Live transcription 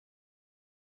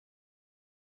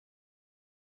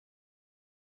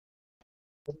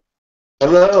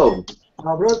Hello.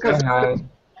 Broadcast. 1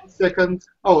 second.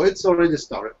 Oh, it's already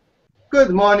started.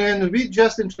 Good morning. We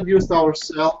just introduced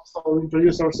ourselves. I'll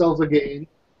introduce ourselves again.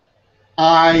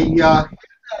 I had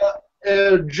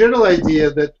a general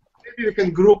idea that maybe we can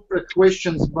group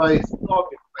questions by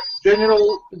topic,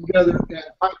 general together and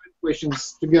private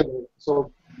questions together.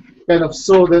 So, kind of,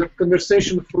 so that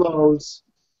conversation flows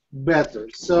better.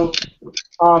 So,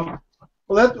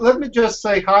 let me just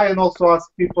say hi and also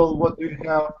ask people what do you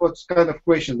have, what kind of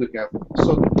questions do you have.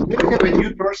 So we have a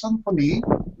new person for me.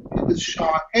 It is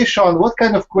Sean. Hey Sean, what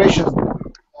kind of questions do you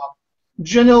have?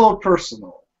 General or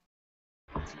personal?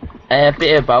 A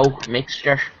bit of both,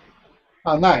 mixture.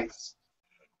 Ah, nice.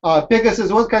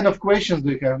 Pegasus, what kind of questions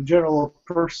do you have? General or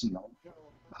personal?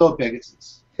 Hello,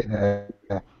 Pegasus.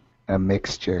 A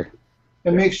mixture.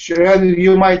 A mixture, and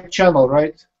you might channel,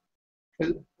 right?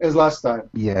 As last time.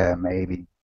 Yeah, maybe.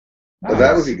 Well,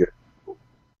 that would be good.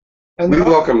 And we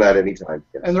welcome that anytime.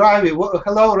 Yes. And Ravi,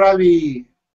 hello, Ravi.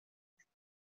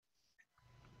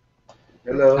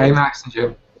 Hello. Hey, Max and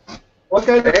Jim. What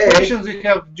kind of questions do you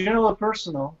have, general or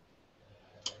personal?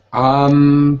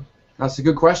 That's a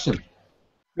good question.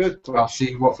 Good question. I'll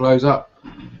see what flows up.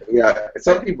 Yeah,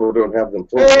 some people don't have them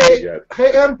full yet.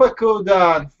 Hey,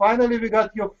 𝗪𝗡𝗧𝗡𝗧. Finally, we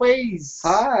got your face.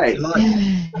 Hi.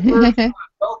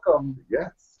 Welcome.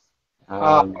 Yes.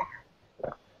 A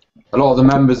lot of the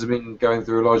members have been going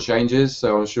through a lot of changes,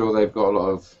 so I'm sure they've got a lot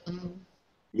of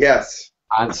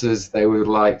answers they would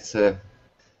like to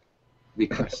be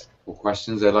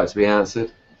questions they'd like to be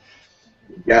answered.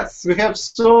 Yes. We have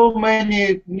so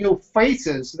many new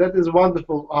faces. That is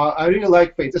wonderful. I really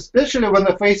like faces, especially when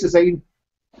the faces are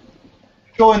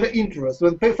showing the interest.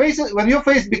 When your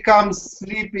face becomes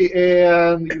sleepy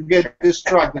and you get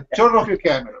distracted, turn off your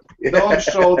camera. Don't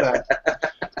show that.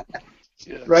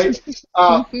 Right?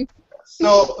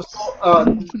 Dan,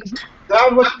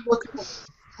 what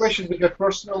questions do you have,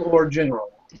 personal or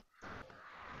general?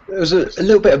 It was a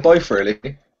little bit of both,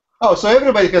 really. Oh, so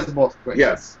everybody has both questions.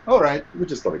 Yes. All right. We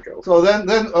just let it go. So then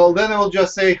I will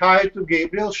just say hi to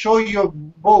Gabriel. Show your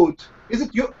boat. Is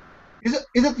it you? Is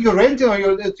it your renting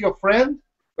or it's your friend?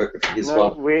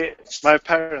 No, my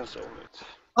parents own it.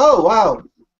 Oh wow.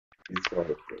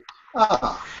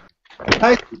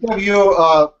 Nice to have you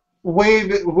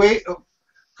wave.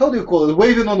 How do you call it?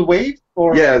 Waving on the wave?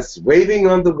 Or yes, waving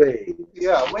on the wave.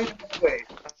 Yeah, waving on the wave.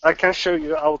 I can show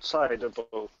you outside the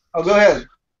boat. Oh, go ahead.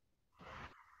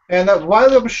 And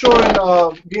while I'm showing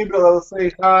Gabriel, I'll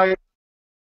say hi.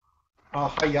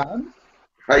 Hayan.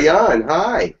 Hayan,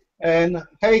 hi. And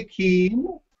hey,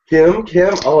 Kim. Kim.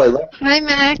 Oh, I love. Hi,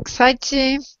 Max. Hi,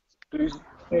 Jim.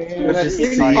 And I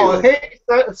think, hey,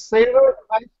 Sarah.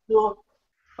 Nice to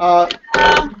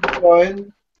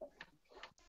join.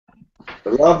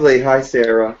 Lovely. Hi,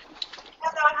 Sarah.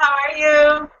 Hello. How are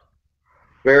you?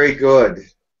 Very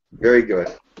good. Very good.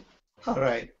 All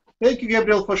right. Thank you,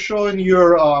 Gabriel, for showing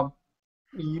your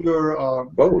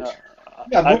boat.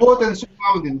 Yeah, boat and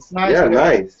surroundings. Nice. Yeah,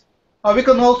 nice. We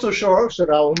can also show our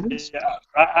surroundings. Yeah,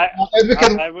 I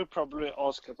will probably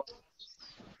ask about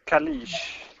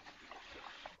Kalish.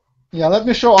 Yeah, let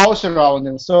me show our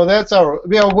surroundings. So that's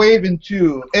we are waving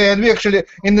too, and we actually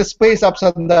in the space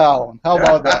upside down. How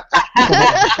about that?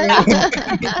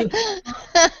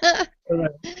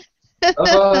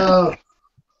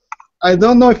 I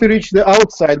don't know if you reach the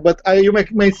outside, but you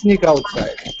may sneak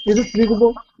outside. Is it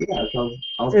sneakable? Yeah,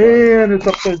 and it's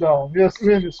upside down. Yes,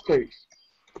 we're in the space.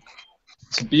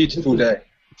 It's a beautiful day.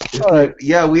 All right.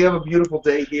 Yeah, we have a beautiful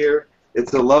day here.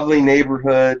 It's a lovely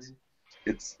neighborhood.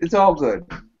 It's all good.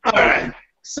 All right.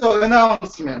 So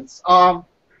announcements.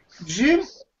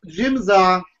 Jim's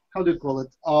how do you call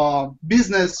it?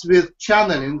 Business with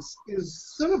channelings is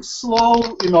sort of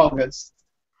slow in August.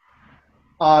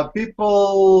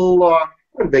 People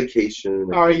on vacation.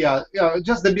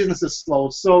 Just the business is slow.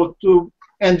 So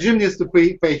and Jim needs to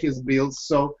pay his bills.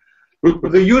 So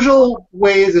the usual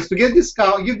ways is to give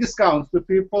discounts to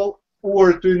people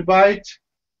or to invite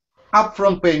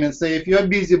upfront payments. Say if you're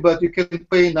busy but you can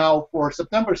pay now for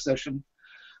September session,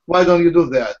 why don't you do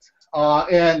that?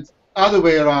 And other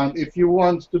way around, if you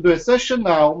want to do a session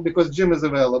now because Jim is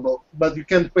available, but you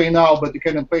can't pay now, but you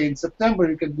can pay in September,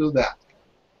 you can do that.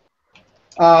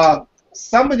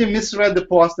 Somebody misread the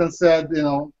post and said,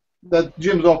 that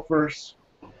Jim offers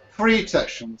free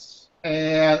sessions,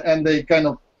 and they kind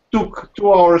of took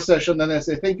 2-hour session, and I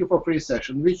say thank you for free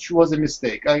session, which was a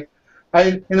mistake. I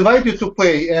invite you to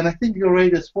pay, and I think your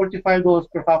rate is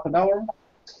 $45 per half an hour.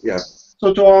 Yeah.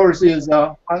 So 2 hours is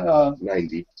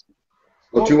 90.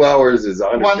 Well, 2 hours is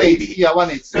 180. Yeah,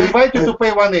 180. So I invite you to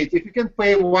pay 180. If you can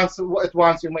pay at once, you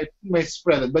may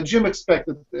spread it. But Jim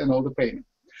expected, the payment.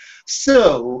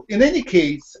 So, in any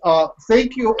case,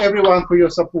 thank you everyone for your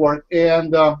support,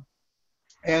 and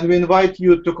we invite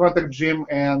you to contact Jim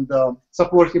and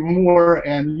support him more,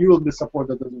 and you will be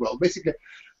supported as well. Basically,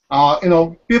 you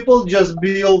know, people just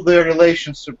build their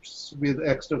relationships with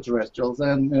extraterrestrials,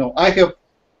 and you know, I have,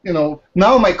 you know,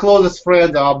 now my closest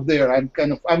friends are up there.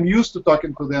 I'm used to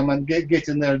talking to them and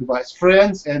getting their advice,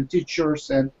 friends and teachers,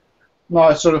 and now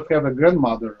I sort of have a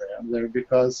grandmother there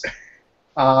because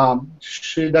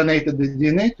she donated the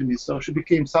DNA to me, so she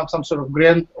became some sort of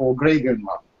grand or great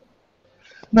grandmother.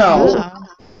 Now,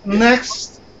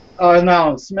 next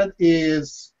announcement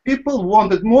is people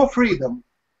wanted more freedom.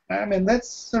 I mean, that's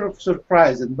sort of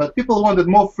surprising, but people wanted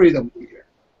more freedom here.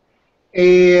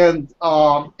 And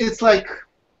it's like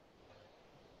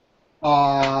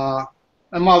a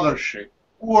mothership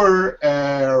or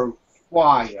a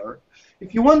fire.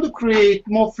 If you want to create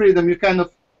more freedom, you kind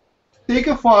of take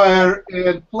a fire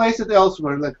and place it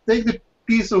elsewhere. Like take the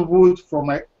piece of wood from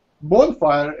a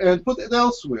bonfire and put it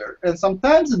elsewhere. And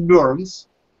sometimes it burns,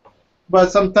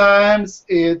 but sometimes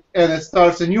it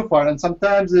starts a new fire, and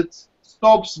sometimes it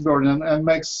stops burning and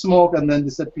makes smoke and then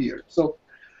disappears. So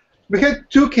we had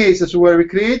two cases where we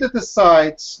created the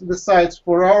sites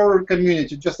for our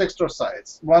community, just extra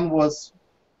sites. One was,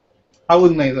 I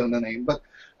wouldn't name the name, but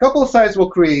a couple of sites were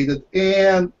created,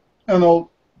 and you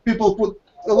know, people put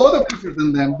a lot of effort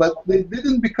in them, but they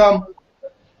didn't become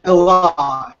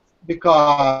alive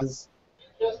because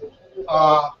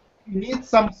you need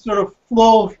some sort of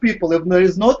flow of people. If there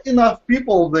is not enough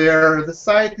people there, the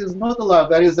site is not alive.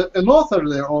 There is an author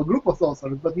there or a group of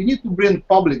authors, but you need to bring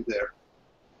public there.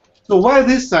 So why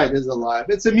this site is alive?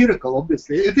 It's a miracle,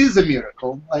 obviously. It is a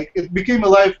miracle. Like, it became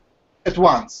alive at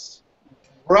once.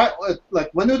 Right? Like,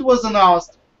 when it was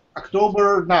announced,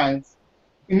 October 9th,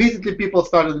 immediately people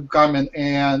started coming,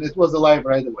 and it was alive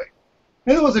right away.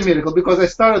 And it was a miracle because I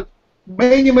started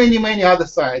many other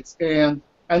sites, and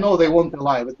I know they weren't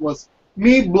alive. It was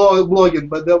me blogging,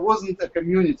 but there wasn't a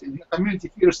community. The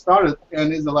community here started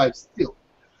and is alive still.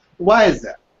 Why is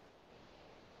that?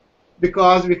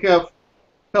 Because we have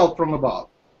help from above.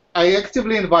 I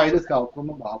actively invited help from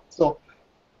above. So,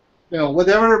 you know,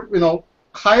 whatever, you know,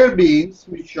 higher beings,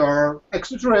 which are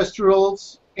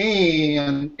extraterrestrials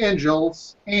and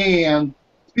angels and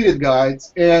spirit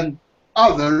guides and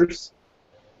others,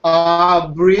 are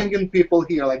bringing people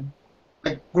here, like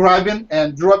grabbing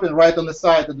and dropping right on the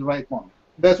side at the right moment.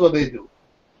 That's what they do.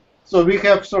 So we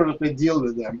have sort of a deal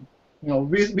with them. You know,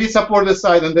 we support the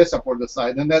side and they support the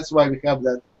side, and that's why we have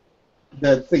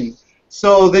that thing.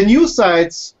 So the new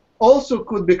sites also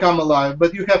could become alive,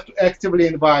 but you have to actively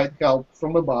invite help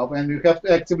from above, and you have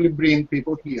to actively bring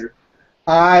people here.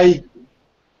 I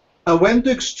went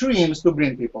to extremes to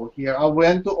bring people here. I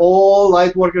went to all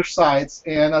Lightworker sites,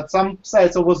 and at some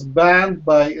sites I was banned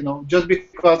by, you know, just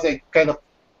because I kind of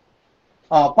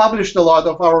published a lot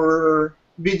of our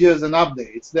videos and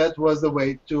updates. That was the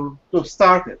way to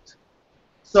start it.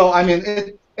 So I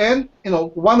mean, and you know,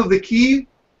 one of the key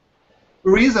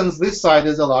reasons this site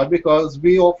is allowed because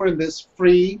we offer this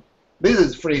free. This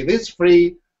is free. This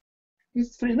free.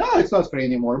 It's free. No, it's not free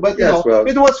anymore. But you know, well,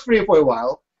 it was free for a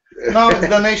while. Now it's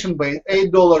donation based,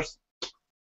 $8.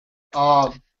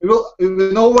 We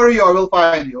know where you are. We'll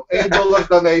find you. $8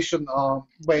 donation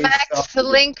based. Max, the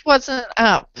link wasn't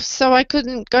up, so I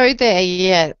couldn't go there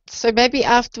yet. So maybe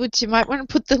afterwards you might want to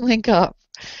put the link up.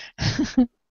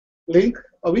 Link?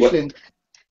 Oh, which link?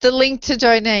 The link to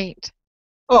donate.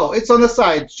 Oh, it's on the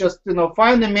site. Just, you know,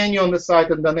 find the menu on the site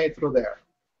and donate through there.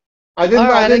 I didn't.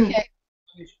 All right, I didn't okay.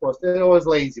 post. I was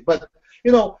lazy, but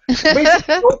you know, basically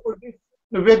offer these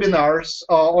webinars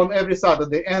on every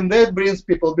Saturday, and that brings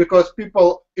people because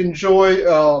people enjoy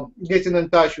getting in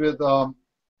touch with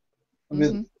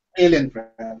alien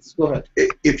friends. Go ahead.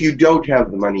 If you don't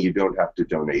have the money, you don't have to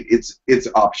donate. It's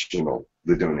optional,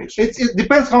 the donation. It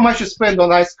depends how much you spend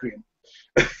on ice cream.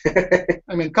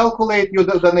 I mean, calculate your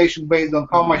donation based on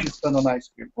how much you spend on ice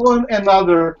cream or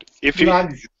another. If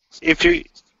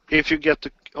you get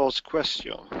to ask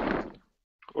question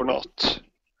or not.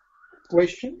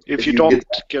 Question? If you don't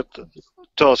get to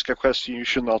ask a question, you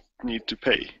should not need to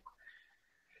pay.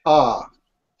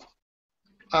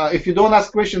 If you don't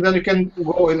ask questions, then you can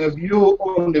go in a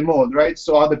view-only mode, right?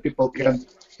 So other people can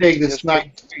take this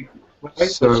night.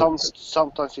 Right? So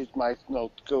sometimes it might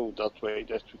not go that way,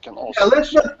 that we can also... Yeah,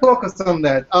 let's not focus on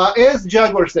that. As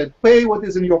Jaguar said, pay what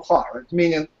is in your heart,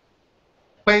 meaning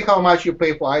pay how much you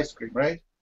pay for ice cream, right?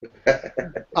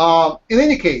 In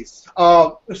any case,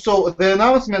 so the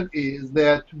announcement is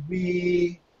that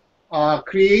we are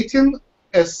creating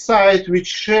a site which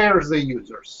shares the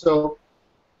users. So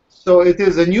So it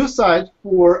is a new site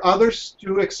for others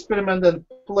to experiment and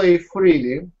play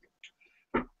freely.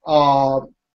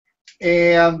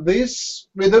 And this,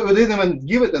 we didn't even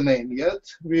give it a name yet.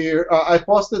 I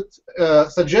posted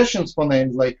suggestions for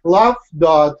names like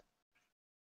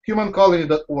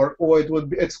love.humancolony.org, or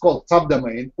it's called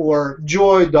subdomain, or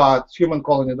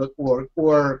joy.humancolony.org,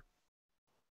 or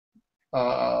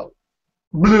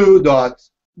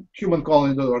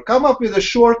blue.humancolony.org. Come up with a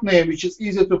short name which is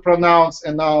easy to pronounce,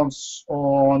 announce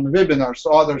on webinars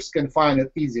so others can find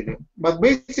it easily. But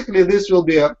basically this will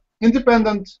be an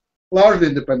independent, largely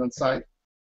independent site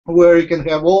where you can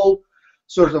have all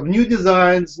sorts of new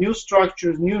designs, new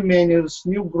structures, new menus,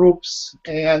 new groups,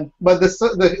 but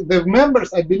the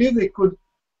members, I believe they could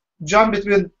jump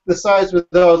between the sites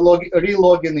without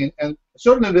re-logging in, and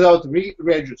certainly without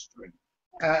re-registering.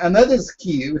 And that is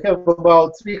key. We have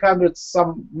about 300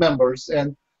 some members,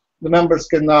 and the members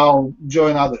can now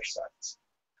join other sites.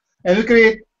 And we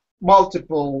create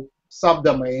multiple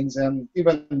subdomains and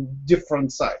even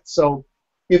different sites. So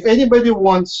if anybody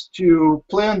wants to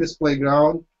play on this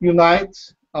playground, unite,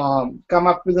 come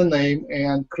up with a name,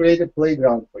 and create a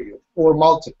playground for you, or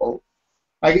multiple.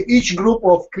 Each group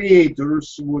of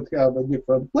creators would have a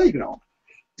different playground.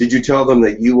 Did you tell them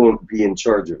that you won't be in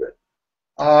charge of it?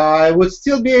 I would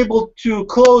still be able to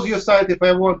close your site if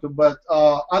I want to, but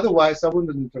otherwise I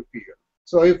wouldn't interfere.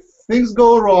 So if things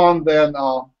go wrong, then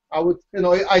I would,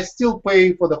 I still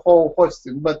pay for the whole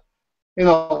hosting, but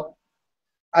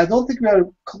I don't think we are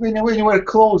anywhere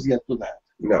close yet to that.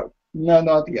 No. No,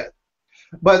 not yet.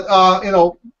 But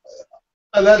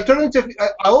an alternative.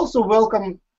 I also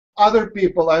welcome other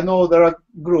people. I know there are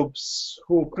groups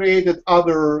who created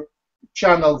other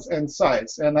channels and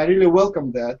sites, and I really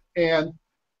welcome that. And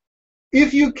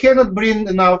if you cannot bring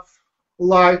enough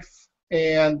life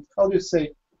and, how do you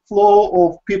say, flow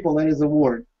of people, there is a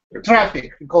word,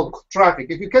 traffic, called traffic.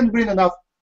 If you can bring enough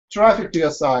traffic to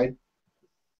your site,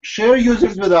 share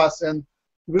users with us, and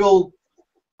we'll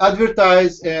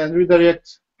advertise and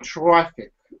redirect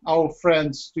traffic, our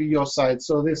friends, to your site,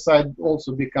 so this site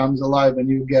also becomes alive and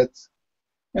you get,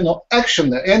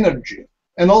 action, energy,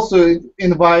 and also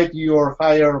invite your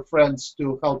higher friends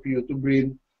to help you to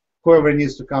bring whoever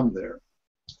needs to come there.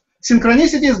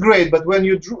 Synchronicity is great, but when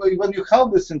you have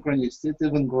the synchronicity, it's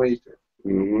even greater.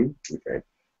 Mm-hmm. Okay.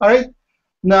 All right.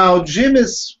 Now Jim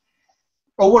is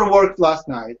overworked last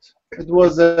night. It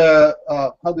was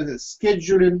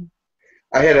scheduling.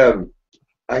 I had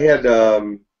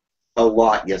a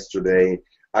lot yesterday.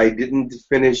 I didn't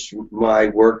finish my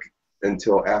work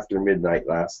until after midnight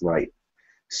last night,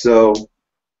 so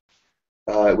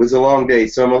it was a long day.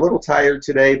 So I'm a little tired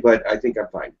today, but I think I'm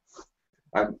fine.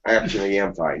 I actually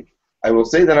am fine. I will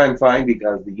say that I'm fine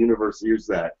because the universe hears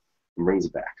that and brings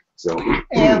it back. So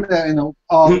and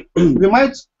we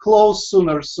might close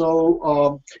sooner,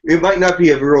 so it might not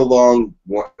be a real long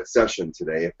session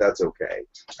today, if that's okay.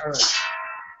 All right.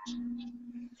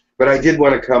 But I did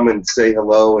want to come and say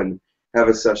hello and have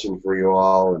a session for you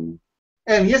all. And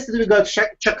yesterday we got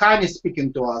Chakani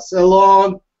speaking to us,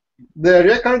 the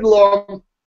record-long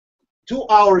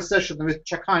 2-hour session with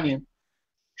Chakani,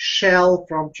 Shell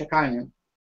from Chakani.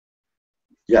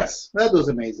 Yes. That was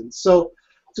amazing. So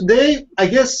today, I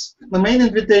guess the main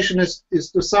invitation is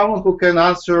to someone who can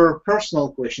answer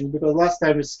personal questions, because last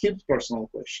time we skipped personal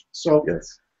questions. So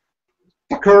yes.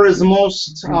 Tekkrr is the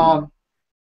most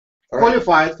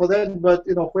qualified for that, but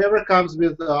whoever comes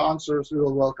with answers, we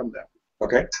will welcome them.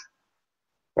 Okay.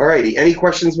 All righty. Any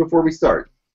questions before we start?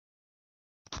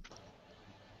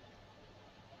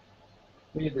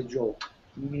 We need a joke.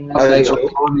 Update on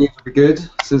the colonies would be good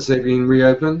since they've been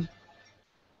reopened.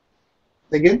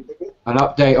 Again? An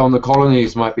update on the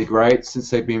colonies might be great since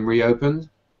they've been reopened.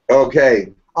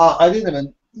 Okay. I didn't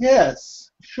even.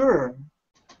 Yes, sure.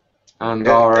 And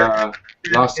our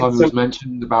last time it was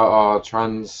mentioned about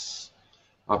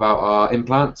our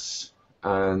implants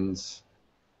and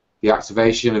the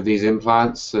activation of these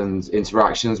implants and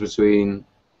interactions between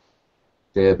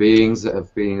the beings that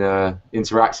have been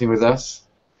interacting with us,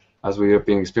 as we have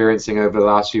been experiencing over the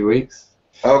last few weeks.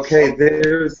 Okay,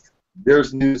 there's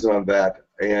news on that,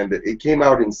 and it came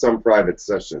out in some private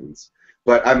sessions.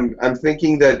 But I'm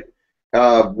thinking that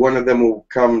one of them will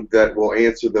come that will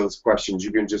answer those questions.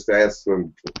 You can just ask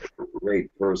them right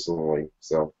personally.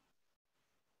 So,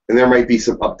 and there might be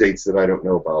some updates that I don't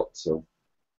know about. So.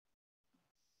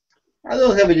 I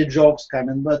don't have any jokes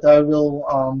coming, but I will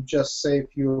just say a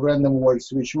few random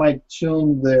words which might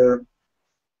tune their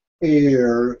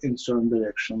ear in certain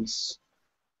directions.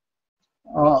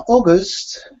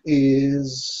 August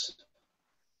is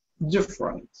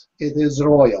different. It is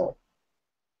royal.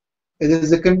 It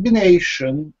is a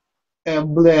combination a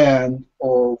blend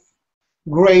of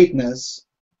greatness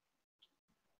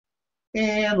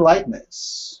and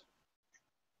lightness.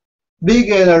 Big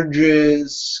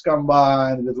energies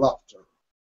combined with laughter.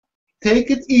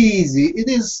 Take it easy. It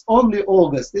is only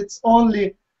August. It's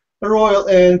only royal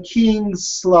and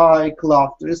kings-like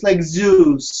laughter. It's like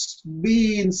Zeus,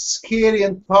 being scary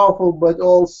and powerful, but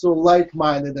also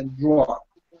light-minded and drunk.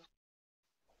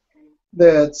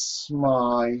 That's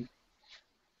my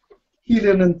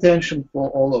hidden intention for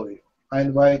all of you. I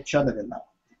invite Channeling now.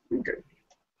 Okay.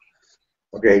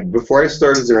 Okay, before I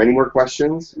start, is there any more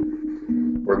questions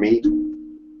for me?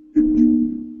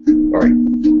 All right.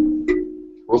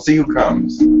 We'll see who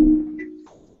comes.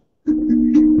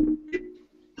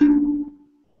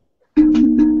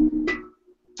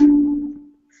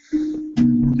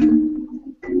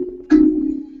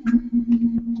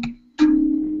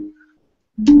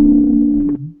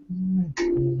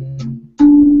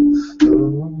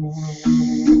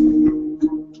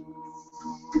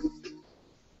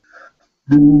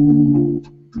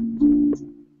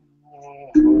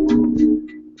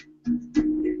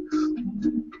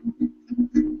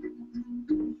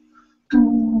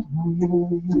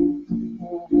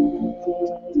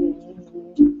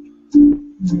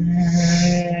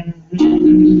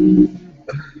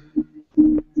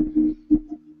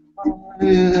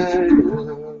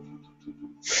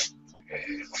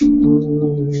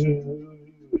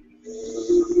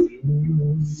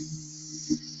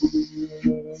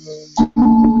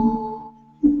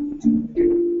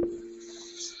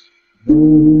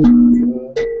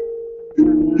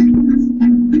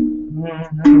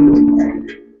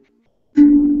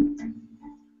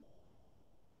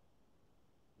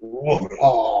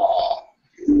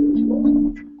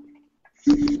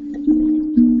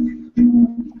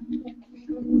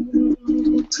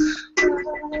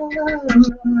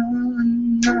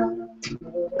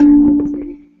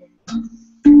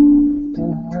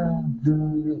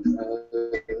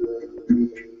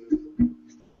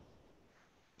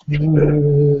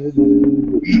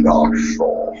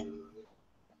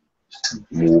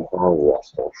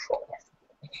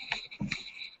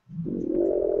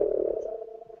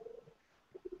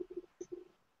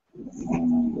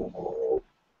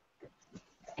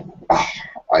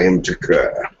 I am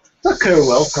Tekkrr. Tekkrr,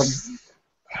 welcome.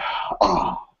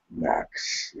 Ah,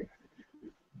 Max.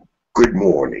 Good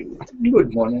morning.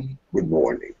 Good morning. Good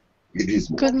morning. It is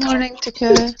Good morning,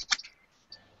 Tekkrr.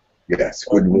 Yes,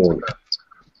 good morning.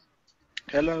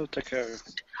 Hello, Tekkrr.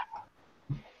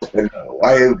 Hello.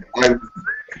 I've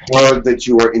heard that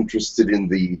you are interested in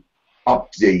the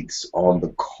updates on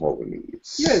the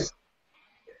colonies. Yes.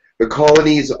 The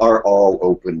colonies are all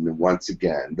open once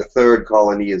again. The third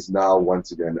colony is now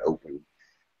once again open.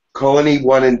 Colony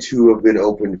 1 and 2 have been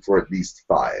open for at least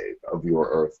 5 of your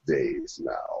Earth days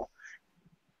now.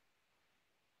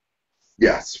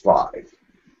 Yes, 5.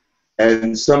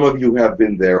 And some of you have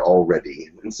been there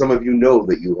already, and some of you know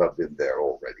that you have been there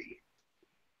already.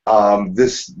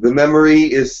 The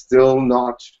memory is still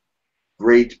not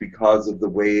great because of the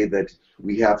way that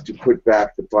we have to put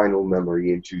back the final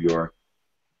memory into your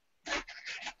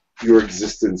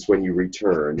existence when you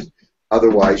return.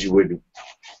 Otherwise, you would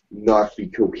not be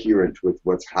coherent with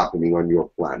what's happening on your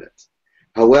planet.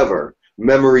 However,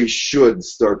 memory should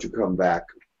start to come back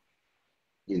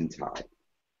in time.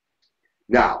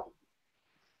 Now,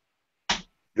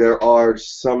 there are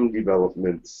some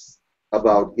developments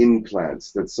about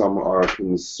implants that some are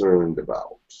concerned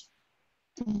about.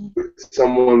 Would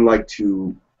someone like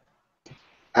to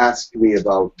ask me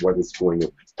about what is going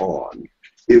on?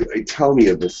 Tell me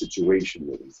of the situation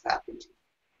that is happening.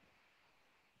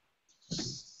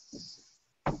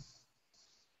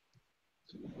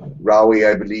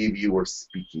 Rawi, I believe you were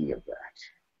speaking of that.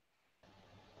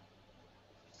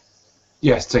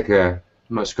 Yes, Tekkrr.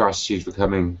 Much gratitude for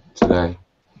coming today.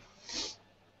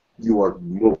 You are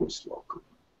most welcome.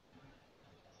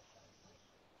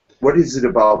 What is it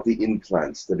about the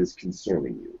implants that is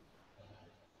concerning you?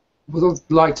 Well,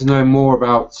 I'd like to know more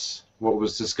about what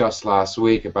was discussed last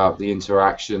week about the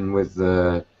interaction with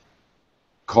the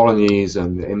colonies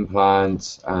and the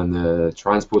implants and the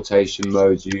transportation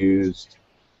modes used.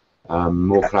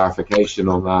 More clarification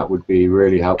on that would be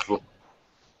really helpful.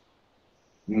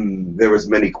 There was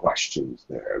many questions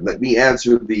there. Let me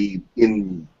answer the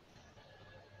implant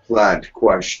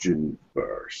question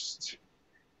first.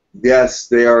 Yes,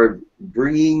 they are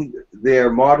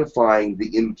modifying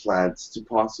the implants to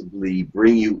possibly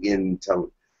bring you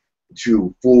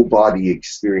into full body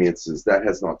experiences. That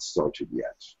has not started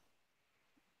yet.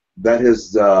 That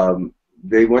is,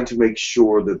 they want to make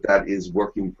sure that that is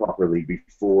working properly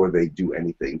before they do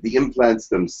anything. The implants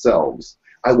themselves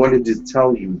I wanted to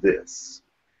tell you this.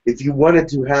 If you wanted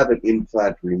to have an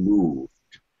implant removed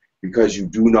because you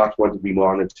do not want to be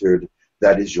monitored,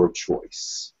 that is your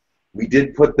choice. We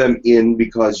did put them in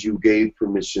because you gave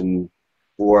permission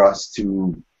for us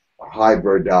to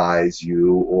hybridize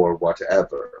you or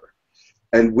whatever.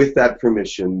 And with that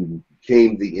permission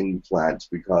came the implant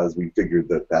because we figured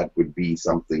that that would be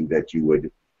something that you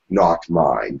would not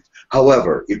mind.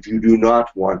 However, if you do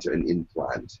not want an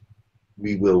implant,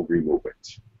 we will remove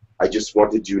it. I just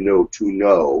wanted you to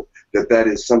know that that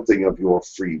is something of your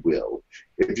free will.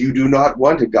 If you do not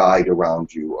want a guide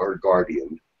around you or a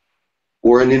guardian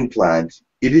or an implant,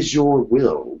 it is your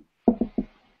will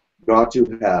not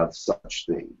to have such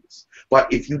things.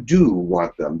 But if you do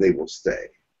want them, they will stay.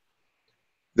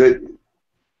 The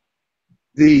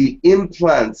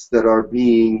implants that are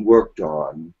being worked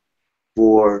on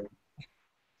for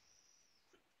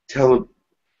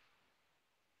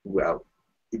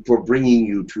for bringing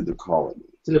you to the colony.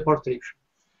 Teleportation.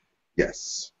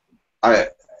 Yes. I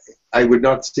would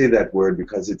not say that word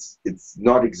because it's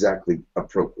not exactly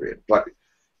appropriate. But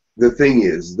the thing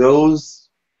is, those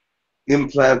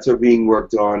implants are being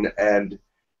worked on, and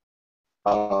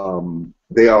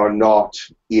they are not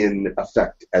in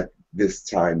effect at this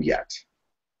time yet.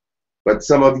 But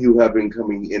some of you have been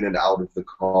coming in and out of the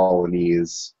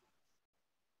colonies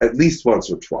at least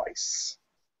once or twice.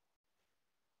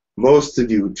 Most of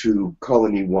you to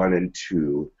Colony 1 and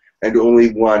 2, and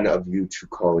only one of you to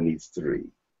Colony 3.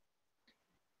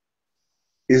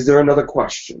 Is there another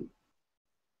question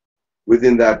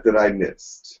within that I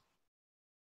missed?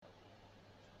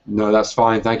 No, that's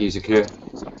fine. Thank you, Tekkrr.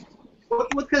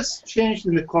 What has changed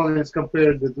in the colonies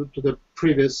compared to the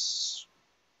previous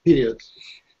period?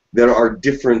 There are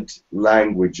different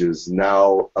languages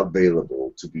now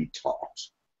available to be taught.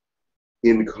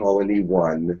 In Colony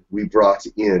 1, we brought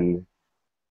in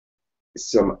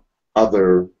some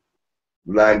other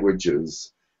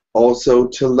languages. Also,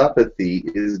 telepathy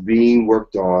is being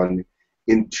worked on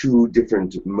in 2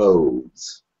 different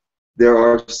modes. There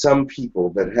are some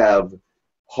people that have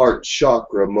heart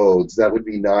chakra modes. That would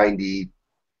be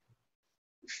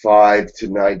 95 to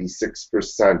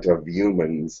 96% of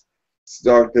humans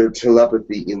start their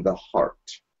telepathy in the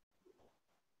heart.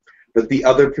 But the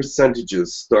other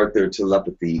percentages start their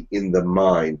telepathy in the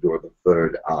mind or the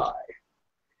third eye.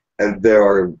 And there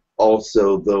are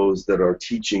also those that are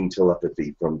teaching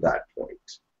telepathy from that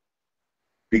point.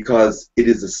 Because it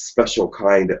is a special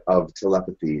kind of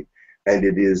telepathy, and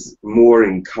it is more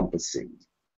encompassing.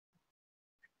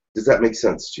 Does that make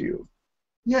sense to you?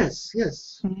 Yes,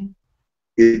 yes.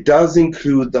 It does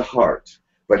include the heart,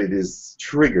 but it is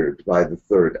triggered by the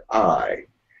third eye,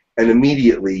 and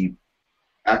immediately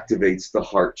activates the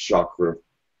heart chakra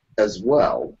as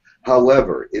well.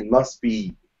 However, it must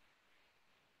be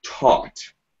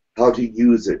taught how to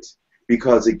use it,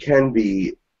 because it can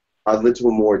be a little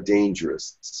more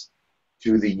dangerous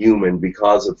to the human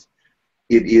because of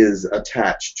it is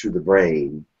attached to the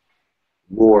brain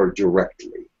more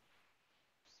directly.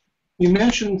 You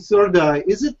mentioned third eye.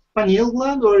 Is it pineal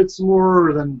gland, or it's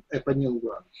more than a pineal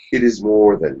gland? It is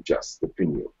more than just the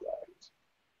pineal gland.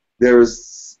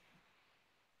 There's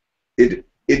it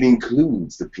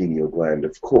includes the pineal gland,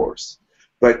 of course,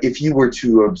 but if you were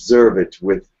to observe it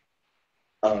with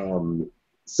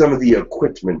some of the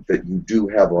equipment that you do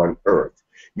have on Earth,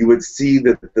 you would see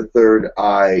that the third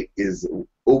eye is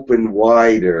open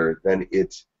wider than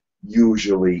it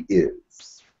usually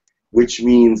is, which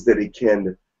means that it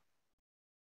can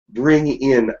bring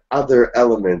in other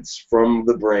elements from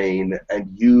the brain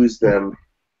and use them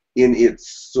in its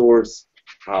source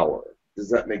power.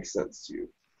 Does that make sense to you?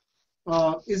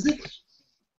 Is it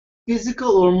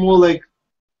physical or more like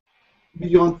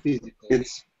beyond physical?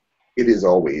 It is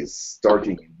always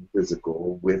starting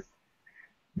physical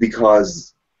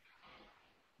because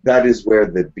that is where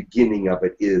the beginning of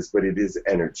it is, but it is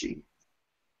energy.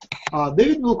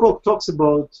 David Wilcock talks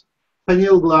about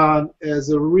pineal gland as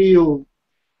a real,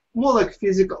 more like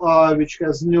physical eye, which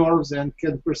has nerves and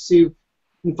can perceive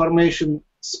information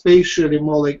spatially,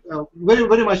 more like very,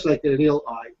 very much like a real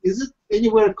eye. Is it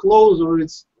anywhere close, or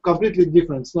it's completely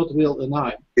different? It's not real an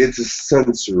eye. It's a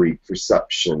sensory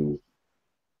perception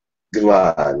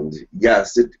gland.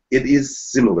 Yes, it is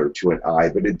similar to an eye,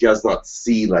 but it does not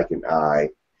see like an eye.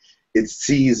 It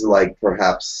sees like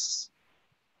perhaps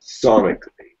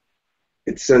sonically.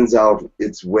 It sends out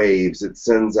its waves. It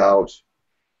sends out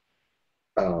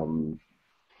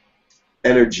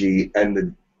energy,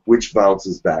 and which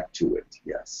bounces back to it.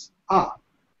 Yes.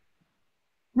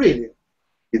 Really?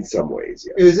 In some ways,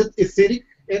 yes. Is it etheric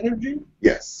energy?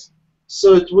 Yes.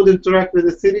 So it would interact with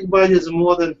etheric bodies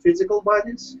more than physical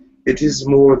bodies? It is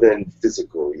more than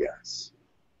physical, yes.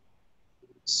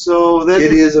 So that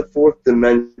it is a fourth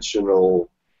dimensional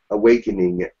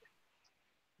awakening,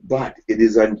 but it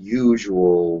is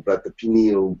unusual that the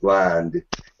pineal gland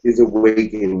is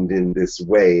awakened in this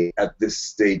way at this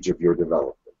stage of your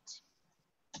development.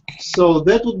 So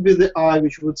that would be the eye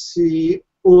which would see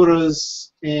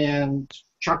auras and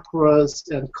chakras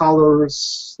and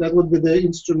colors. That would be the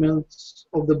instrument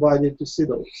of the body to see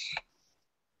those.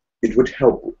 It would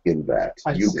help in that.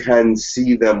 You see. can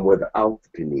see them without the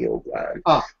pineal gland,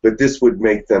 but this would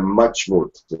make them much more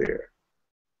clear.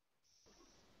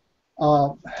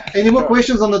 Any more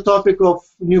questions on the topic of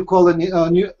new colony,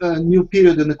 new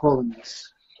period in the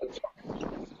colonies?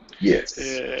 Yes.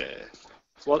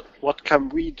 What can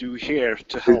we do here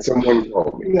to help? Did someone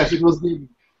call me? Yes, it was Gabriel.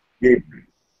 Gabriel.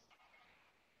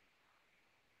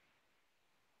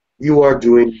 You are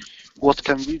doing... What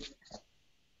can we do?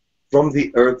 From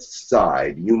the Earth's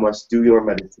side, you must do your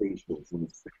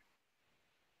meditations.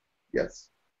 Yes.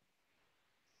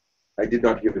 I did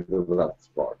not hear the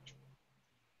last part.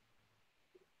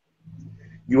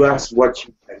 You asked what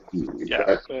you can do. Is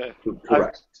that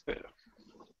correct?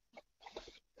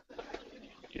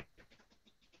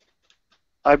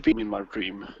 I've been in my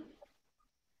dream.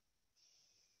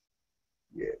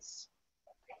 Yes.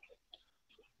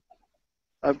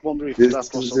 I wonder if this that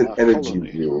was is an on energy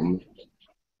colony. room.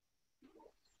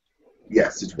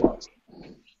 Yes, it was.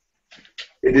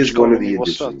 It is one of the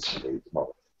additions to the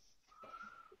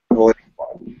colony.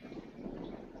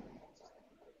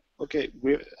 Okay,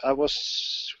 we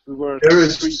were There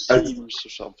is three teams or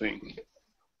something.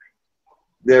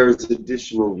 There is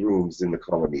additional rooms in the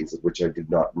colonies, which I did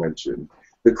not mention.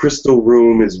 The crystal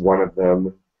room is one of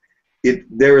them.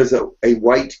 There is a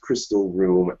white crystal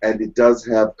room, and it does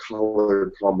have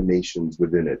color combinations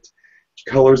within it.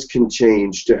 Colors can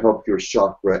change to help your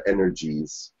chakra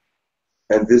energies.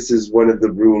 And this is one of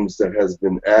the rooms that has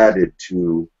been added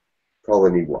to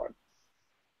Colony 1.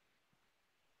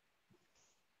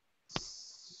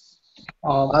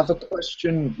 I have a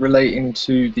question relating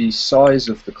to the size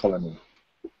of the colony.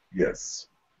 Yes.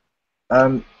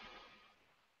 Are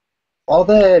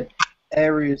there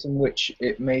areas in which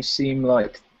it may seem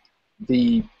like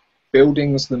the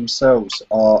buildings themselves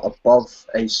are above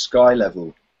a sky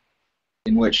level,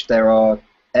 in which there are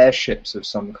airships of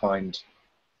some kind?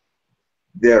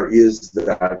 There is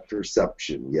that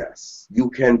perception, yes. You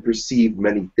can perceive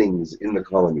many things in the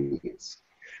colonies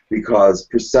because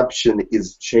perception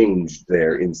is changed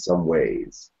there in some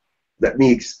ways. Let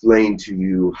me explain to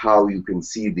you how you can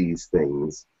see these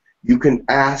things. You can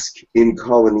ask in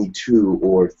Colony 2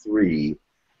 or 3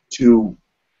 to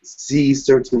see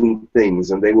certain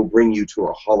things, and they will bring you to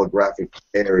a holographic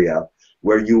area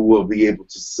where you will be able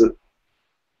to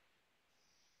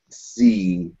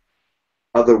see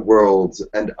other worlds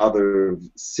and other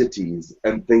cities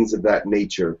and things of that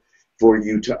nature for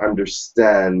you to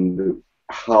understand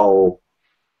how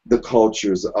the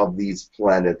cultures of these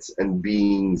planets and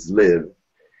beings live,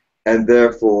 and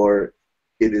therefore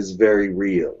it is very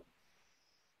real.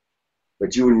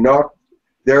 But you are not,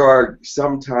 there are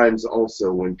sometimes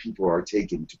also when people are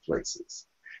taken to places,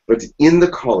 but in the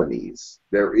colonies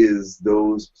there is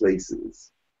those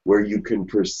places where you can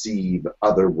perceive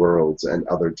other worlds and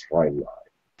other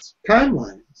timelines.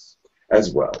 Timelines?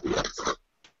 As well, yes.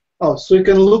 Oh, so you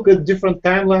can look at different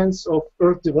timelines of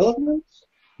Earth development?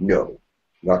 No,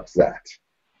 not that.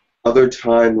 Other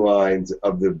timelines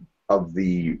of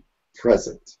the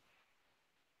present.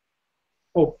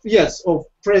 Oh, yes, of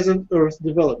present Earth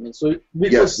development. So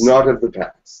yes, not of the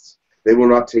past. They will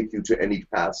not take you to any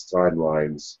past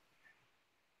timelines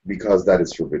because that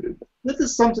is forbidden. That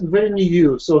is something very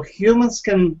new. So humans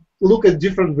can look at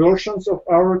different versions of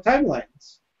our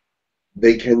timelines.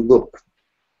 They can look,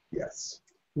 yes.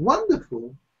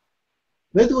 Wonderful.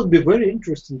 That would be very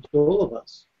interesting to all of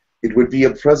us. It would be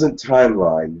a present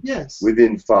timeline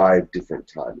within 5 different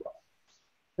timelines.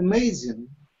 Amazing.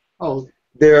 Oh.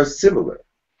 They are similar.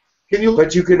 Can you?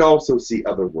 But you can also see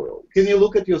other worlds. Can you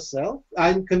look at yourself?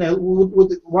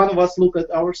 Would one of us look at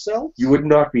ourselves? You would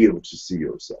not be able to see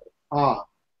yourself. Ah.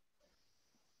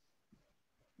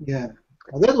 Yeah.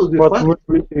 Well, that would be fun.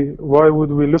 Why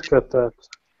would we look at that?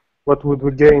 What would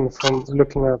we gain from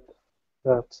looking at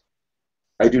that?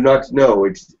 I do not know.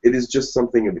 It is just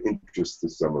something of interest to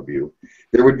some of you.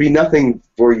 There would be nothing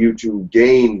for you to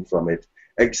gain from it,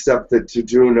 except that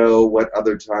to know what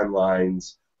other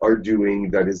timelines are doing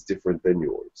that is different than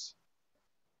yours.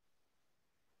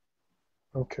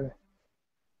 Okay.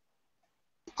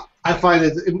 I find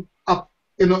it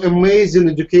an amazing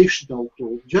educational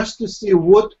tool, just to see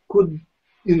what could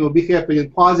be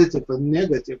happening positive and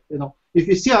negative. If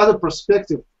you see other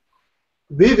perspective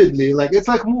vividly, like it's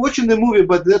like watching the movie,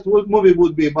 but that movie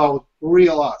would be about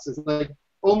real us. It's like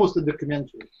almost a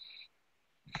documentary.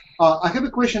 I have a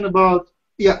question about,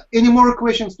 any more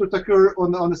questions to Tekkrr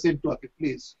on the same topic,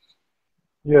 please?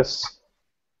 Yes.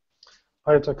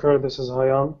 Hi, Tekkrr, this is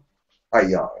Hayan.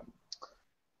 Hayan.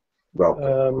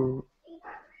 Welcome.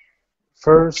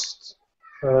 First,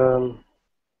 on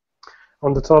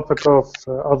the topic of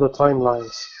other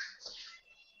timelines,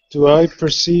 do I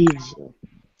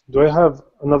have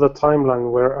another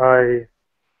timeline where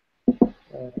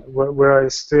I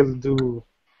still do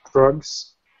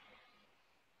drugs?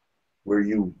 Where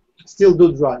you still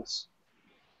do drugs?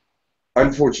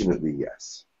 Unfortunately,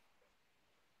 yes.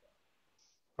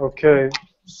 Okay,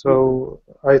 so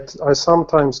I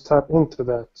sometimes tap into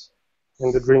that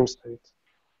in the dream state.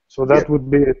 So that would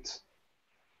be it.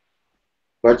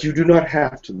 But you do not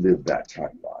have to live that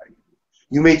timeline.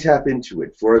 You may tap into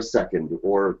it for a second,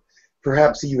 or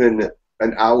perhaps even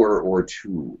an hour or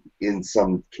two in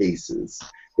some cases.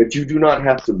 But you do not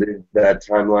have to live that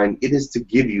timeline. It is to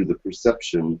give you the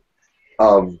perception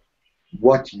of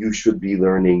what you should be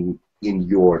learning in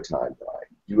your timeline.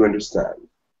 Do you understand?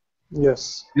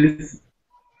 Yes.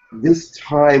 This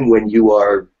time when you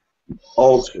are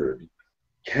altered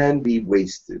can be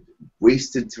wasted.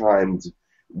 Wasted times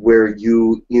where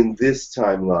you, in this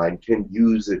timeline, can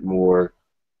use it more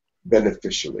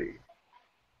beneficially.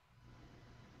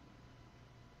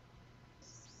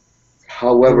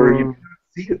 However, you don't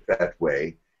see it that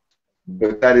way,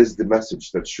 but that is the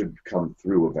message that should come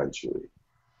through eventually.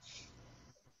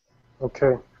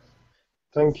 Okay,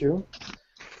 thank you.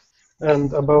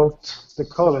 And about the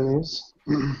colonies,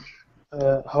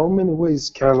 how many ways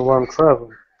can one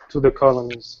travel to the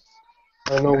colonies?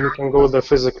 I know we can go there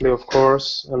physically, of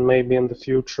course, and maybe in the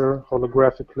future,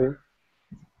 holographically.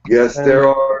 Yes, and there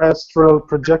are astral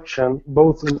projection,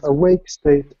 both in awake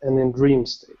state and in dream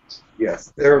state.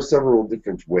 Yes, there are several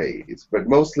different ways, but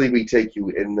mostly we take you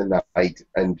in the night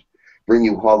and bring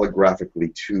you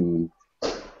holographically to.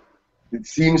 It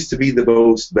seems to be the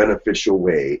most beneficial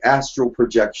way. Astral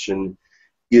projection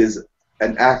is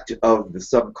an act of the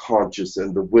subconscious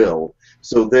and the will.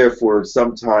 So therefore,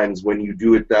 sometimes when you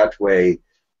do it that way,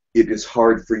 it is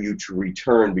hard for you to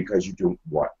return because you don't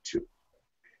want to.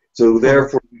 So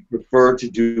therefore, we prefer to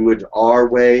do it our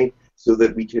way so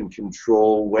that we can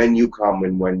control when you come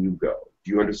and when you go.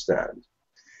 Do you understand?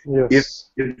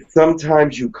 Yes. If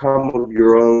sometimes you come of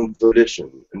your own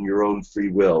volition and your own free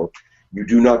will, you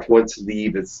do not want to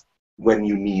leave when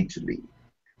you need to leave.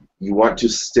 You want to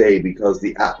stay because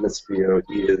the atmosphere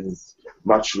is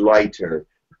much lighter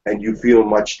and you feel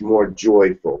much more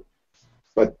joyful.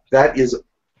 But that is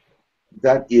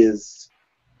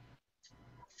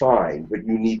fine, but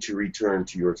you need to return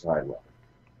to your timeline.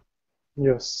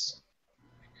 Yes.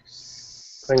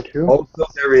 Thank you. Also,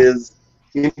 there is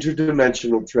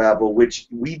interdimensional travel, which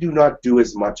we do not do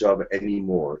as much of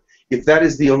anymore. If that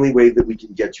is the only way that we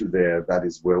can get you there, that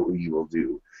is what we will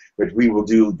do. But we will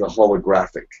do the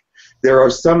holographic. There are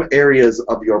some areas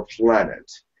of your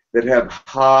planet that have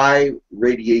high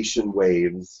radiation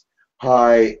waves,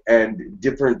 high and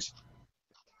different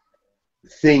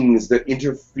things that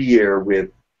interfere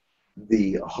with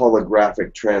the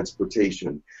holographic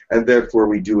transportation, and therefore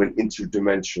we do an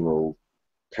interdimensional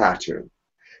pattern.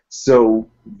 So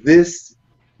this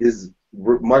is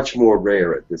much more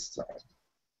rare at this time.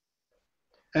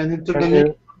 And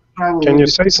interdimensional travel. Can you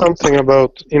say something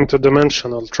about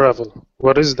interdimensional travel?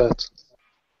 What is that?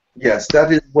 Yes, that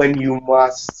is when you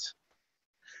must.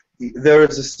 There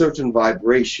is a certain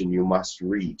vibration you must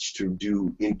reach to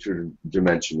do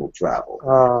interdimensional travel.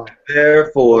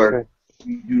 Therefore, okay.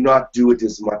 We do not do it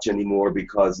as much anymore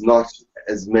because not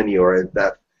as many are at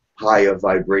that high a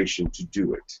vibration to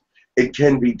do it. It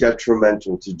can be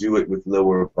detrimental to do it with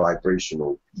lower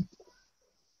vibrational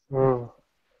people.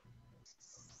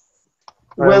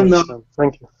 When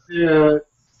thank you.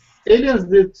 Aliens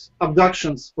did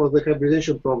abductions for the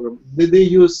hybridization program, did they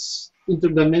use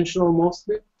interdimensional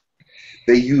mostly?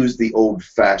 They use the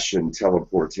old-fashioned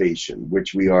teleportation,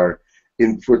 which we are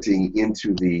inputting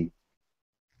into the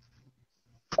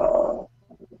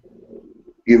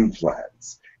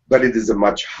implants, but it is a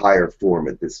much higher form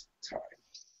at this time.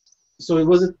 So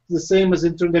was it the same as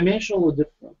interdimensional or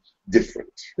different?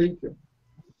 Different. Thank you.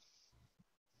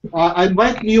 I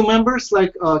invite new members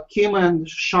like Kim and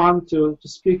Sean to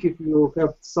speak if you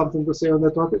have something to say on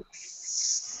that topic.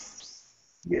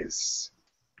 Yes.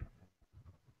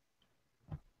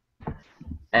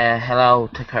 Hello,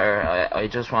 Tekkrr. I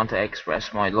just want to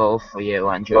express my love for you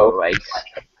and your race.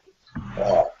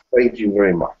 Thank you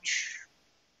very much.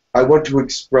 I want to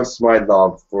express my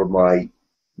love for my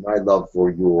love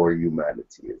for your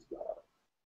humanity as well.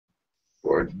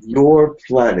 For your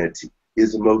planet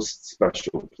is the most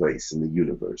special place in the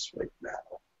universe right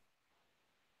now.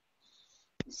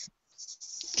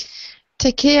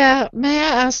 Tekkrr, may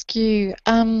I ask you,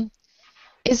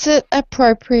 is it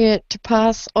appropriate to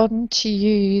pass on to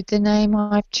you the name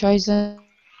I've chosen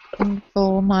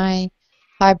for my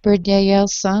hybrid Yahyel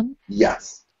son?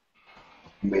 Yes.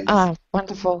 You may Ah,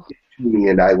 wonderful. send it to me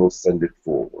and I will send it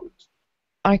forward.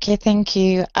 Okay, thank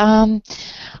you.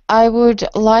 I would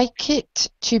like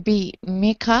it to be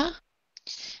𝗪𝗓.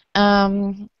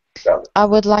 I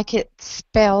would like it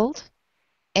spelled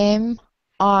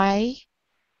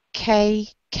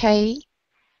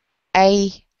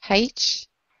𝗪𝗘𝗕𝗓,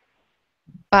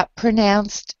 but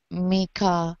pronounced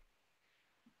𝗪𝗓.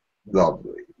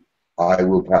 Lovely. I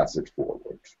will pass it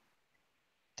forward.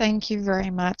 Thank you very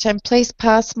much. And please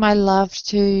pass my love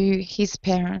to his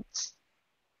parents.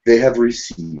 They have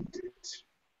received it.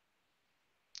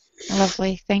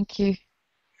 Lovely. Thank you.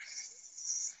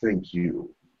 Thank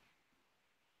you.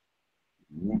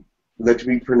 Let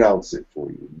me pronounce it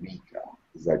for you. 𝗪𝗓.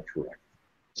 Is that correct?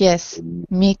 Yes,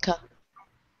 𝗪𝗓.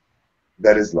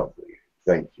 That is lovely.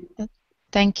 Thank you.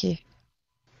 Thank you.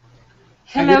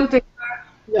 Hello, Tekkrr.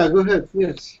 Yeah, go ahead.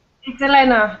 Yes. It's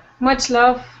Elena. Much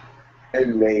love.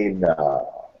 Elena.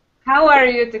 How are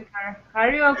you, Tekkrr?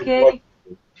 Are you okay?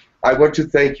 I want to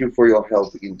thank you for your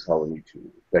help in Colony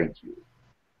 2. Thank you.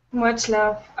 Much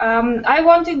love. I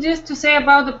wanted just to say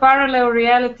about the parallel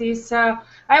realities.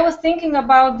 I was thinking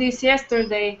about this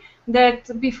yesterday, that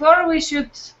before we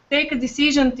should take a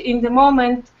decision in the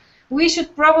moment, we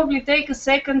should probably take a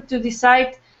second to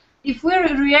decide if we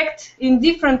react in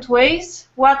different ways,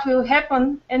 what will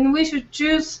happen, and we should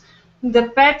choose the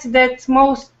path that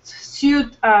most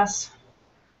suit us.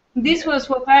 This was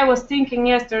what I was thinking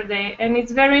yesterday, and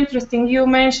it's very interesting you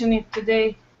mentioned it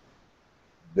today.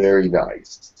 Very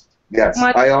nice. Yes,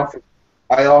 I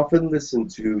often listen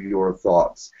to your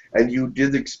thoughts, and you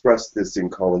did express this in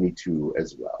Colony 2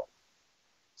 as well.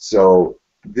 So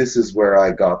this is where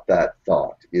I got that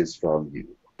thought, is from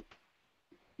you.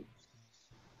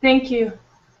 Thank you.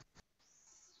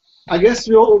 I guess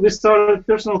we started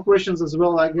personal questions as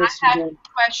well. I guess I have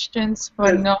questions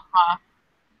for 𝗪𝗓.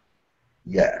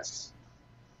 Yes.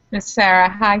 Miss Sarah,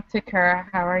 hi Tekkrr,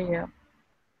 how are you?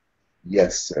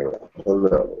 Yes, Sarah.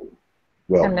 Hello.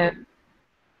 Welcome. Hello.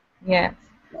 Yes.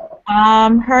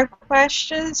 Her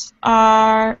questions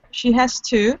are, she has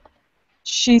two.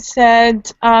 She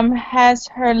said, has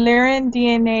her Lyran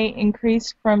DNA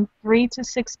increased from 3 to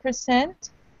 6%?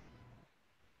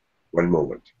 One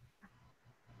moment.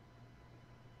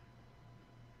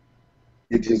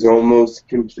 It is almost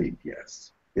complete,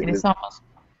 yes. It is almost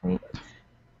complete.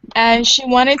 And she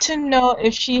wanted to know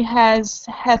if she has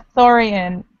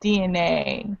Hathorian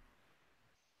DNA.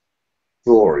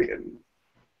 Thorian.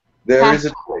 There is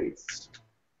a trace.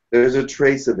 There's a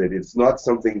trace of it. It's not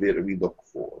something that we look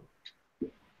for.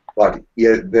 But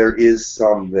yet there is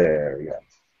some there, yes.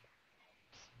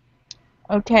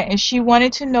 Okay, and she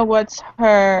wanted to know what's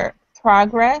her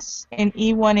progress in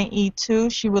E1 and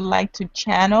E2 she would like to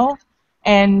channel,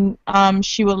 and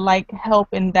she would like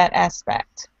help in that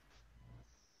aspect.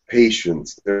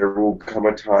 Patience. There will come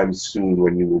a time soon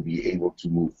when you will be able to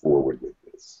move forward with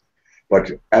this.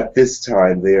 But at this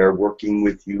time, they are working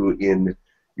with you in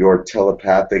your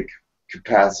telepathic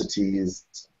capacities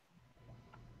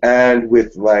and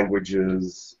with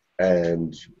languages,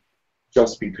 and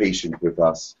just be patient with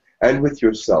us and with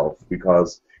yourself,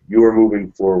 because you are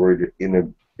moving forward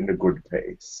in a good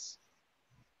pace.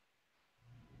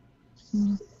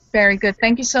 Very good.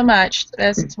 Thank you so much.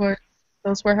 Those were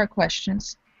her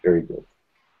questions. Very good.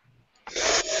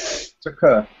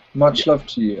 Tekkrr, much love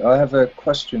to you. I have a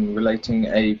question relating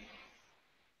a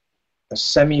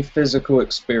semi-physical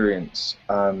experience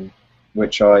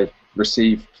which I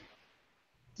received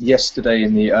yesterday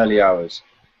in the early hours.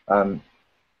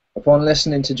 Upon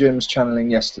listening to Jim's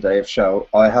channeling yesterday of Shell,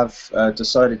 I have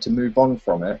decided to move on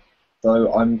from it,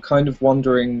 though I'm kind of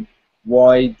wondering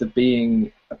why the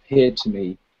being appeared to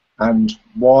me and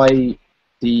why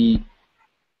the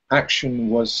action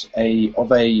was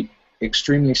of a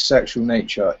extremely sexual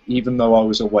nature, even though I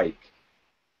was awake.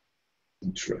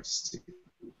 Interesting.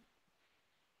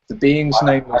 The being's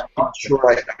name was... I'm not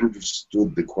sure I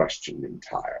understood the question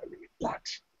entirely, but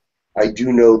I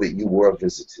do know that you were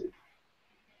visited.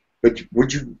 But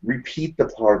would you repeat the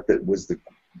part that was the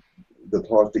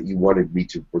part that you wanted me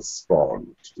to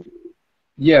respond to?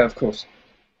 Yeah, of course.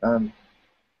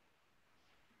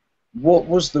 What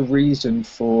was the reason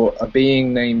for a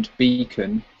being named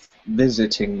Beacon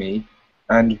visiting me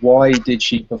And why did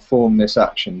she perform this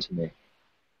action to me?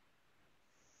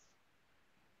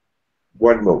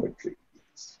 One moment, please.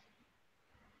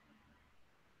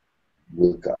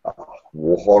 Do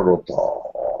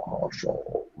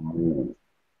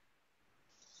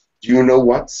you know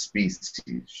what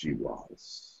species she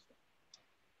was?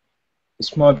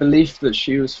 It's my belief that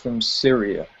she was from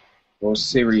Syria, or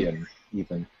Syrian,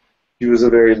 even. She was a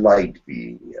very light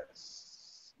being,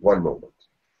 yes. One moment.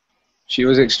 She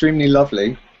was extremely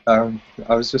lovely. I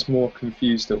was just more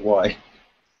confused at why.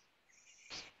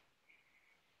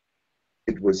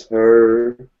 It was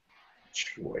her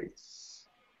choice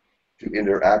to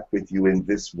interact with you in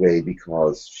this way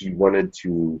because she wanted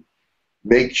to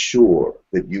make sure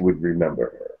that you would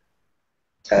remember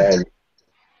her. And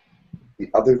the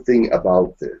other thing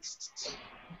about this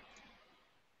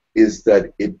is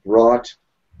that it brought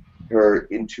her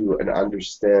into an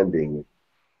understanding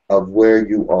of where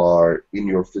you are in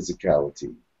your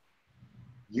physicality.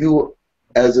 You,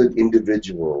 as an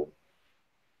individual,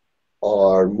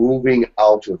 are moving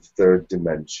out of third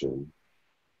dimension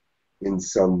in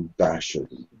some fashion.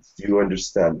 Do you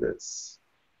understand this?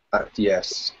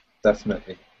 Yes,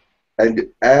 definitely.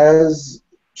 And as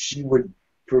she would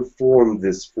perform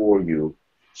this for you,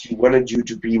 she wanted you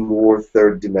to be more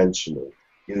third dimensional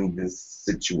in this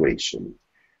situation.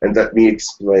 And let me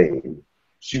explain.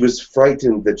 She was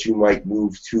frightened that you might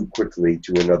move too quickly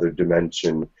to another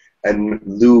dimension and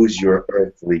lose your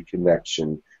earthly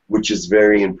connection, which is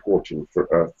very important for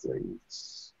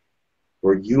earthlings.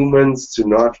 For humans to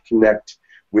not connect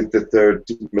with the third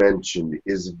dimension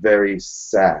is very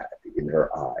sad in her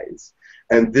eyes.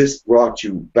 And this brought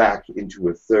you back into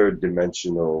a third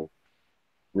dimensional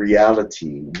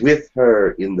reality with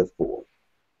her in the fourth.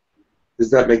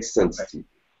 Does that make sense to you?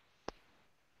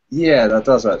 Yeah, that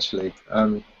does actually.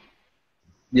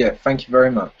 Yeah, thank you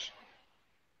very much.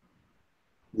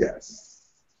 Yes.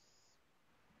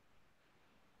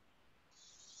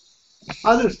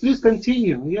 Others, please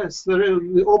continue. Yes,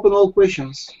 we open all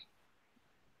questions.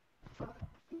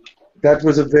 That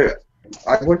was a very...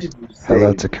 I wanted to say...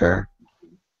 Hello, Tekkrr.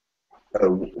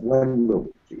 One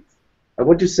moment, please. I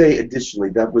want to say additionally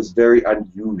that was very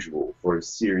unusual for a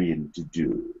Sirian to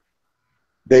do.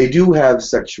 They do have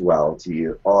sexuality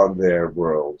on their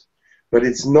world, but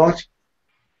it's not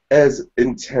as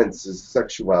intense as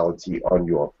sexuality on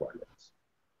your planet.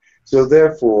 So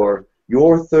therefore,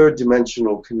 your third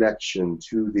dimensional connection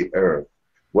to the Earth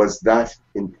was that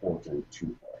important to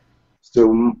her.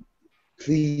 So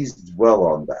please dwell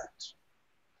on that.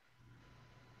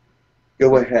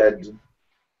 Go ahead,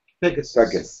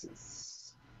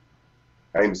 Pegasus.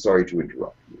 I'm sorry to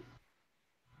interrupt you.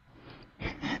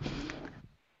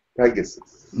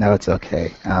 Pegasus. No, it's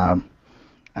okay. I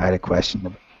had a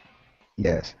question.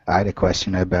 Yes, I had a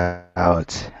question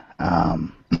about.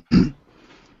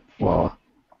 Well,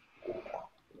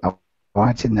 I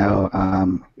want to know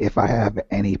if I have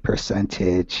any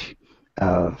percentage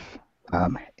of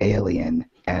alien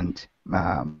and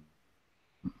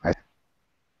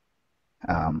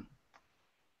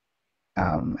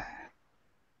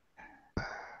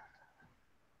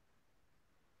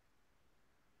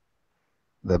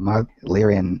the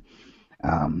Lyran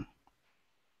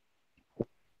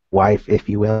wife, if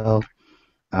you will.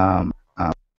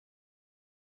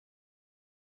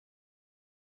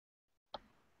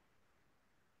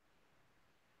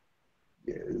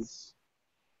 Yes.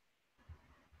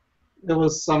 There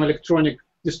was some electronic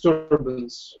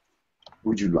disturbance.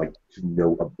 Would you like to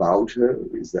know about her?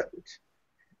 Is that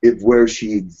if where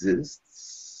she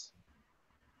exists?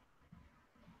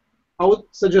 I would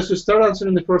suggest you start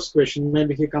answering the first question.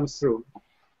 Maybe he comes through.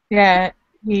 Yeah,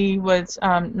 he was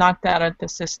knocked out of the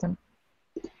system.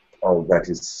 Oh, that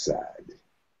is sad.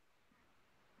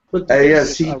 But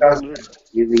yes, he does have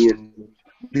alien,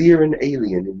 Lyran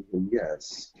alien in him,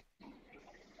 yes.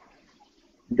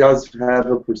 He does have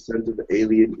a percent of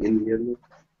alien in him.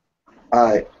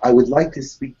 I would like to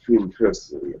speak to him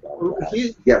personally about that.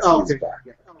 Yes, he's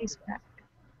back. He's back.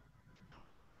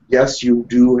 Yes, you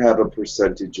do have a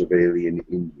percentage of alien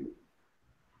in you.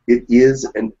 It is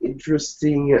an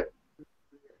interesting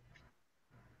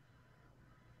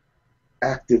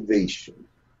activation.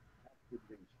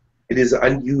 It is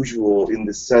unusual in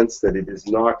the sense that it is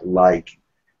not like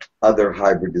other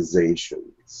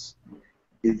hybridizations.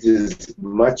 It is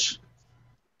much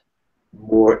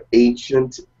more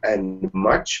ancient and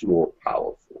much more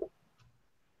powerful.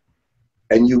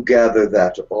 And you gather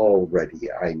that already,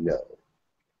 I know.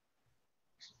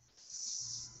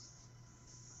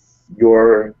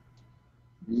 Your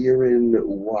Lyran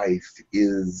wife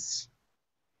is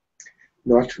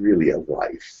not really a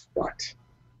wife, but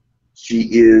she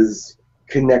is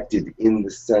connected in the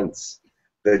sense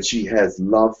that she has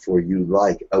love for you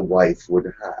like a wife would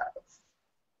have?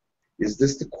 Is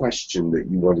this the question that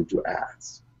you wanted to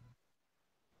ask?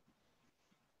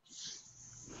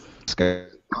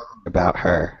 About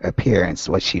her appearance,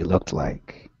 what she looked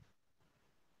like.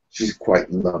 She's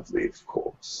quite lovely, of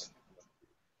course.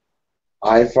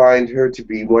 I find her to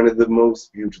be one of the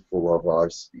most beautiful of our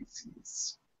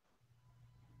species.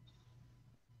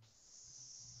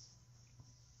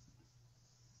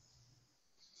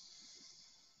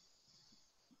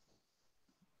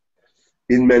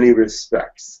 In many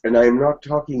respects, and I am not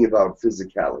talking about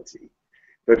physicality,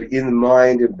 but in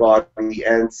mind and body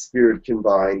and spirit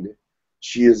combined,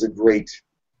 she is a great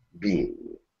being.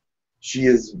 She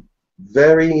is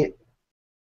very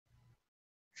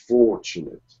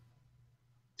fortunate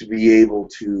to be able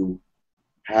to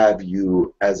have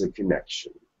you as a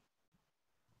connection.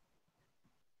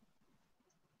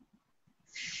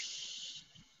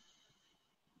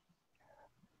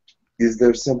 Is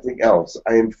there something else?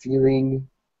 I am feeling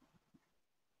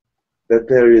that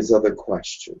there is other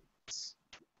questions.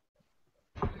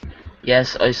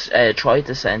 Yes, I tried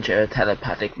to send you a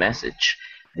telepathic message.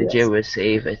 Did you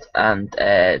receive it? And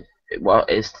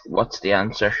what's the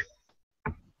answer?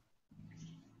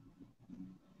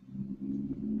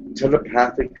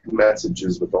 Telepathic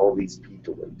messages with all these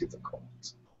people are difficult.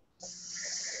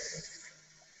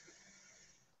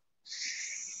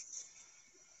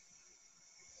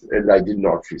 And I did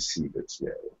not receive it,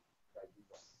 no.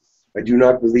 I do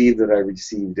not believe that I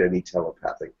received any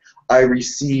telepathic. I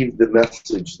received the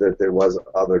message that there was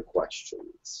other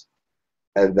questions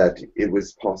and that it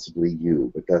was possibly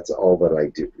you, but that's all that I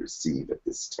did receive at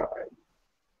this time.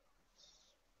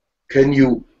 Can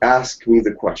you ask me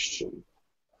the question?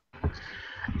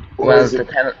 Well,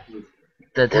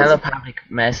 the telepathic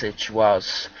message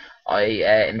was,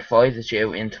 I invited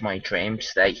you into my dream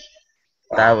state.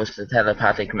 That was the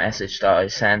telepathic message that I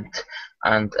sent.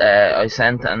 And I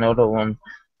sent another one,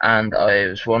 and I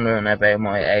was wondering about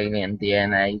my alien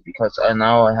DNA, because I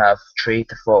know I have 3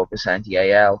 to 4%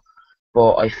 Yahyel,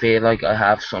 but I feel like I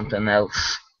have something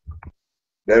else.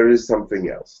 There is something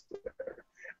else there.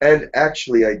 And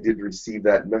actually I did receive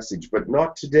that message, but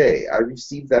not today. I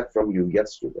received that from you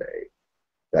yesterday,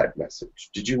 that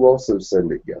message. Did you also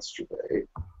send it yesterday?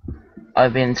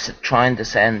 I've been trying to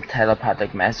send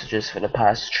telepathic messages for the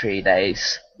past 3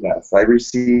 days. Yes, I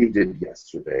received it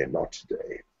yesterday and not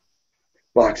today.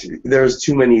 But there's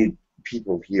too many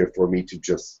people here for me to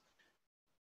just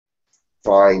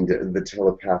find the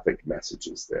telepathic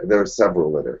messages there. There are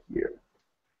several that are here.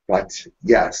 But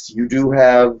yes, you do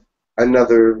have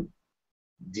another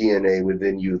DNA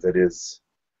within you that is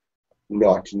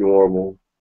not normal.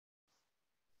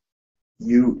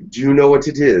 Do you know what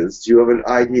it is? Do you have an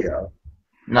idea?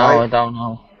 No, I don't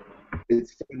know.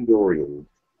 It's Fendorian.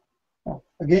 Oh,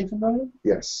 again Fendorian?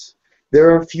 Yes.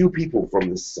 There are a few people from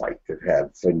this site that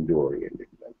have Fendorian in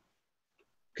them.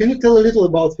 Can you tell a little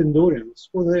about Fendorians?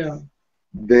 What they are?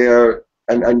 They are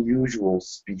an unusual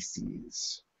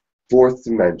species. Fourth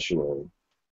dimensional.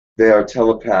 They are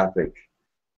telepathic.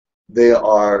 They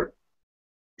are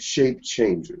shape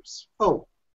changers. Oh.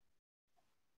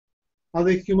 Are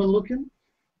they human looking?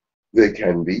 They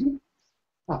can be.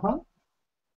 Uh-huh.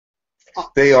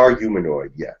 They are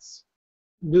humanoid, yes.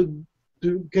 Can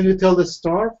you tell the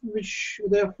star which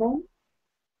they're from?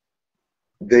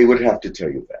 They would have to tell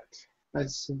you that. I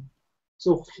see.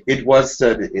 So it was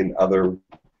said in other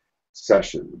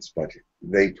sessions, but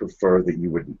they prefer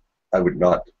that I would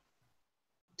not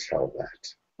tell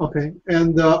that. Okay.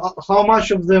 And how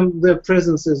much of their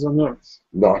presence is on Earth?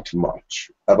 Not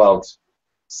much. About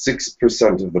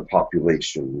 6% of the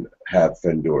population have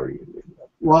Fendorian in them.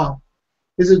 Wow.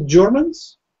 Is it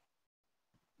Germans?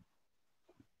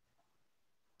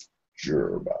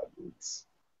 Germans.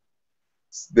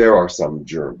 There are some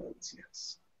Germans,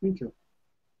 yes. Thank you.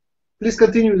 Please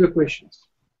continue with the questions.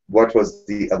 What was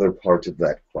the other part of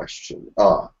that question?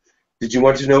 Did you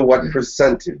want to know what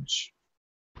percentage?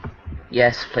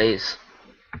 Yes, please.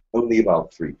 Only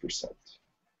about 3%.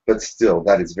 But still,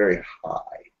 that is very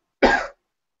high.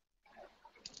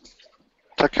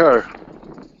 Tekkrr.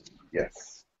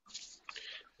 Yes.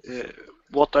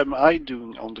 What am I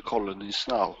doing on the colonies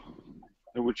now?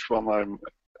 And which one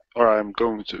I'm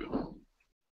going to?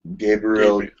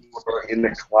 Gabriel, you are in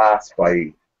the class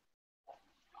by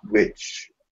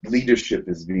which leadership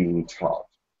is being taught.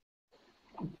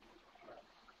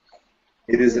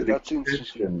 It is an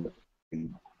extension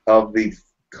of the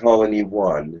Colony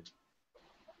 1.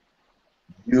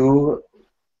 You,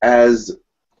 as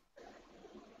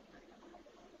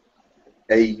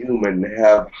a human,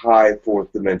 have high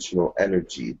fourth dimensional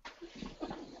energy.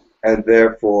 and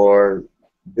therefore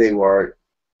they are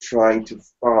trying to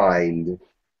find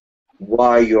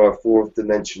why your fourth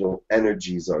dimensional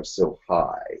energies are so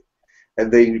high.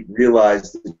 And they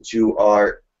realize that you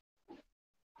are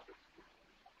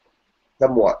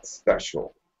somewhat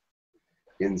special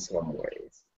in some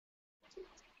ways.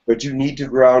 But you need to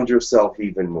ground yourself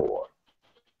even more.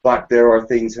 But there are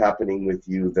things happening with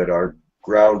you that are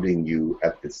grounding you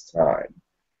at this time.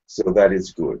 So that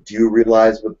is good. Do you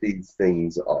realize what these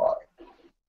things are?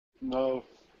 No.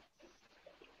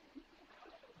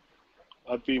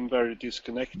 I've been very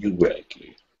disconnected You will.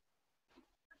 lately.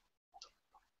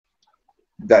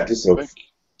 That is okay.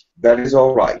 That is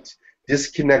all right.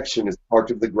 Disconnection is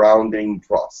part of the grounding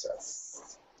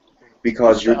process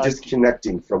because you're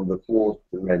disconnecting from the fourth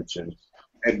dimension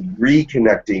and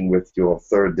reconnecting with your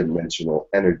third dimensional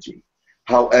energy.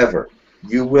 However,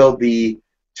 you will be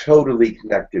totally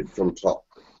connected from top,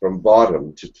 from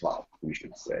bottom to top, we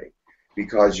should say,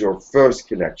 because your first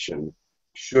connection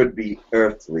should be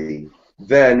earthly,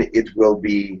 then it will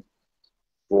be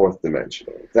fourth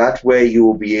dimensional. That way you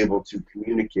will be able to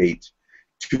communicate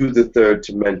to the third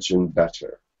dimension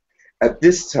better. At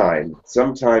this time,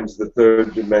 sometimes the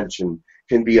third dimension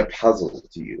can be a puzzle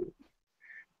to you,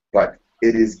 but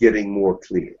it is getting more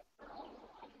clear.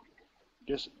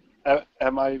 Yes.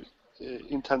 Am I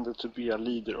intended to be a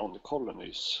leader on the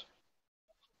colonies?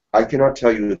 I cannot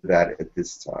tell you that at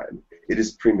this time. It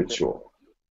is premature.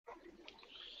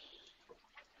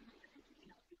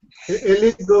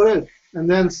 Elite, go ahead, and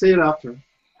then say it after.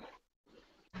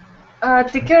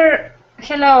 Tekkrr,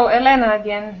 hello, Elena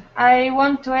again. I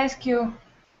want to ask you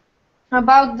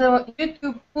about the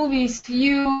YouTube movies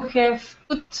you have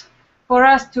put for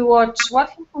us to watch. What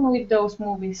happened with those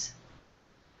movies?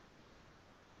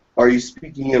 Are you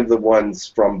speaking of the ones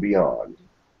from beyond?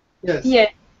 Yes.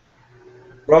 Yes.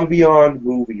 From beyond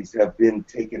movies have been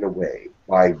taken away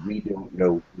by we don't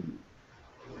know who.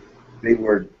 They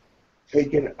were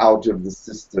taken out of the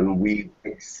system. We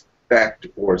expect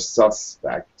or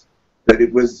suspect that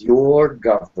it was your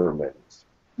government.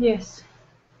 Yes.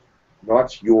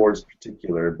 Not yours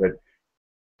particular, but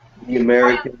the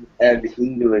American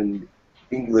and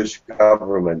English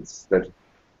governments that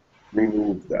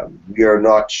removed them. We are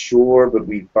not sure, but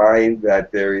we find that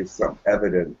there is some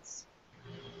evidence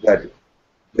that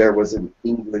there was an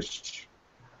English,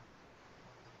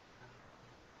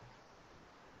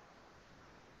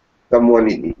 someone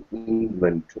in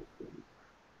England took them.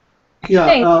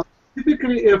 Yeah,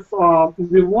 typically if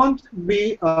we want to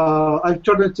be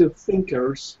alternative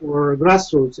thinkers or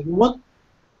grassroots, if we want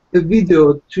a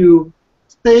video to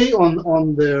stay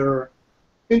on their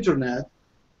internet,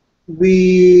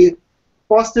 we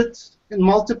post it in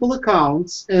multiple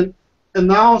accounts and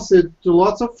announce it to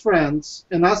lots of friends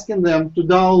and asking them to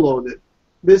download it.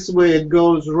 This way it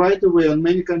goes right away on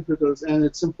many computers and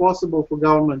it's impossible for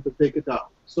government to take it out.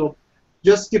 So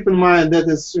just keep in mind that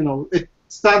is, it's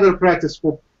standard practice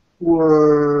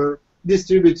for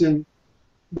distributing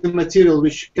the material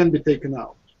which can be taken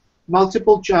out.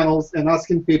 Multiple channels and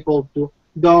asking people to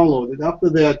download it. After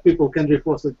that, people can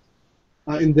repost it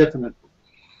indefinitely.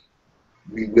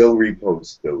 We will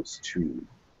repost those too.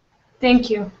 Thank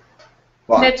you.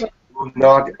 But we will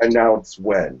not announce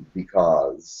when,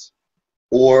 because,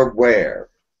 or where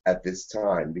at this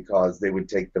time, because they would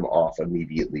take them off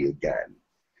immediately again.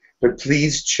 But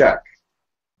please check.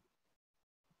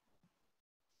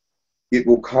 It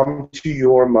will come to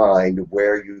your mind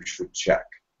where you should check.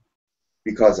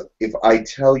 Because if I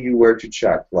tell you where to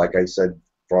check, like I said,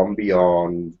 from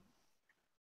beyond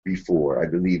before, I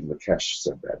believe Lakesh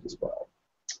said that as well.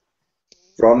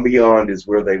 From beyond is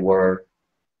where they were,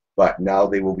 but now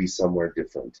they will be somewhere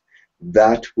different.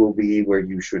 That will be where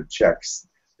you should check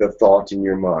the thought in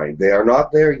your mind. They are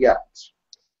not there yet,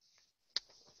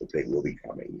 but they will be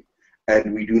coming.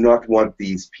 And we do not want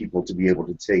these people to be able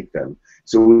to take them.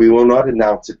 So we will not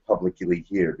announce it publicly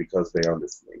here because they are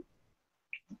listening.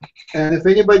 And if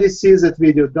anybody sees that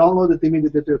video, download it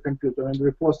immediately to your computer and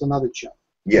repost another channel.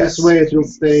 Yes. This way it will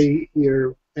stay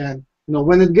here. And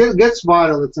when it gets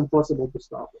viral, it's impossible to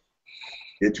stop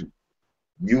it.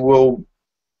 You will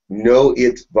know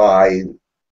it by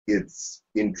its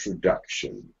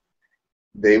introduction.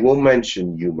 They will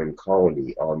mention human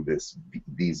colony on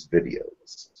these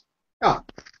videos. Ah.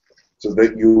 So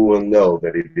that you will know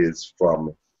that it is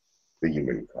from the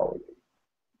human colony.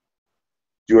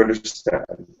 Do you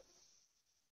understand?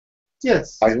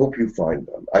 Yes. I hope you find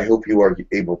them. I hope you are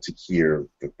able to hear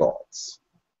the thoughts.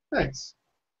 Thanks.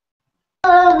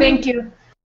 Thank you.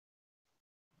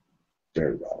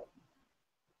 Very well.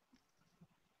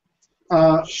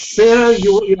 Sarah,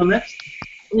 you're next?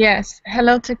 Yes.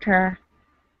 Hello, Tekkrr.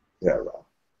 Sarah.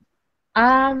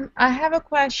 I have a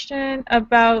question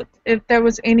about if there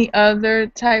was any other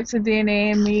types of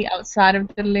DNA in me outside of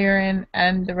the Lyran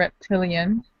and the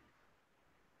Reptilian.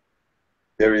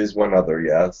 There is one other,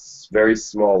 yes. Very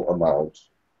small amount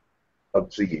of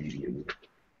Pleiadian.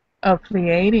 A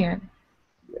Pleiadian.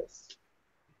 Yes.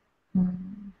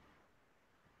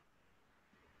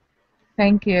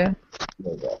 Thank you.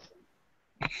 No problem.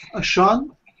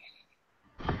 Sean?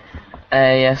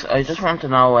 Yes, I just want to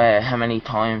know how many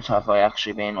times have I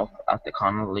actually been up at the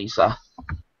Colonies at?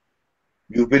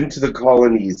 You've been to the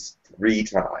Colonies 3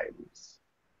 times.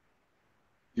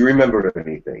 Do you remember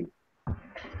anything?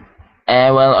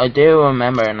 Well, I do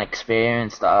remember an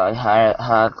experience that I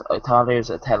had. I thought it was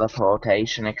a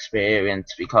teleportation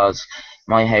experience because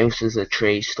my house is a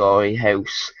 3-story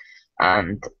house,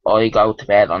 and I go to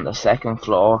bed on the 2nd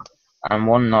floor. And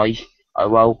one night I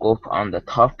woke up on the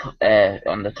top,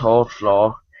 on the 3rd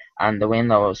floor, and the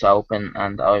window was open,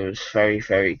 and I was very,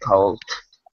 very cold.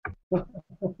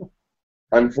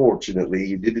 Unfortunately,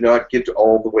 you did not get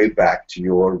all the way back to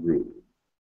your room.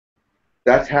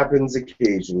 That happens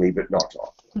occasionally, but not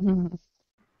often.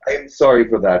 I am sorry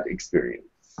for that experience.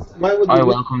 I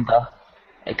welcome that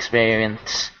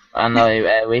experience, and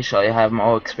I wish I had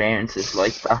more experiences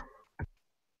like that.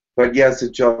 But yes,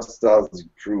 it just does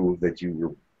prove that you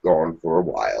were gone for a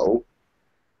while.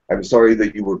 I'm sorry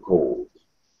that you were cold.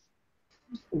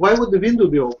 Why would the window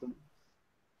be open?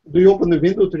 Do you open the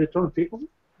window to return people?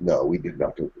 No, we did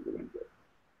not open the window.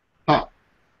 Huh.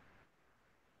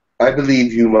 I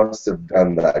believe you must have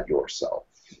done that yourself.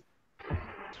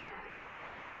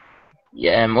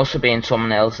 Yeah, it must have been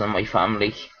someone else in my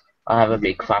family. I have a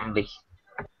big family.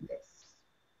 Yes.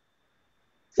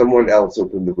 Someone else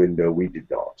opened the window, we did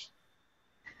not.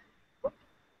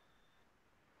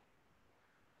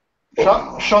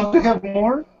 Sean, do you have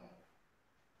more?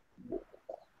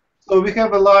 So we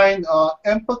have a line,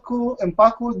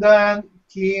 Empaku, Dan,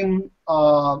 Kim,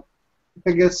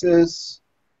 Pegasus.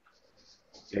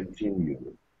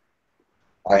 Continue.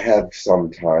 I have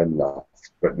some time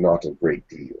left, but not a great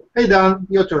deal. Hey Dan,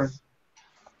 your turn.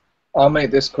 I'll make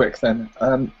this quick then.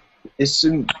 It's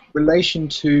in relation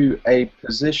to a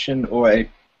position or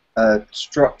a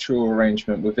structural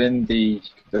arrangement within the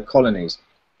colonies.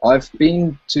 I've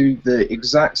been to the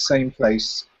exact same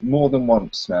place more than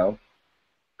once now,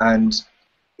 and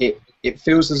it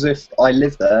feels as if I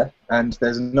live there and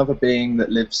there's another being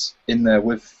that lives in there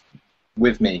with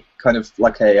me, kind of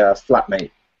like a flatmate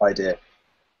idea.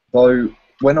 Though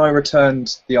when I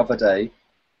returned the other day,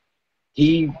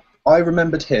 I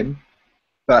remembered him,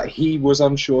 but he was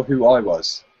unsure who I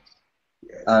was.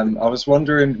 I was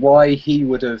wondering why he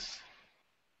would have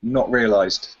not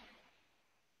realized.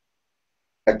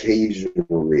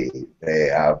 Occasionally, they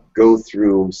go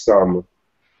through some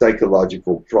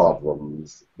psychological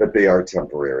problems, but they are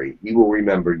temporary. He will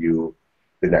remember you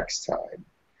the next time.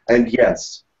 And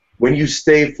yes, when you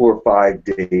stay for 5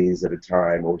 days at a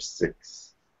time or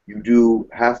 6, you do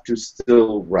have to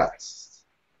still rest.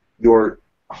 Your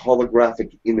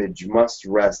holographic image must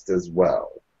rest as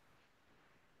well,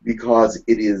 because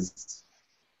it is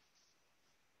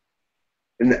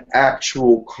an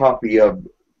actual copy of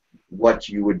what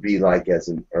you would be like as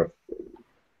an Earthling,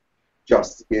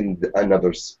 just in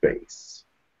another space.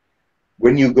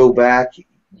 When you go back,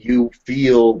 you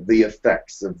feel the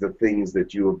effects of the things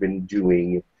that you have been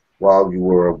doing while you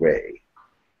were away.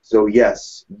 So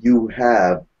yes, you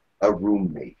have a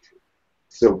roommate,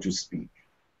 so to speak,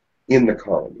 in the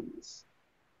colonies.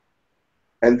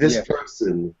 And this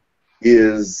person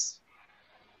is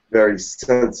very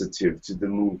sensitive to the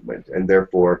movement, and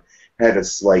therefore had a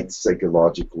slight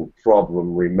psychological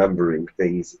problem remembering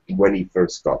things when he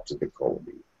first got to the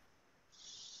colony.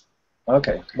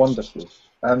 Okay, wonderful.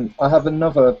 I have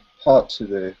another part to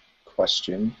the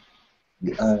question,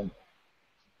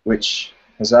 which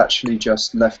has actually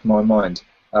just left my mind.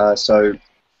 So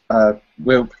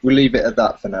we'll leave it at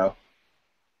that for now.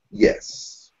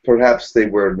 Yes, perhaps they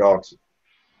were not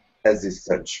as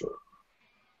essential.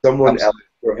 Someone else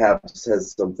perhaps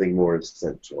has something more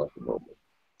essential at the moment.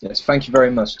 Yes, thank you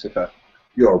very much, Tekkrr.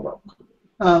 You're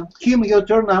welcome. Kim, your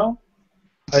turn now.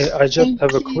 I just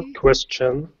have a quick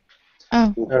question.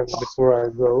 Before I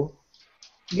go.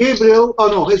 Gabriel, oh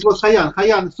no, it was Hayan.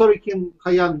 Hayan, sorry Kim,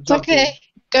 Hayan. It's okay,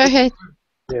 go ahead.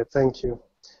 Yeah, thank you.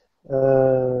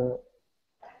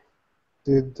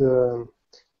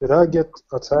 Did I get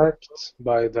attacked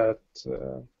by that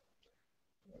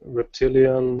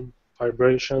reptilian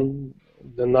vibration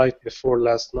the night before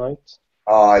last night?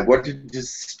 I wanted to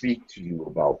speak to you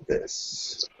about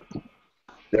this.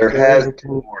 There has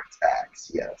been more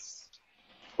attacks, yes.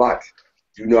 But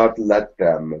do not let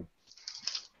them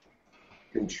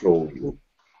control you.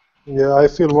 Yeah, I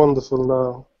feel wonderful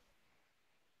now.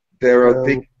 There are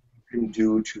things you can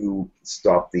do to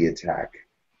stop the attack.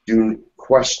 Do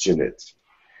question it.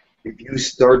 If you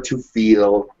start to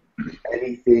feel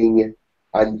anything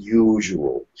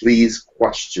unusual, please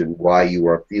question why you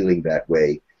are feeling that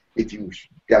way. If you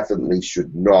definitely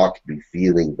should not be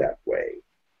feeling that way.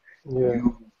 Yeah.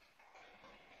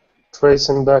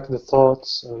 Tracing back the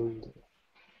thoughts and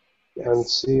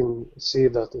see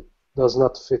that it does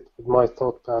not fit with my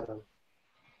thought pattern.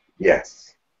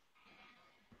 Yes.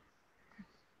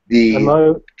 Am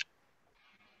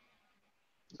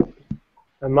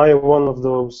I one of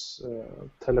those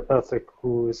telepathic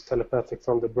who is telepathic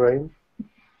from the brain?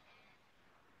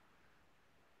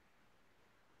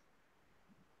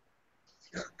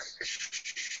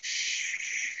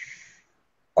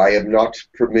 I am not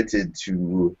permitted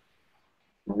to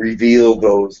reveal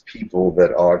those people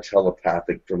that are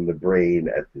telepathic from the brain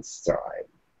at this time.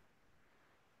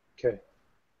 Okay.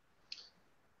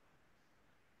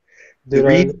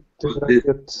 They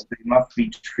must be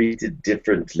treated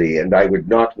differently, and I would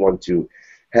not want to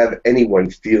have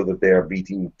anyone feel that they are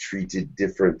being treated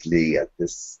differently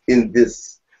in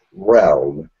this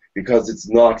realm, because it's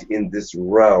not in this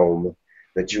realm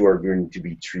that you are going to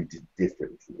be treated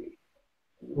differently.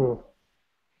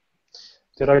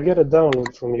 Did I get a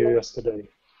download from you yesterday?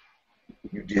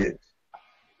 You did.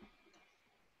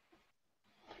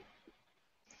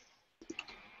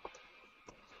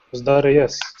 Was that a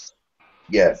yes?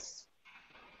 Yes.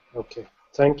 Okay.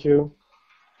 Thank you.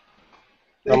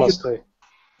 Namaste.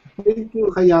 Thank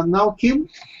you, Yahyel. Now, Kim?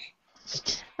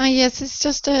 Yes, it's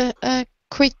just a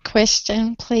quick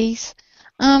question, please.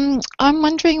 I'm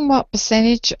wondering what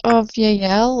percentage of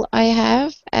Yahyel I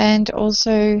have, and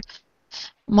also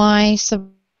my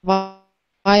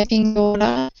surviving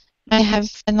daughter. I have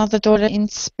another daughter in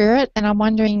spirit, and I'm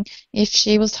wondering if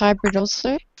she was hybrid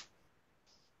also.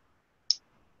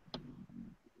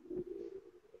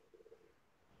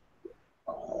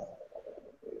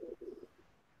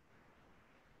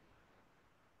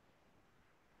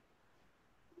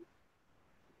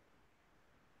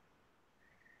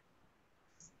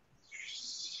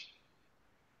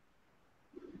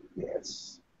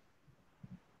 Yes.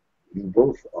 You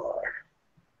both are.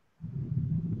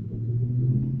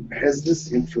 Has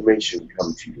this information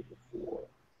come to you before?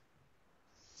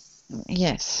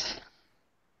 Yes.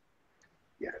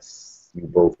 Yes, you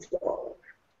both are.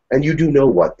 And you do know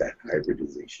what that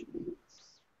hybridization means.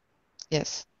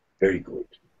 Yes. Very good.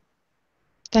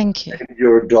 Thank you. And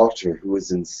your daughter, who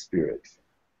is in spirit,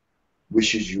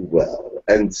 wishes you well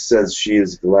and says she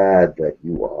is glad that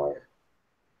you are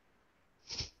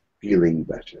feeling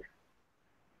better.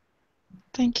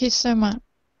 Thank you so much.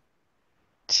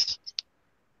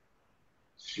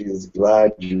 She is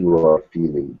glad you are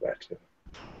feeling better.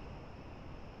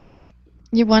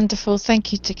 You're wonderful.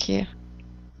 Thank you, Tekkrr.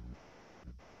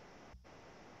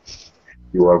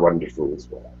 You are wonderful as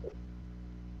well.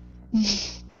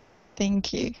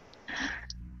 Thank you.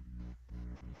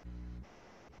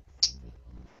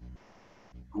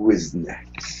 Who is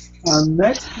next?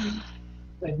 Next,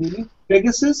 I believe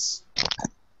Pegasus.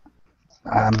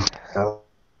 Hello,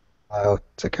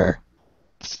 Tekkrr.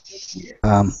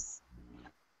 Yes.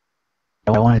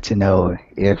 I wanted to know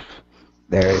if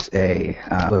there's a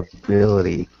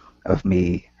probability of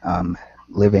me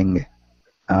living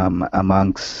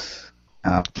amongst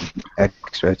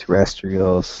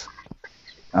extraterrestrials,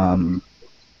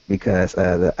 because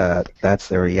that's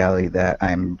the reality that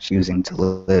I'm choosing to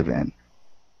live in.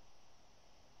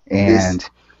 And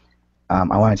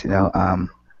I wanted to know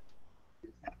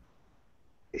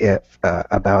if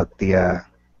about the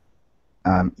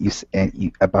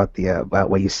about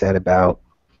what you said about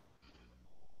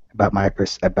my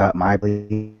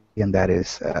belief, and that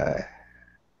is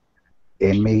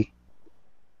in me.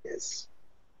 Yes.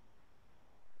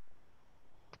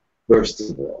 First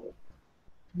of all,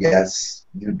 yes,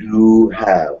 you do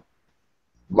have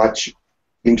much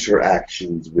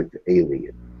interactions with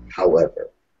aliens. However,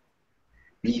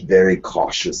 be very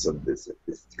cautious of this at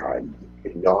this time.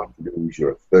 You cannot lose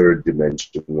your third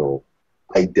dimensional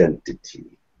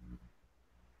identity.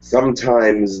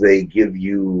 Sometimes they give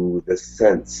you the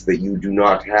sense that you do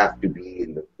not have to be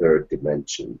in the third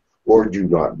dimension or do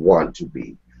not want to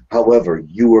be. However,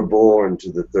 you were born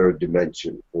to the third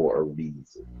dimension for a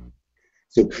reason.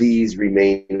 So please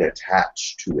remain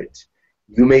attached to it.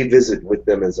 You may visit with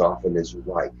them as often as you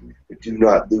like, but do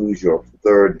not lose your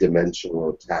third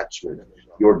dimensional attachment,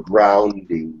 your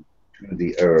grounding to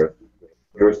the earth,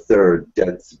 your third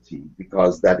density,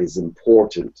 because that is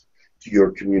important to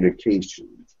your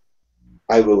communications.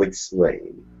 I will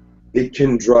explain. it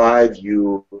can drive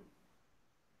you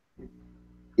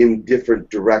in different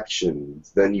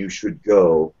directions than you should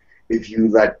go if you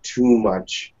let too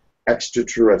much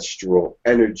extraterrestrial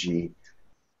energy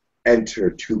enter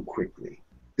too quickly.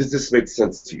 Does this make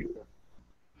sense to you?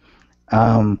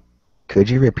 Could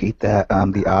you repeat that?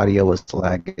 The audio was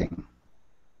lagging.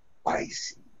 I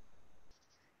see.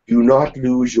 Do not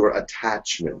lose your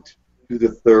attachment to the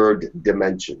third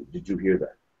dimension. Did you hear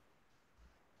that?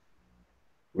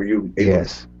 Were you able?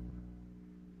 Yes.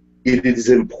 It is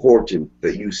important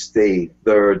that you stay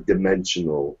third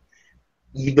dimensional,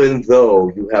 even though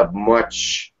you have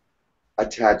much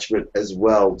attachment as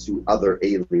well to other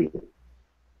aliens.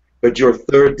 But your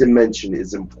third dimension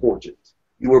is important.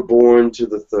 You were born to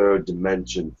the third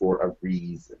dimension for a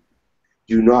reason.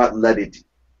 Do not let it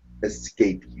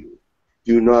escape you.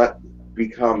 Do not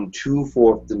become too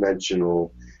fourth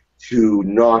dimensional to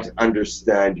not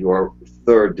understand your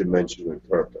third dimensional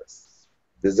purpose.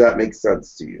 Does that make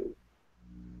sense to you?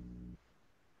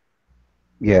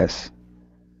 Yes.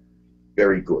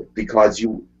 Very good. Because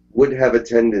you would have a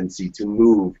tendency to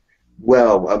move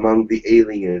well among the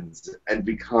aliens and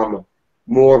become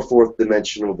more fourth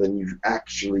dimensional than you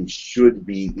actually should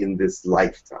be in this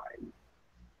lifetime.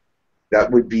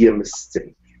 That would be a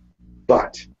mistake.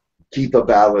 But keep a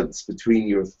balance between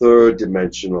your third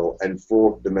dimensional and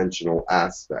fourth dimensional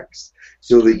aspects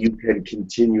so that you can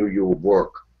continue your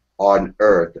work on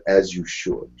Earth as you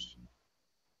should.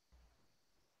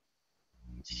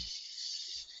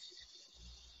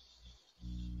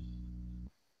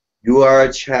 You are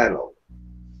a channel,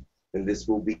 and this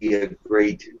will be a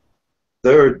great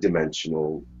third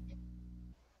dimensional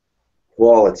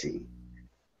quality.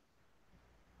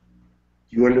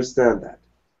 Do you understand that?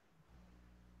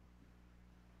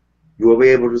 You will be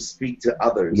able to speak to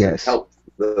others and help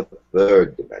the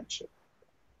third dimension.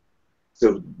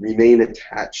 So remain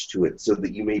attached to it so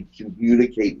that you may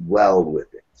communicate well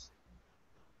with it.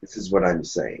 This is what I'm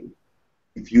saying.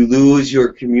 If you lose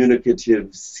your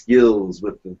communicative skills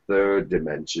with the third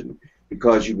dimension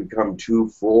because you become too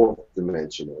fourth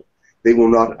dimensional, they will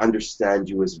not understand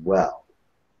you as well.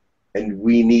 And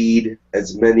we need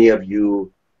as many of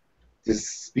you to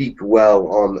speak well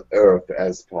on Earth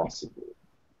as possible.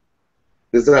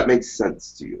 Does that make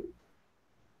sense to you?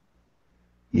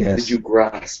 Yes. Did you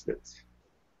grasp it?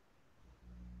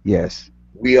 Yes.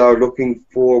 We are looking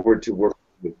forward to working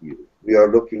with you. We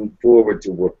are looking forward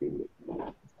to working with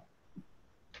you.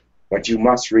 But you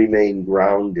must remain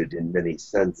grounded in many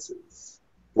senses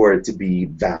for it to be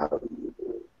valuable.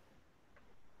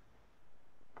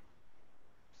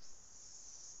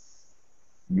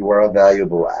 You are a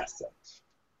valuable asset.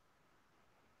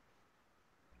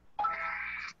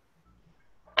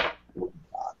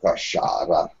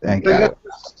 Thank you.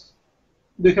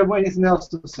 Do you have anything else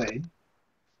to say?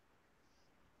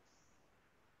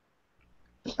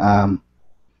 Well,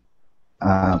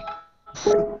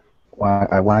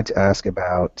 I wanted to ask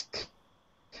about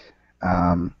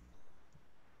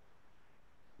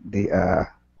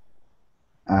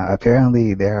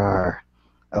apparently there are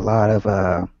a lot of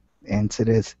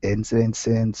incidences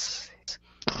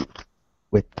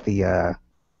with the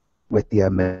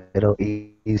Middle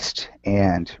East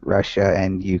and Russia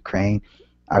and Ukraine.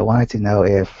 I wanted to know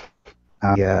if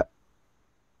the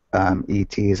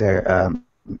ETs are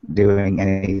doing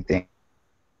anything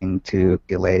to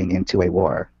escalating into a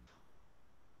war.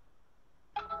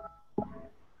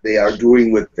 They are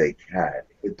doing what they can.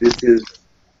 But this is,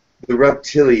 the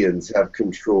Reptilians have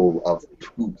control of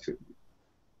Putin,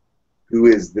 who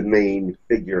is the main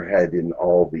figurehead in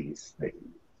all these things.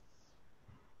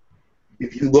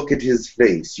 If you look at his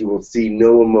face, you will see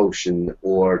no emotion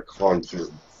or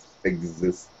conscience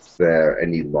exists there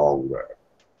any longer.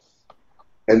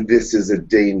 And this is a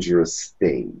dangerous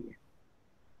thing.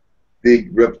 The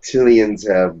Reptilians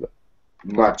have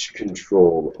much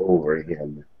control over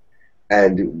him,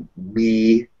 and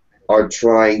we are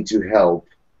trying to help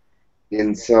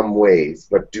in some ways,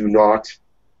 but do not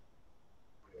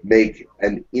make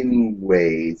an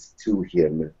in-ways to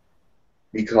him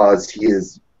because he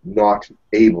is not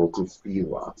able to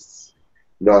feel us,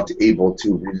 not able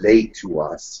to relate to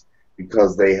us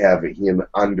because they have him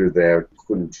under their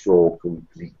control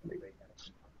completely.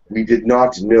 We did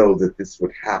not know that this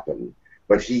would happen,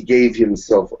 but he gave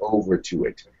himself over to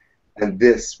it, and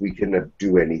this we cannot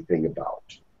do anything about.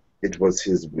 It was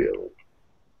his will.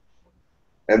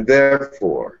 And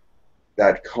therefore,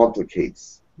 that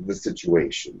complicates the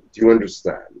situation. Do you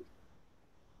understand?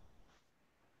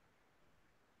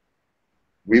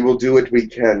 We will do what we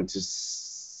can to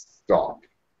stop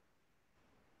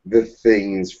the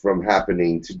things from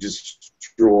happening, to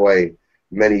destroy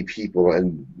many people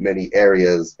and many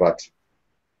areas, but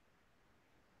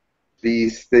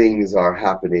these things are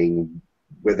happening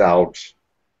without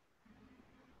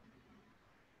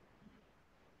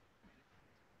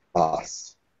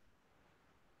us.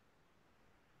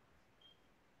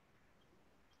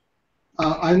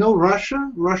 I know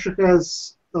Russia. Russia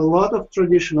has a lot of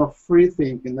tradition of free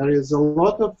thinking. There is a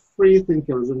lot of free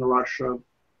thinkers in Russia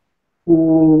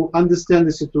who understand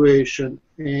the situation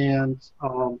and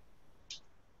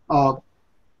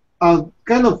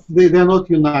kind of they're not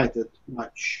united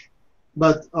much.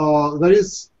 But there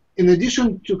is, in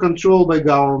addition to control by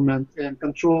government and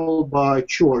control by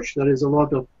church, there is a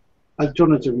lot of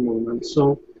alternative movement.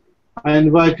 So I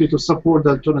invite you to support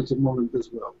the alternative movement as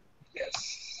well.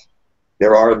 Yes.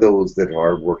 There are those that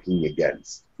are working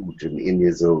against Putin in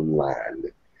his own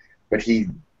land, but he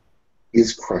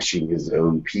is crushing his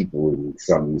own people in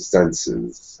some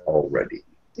senses already.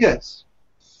 Yes.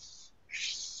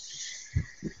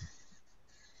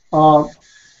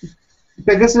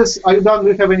 Pegasus, are you done?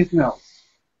 Do you have anything else?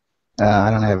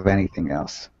 I don't have anything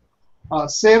else.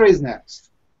 Sarah is next.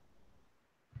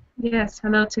 Yes,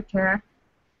 hello, Tekkrr.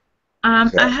 I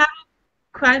have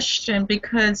a question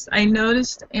because I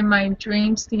noticed in my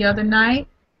dreams the other night,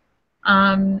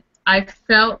 I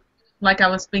felt like I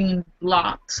was being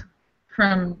blocked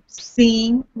from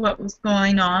seeing what was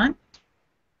going on.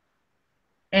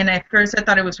 And at first I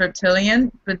thought it was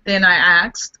reptilian, but then I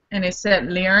asked, and it said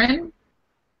Lyran.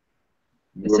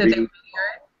 It said Lyran.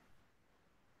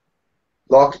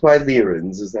 Blocked by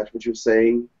Lyrans, is that what you're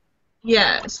saying?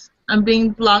 Yes, I'm being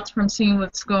blocked from seeing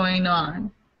what's going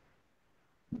on.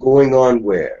 Going on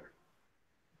where?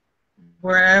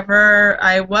 Wherever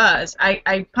I was.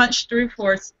 I punched through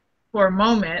for a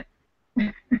moment.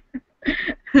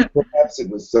 Perhaps it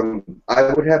was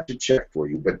I would have to check for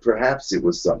you, but perhaps it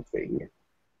was something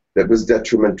that was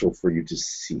detrimental for you to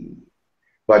see.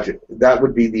 But that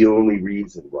would be the only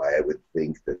reason why I would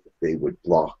think that they would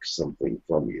block something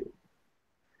from you.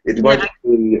 It might have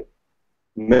been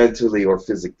mentally or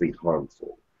physically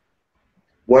harmful.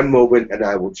 One moment and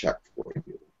I will check for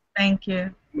you. Thank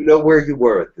you. You know where you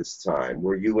were at this time?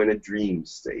 Were you in a dream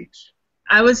state?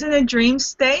 I was in a dream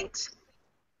state,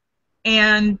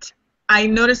 and I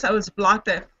noticed I was blocked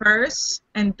at first,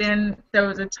 and then there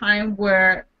was a time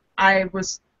where I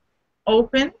was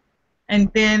open,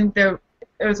 and then there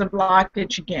was a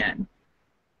blockage again.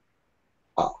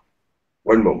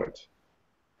 One moment.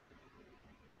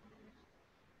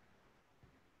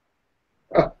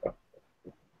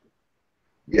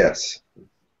 Yes.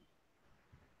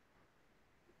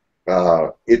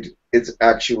 It's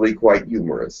actually quite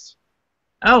humorous.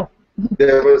 Oh.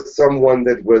 There was someone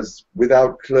that was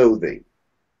without clothing,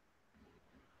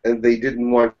 and they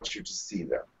didn't want you to see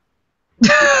them.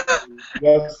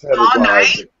 Just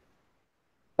had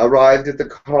arrived at the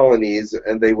colonies,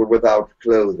 and they were without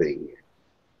clothing,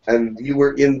 and you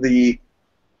were in the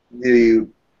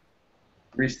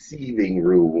receiving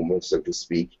room, so to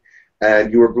speak,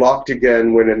 and you were blocked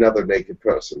again when another naked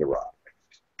person arrived.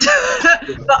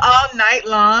 But all night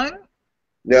long?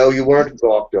 No, you weren't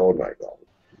blocked all night long.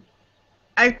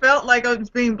 I felt like I was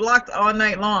being blocked all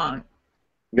night long.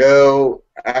 No,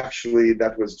 actually,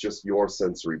 that was just your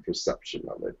sensory perception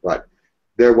of it. But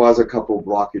there was a couple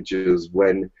blockages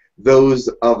when those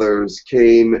others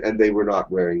came and they were not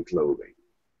wearing clothing.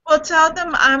 Well, tell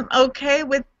them I'm okay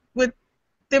with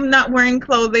them not wearing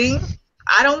clothing.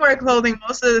 I don't wear clothing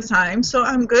most of the time, so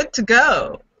I'm good to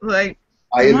go. Like,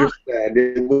 I understand.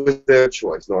 It was their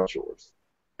choice, not yours.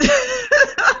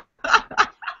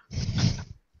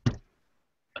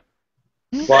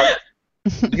 But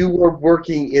you were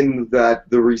working in the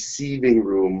receiving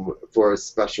room for a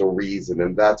special reason,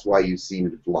 and that's why you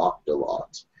seemed blocked a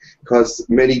lot. Because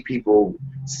many people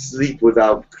sleep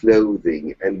without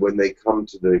clothing, and when they come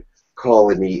to the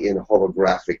colony in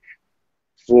holographic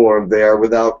form, they are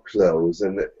without clothes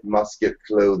and must get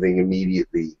clothing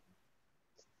immediately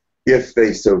if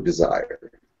they so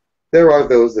desire. There are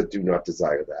those that do not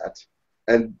desire that,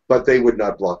 but they would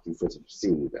not block you from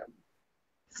seeing them.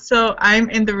 So I'm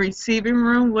in the receiving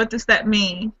room. What does that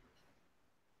mean?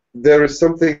 There is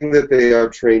something that they are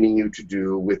training you to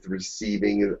do with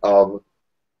receiving of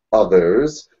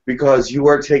others, because you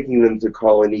are taking them to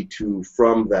Colony 2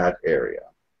 from that area.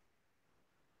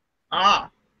 Ah.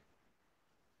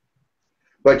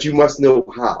 But you must know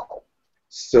how.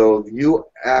 So you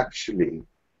actually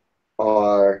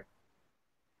are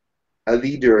a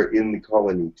leader in the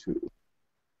Colony 2.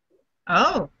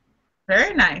 Oh,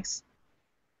 very nice.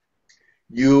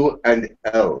 You and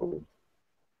Elle.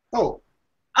 Oh.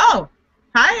 Oh,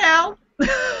 hi, Elle.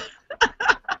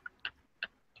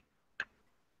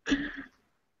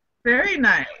 Very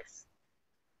nice.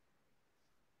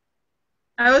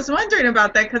 I was wondering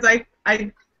about that because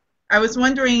I was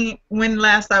wondering when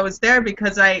last I was there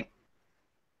because I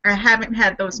haven't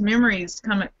had those memories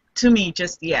come to me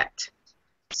just yet.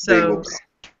 So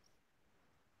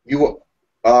you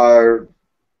are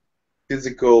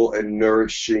physical and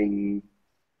nourishing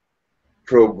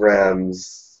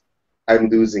programs. I'm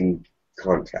losing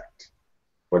contact.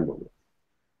 One moment.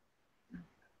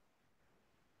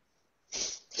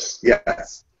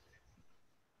 Yes.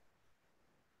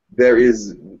 There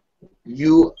is,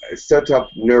 you set up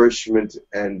nourishment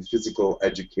and physical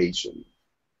education.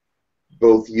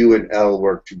 Both you and Elle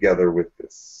work together with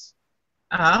this.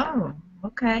 Oh,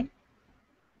 okay.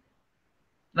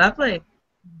 Lovely.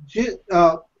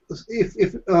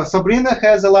 If Sabrina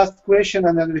has a last question,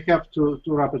 and then we have to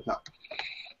wrap it up.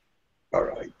 All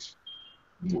right.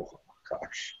 Oh,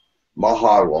 gosh.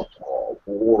 Maharata,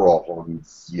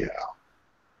 yeah.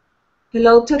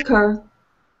 Hello, Tekkrr.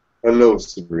 Hello,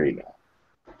 Sabrina.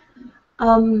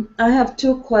 I have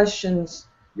two questions.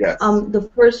 Yes.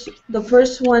 The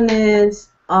first one is,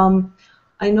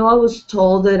 I know I was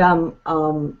told that I'm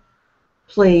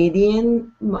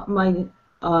Pleiadian,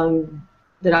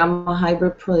 that I'm a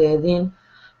hybrid Pleiadian.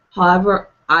 However,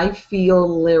 I feel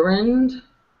Lyran.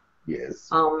 Yes.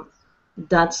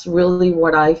 That's really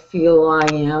what I feel I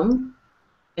am,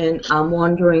 and I'm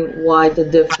wondering why the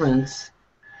difference.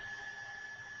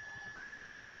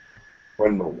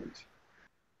 One moment.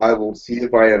 I will see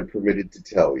if I am permitted to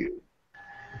tell you.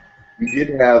 You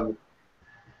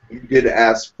did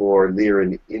ask for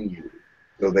Lyran in you,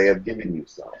 so they have given you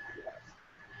some.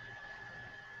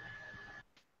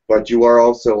 But you are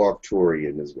also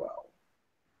Arcturian as well.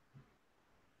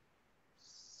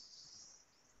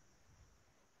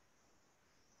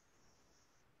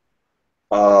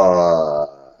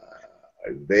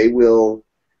 They will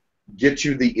get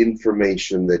you the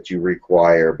information that you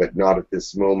require, but not at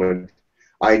this moment.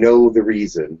 I know the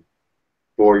reason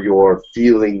for your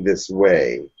feeling this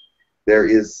way. There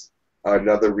is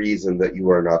another reason that you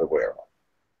are not aware of.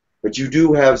 But you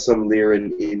do have some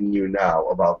Lyran in you now,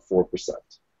 about 4%.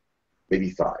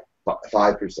 Maybe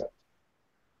 5%.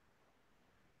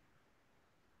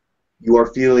 You are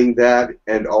feeling that,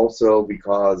 and also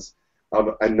because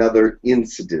of another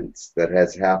incident that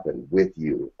has happened with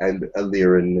you and a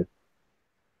Lyran.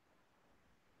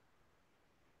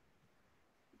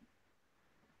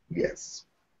 Yes.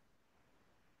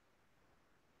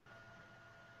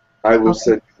 I will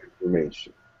send you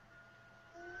information.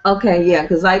 Okay, yeah,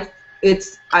 because I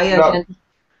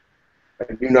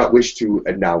do not wish to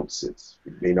announce it.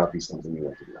 It may not be something you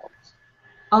want to announce.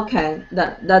 Okay,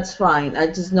 that's fine. I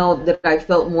just know that I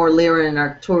felt more Lyran and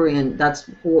Arcturian. That's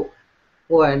who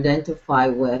I identify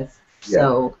with. Yeah.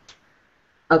 So,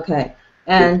 okay,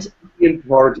 and the Pleiadian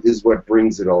part is what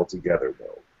brings it all together,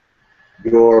 though.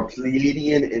 You're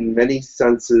Pleiadian in many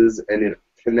senses, and it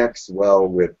connects well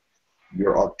with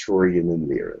your Arcturian and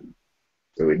Lyran.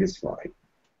 So it is fine.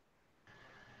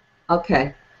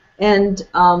 okay, and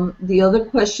the other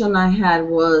question I had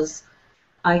was,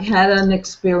 I had an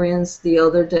experience the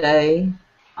other day.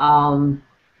 I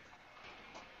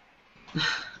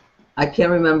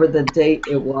can't remember the date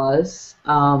it was,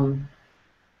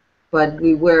 but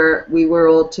we were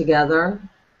all together,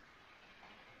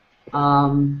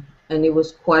 and it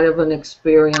was quite of an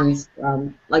experience.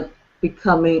 Like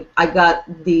becoming, I got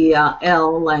the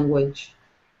L language.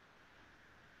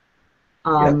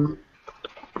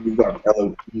 You got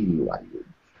Elohim language.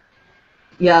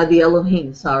 Yeah, the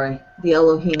Elohim. Sorry, the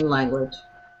Elohim language.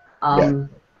 I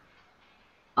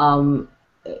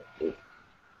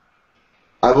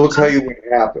will tell you what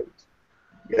happened.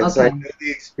 Yes, Okay. I know the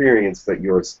experience that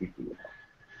you're speaking about.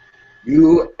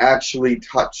 You actually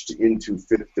touched into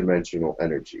fifth dimensional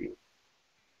energy,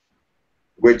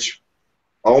 which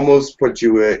almost put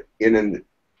you in an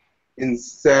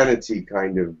insanity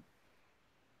kind of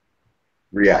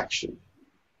reaction.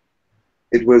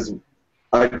 It was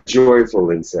a joyful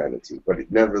insanity, but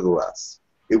nevertheless,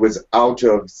 it was out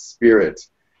of spirit,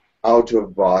 out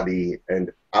of body,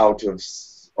 and out of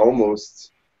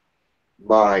almost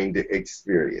mind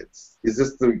experience. Is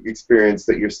this the experience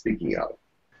that you're speaking of?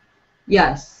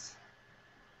 Yes.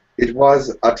 It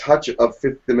was a touch of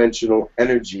fifth dimensional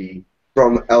energy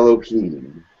from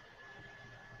Elohim.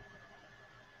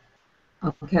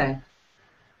 Okay.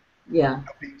 Yeah.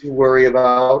 Nothing to worry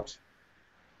about.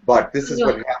 But this is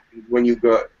what happens when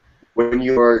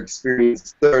you are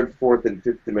experiencing third, fourth, and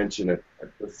fifth dimension at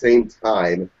the same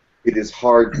time. It is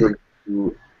hard for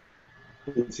you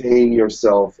to contain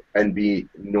yourself and be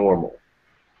normal.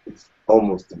 It's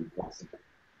almost impossible.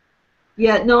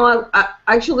 Yeah, no,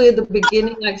 actually at the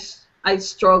beginning I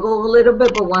struggled a little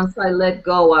bit, but once I let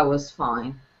go, I was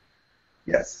fine.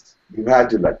 Yes, you had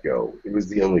to let go. It was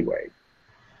the only way.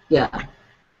 Yeah.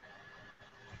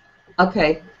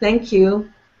 Okay, thank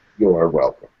you. You are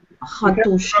welcome.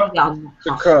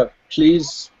 Tekkrr,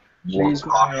 please may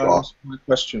I ask my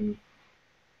question?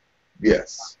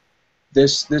 Yes.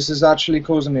 This is actually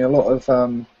causing me a lot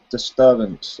of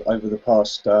disturbance over the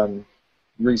past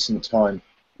recent time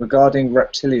regarding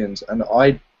reptilians, and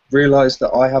I realised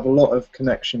that I have a lot of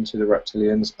connection to the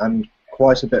reptilians and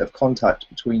quite a bit of contact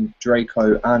between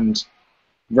Draco and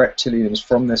reptilians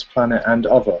from this planet and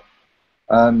other.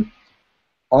 I'm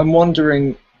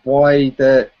wondering why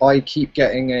I keep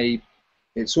getting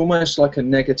it's almost like a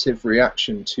negative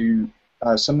reaction to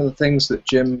some of the things that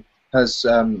Jim has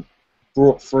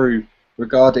brought through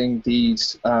regarding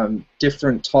these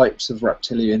different types of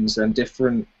reptilians and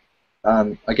different,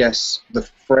 I guess, the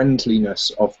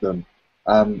friendliness of them.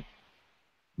 Are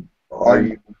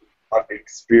you not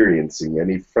experiencing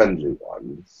any friendly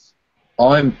ones?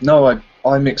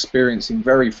 I'm experiencing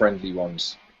very friendly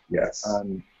ones. Yes.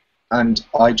 And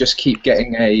I just keep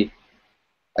getting I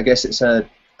guess it's an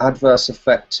adverse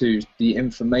effect to the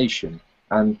information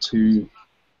and to,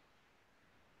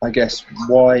 I guess,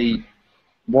 why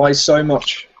so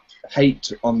much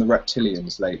hate on the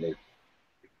reptilians lately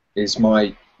is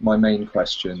my main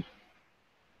question.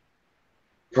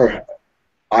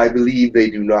 I believe they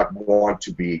do not want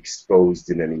to be exposed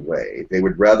in any way. They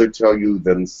would rather tell you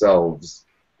themselves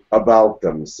about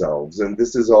themselves, and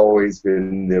this has always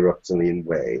been the reptilian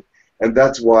way. And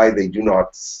that's why they do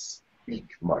not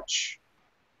speak much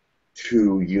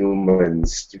to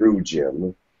humans through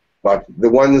Jim, but the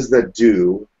ones that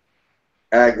do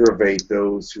aggravate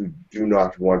those who do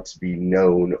not want to be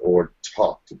known or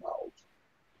talked about.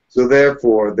 So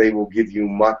therefore, they will give you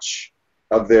much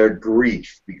of their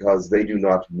grief because they do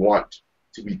not want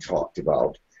to be talked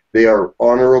about. They are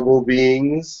honorable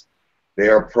beings. They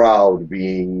are proud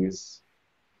beings.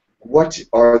 What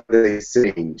are they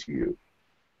saying to you?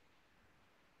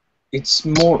 It's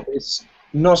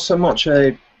not so much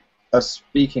a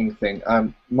speaking thing.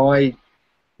 My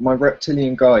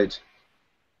reptilian guide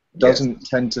doesn't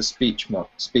tend to speak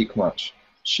much.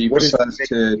 She prefers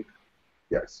to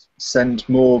send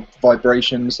more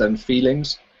vibrations and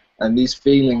feelings, and these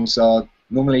feelings are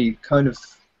normally kind of,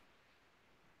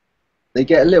 they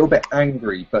get a little bit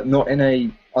angry, but not in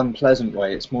a unpleasant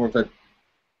way. It's more of a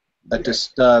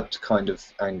disturbed kind of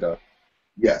anger.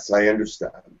 Yes, I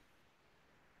understand.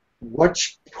 What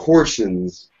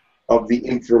portions of the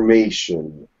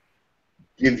information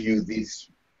give you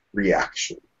these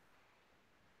reactions?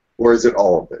 Or is it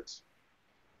all of it?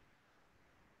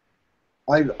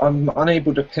 I'm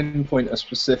unable to pinpoint a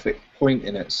specific point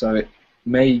in it, so it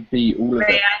may be all of it.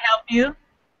 May I help you?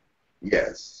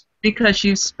 Yes. Because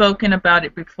you've spoken about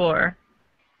it before.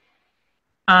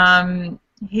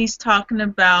 He's talking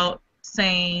about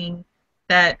saying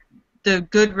that the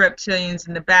good reptilians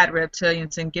and the bad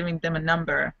reptilians and giving them a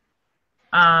number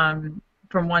from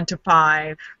 1 to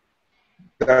 5.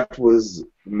 That was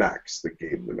Max that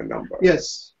gave them a number.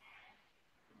 Yes.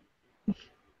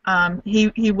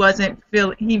 He wasn't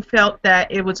he felt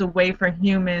that it was a way for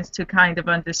humans to kind of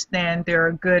understand there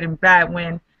are good and bad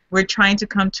when we're trying to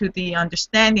come to the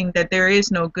understanding that there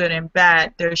is no good and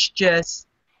bad. There's just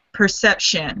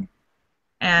perception,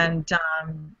 and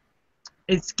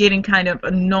it's getting kind of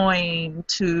annoying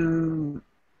to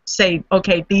say,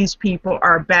 okay, these people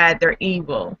are bad, they're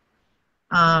evil.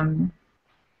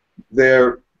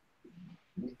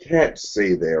 We can't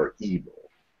say they're evil.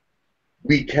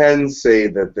 We can say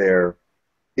that their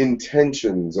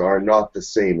intentions are not the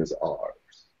same as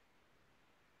ours.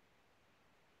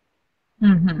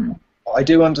 Mm-hmm. I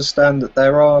do understand that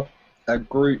there are a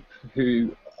group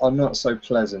who are not so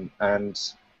pleasant, and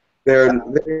they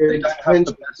don't have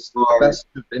the best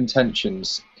of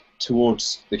intentions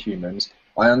towards the humans.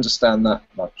 I understand that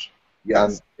much.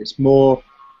 Yes. It's more,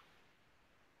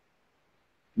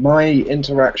 my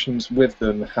interactions with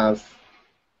them have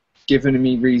given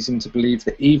me reason to believe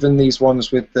that even these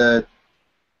ones with the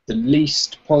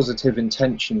least positive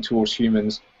intention towards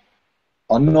humans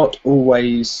are not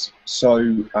always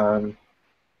so kind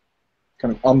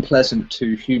of unpleasant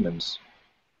to humans.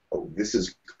 Oh, this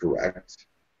is correct.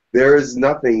 There is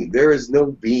no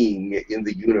being in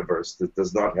the universe that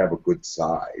does not have a good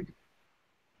side.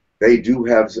 They do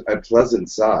have a pleasant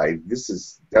side. This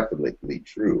is definitely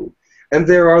true. And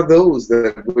there are those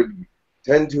that would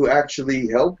tend to actually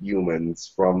help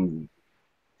humans from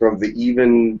the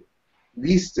even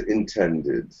least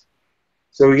intended.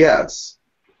 So yes,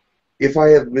 if I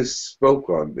have misspoke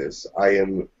on this, I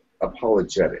am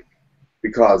apologetic,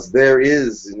 because there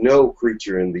is no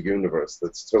creature in the universe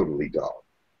that's totally dull.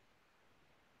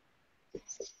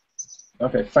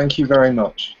 Okay, thank you very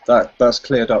much. That's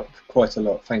cleared up quite a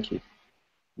lot. Thank you.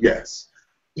 Yes.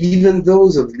 Even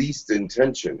those of least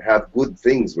intention have good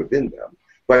things within them,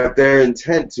 but their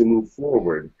intent to move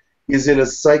forward is in a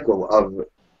cycle of,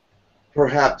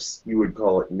 perhaps you would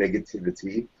call it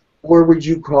negativity, or would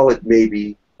you call it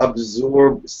maybe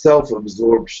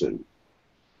self-absorption?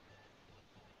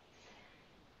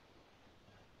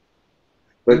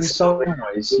 In some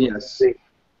ways, yes.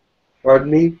 Pardon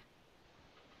me?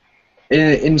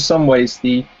 In some ways,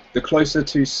 the closer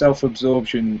to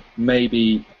self-absorption may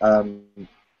be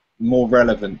more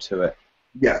relevant to it.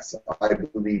 Yes, I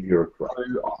believe you're correct.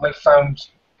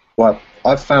 So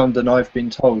I've found and I've been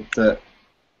told that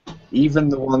even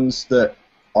the ones that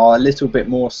are a little bit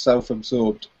more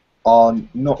self-absorbed are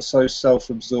not so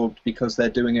self-absorbed because they're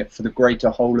doing it for the greater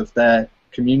whole of their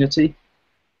community.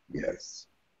 Yes.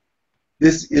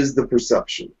 This is the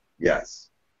perception, yes.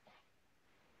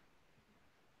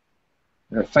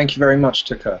 Thank you very much,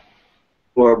 Tekkrr.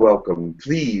 You are welcome.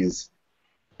 Please,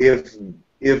 if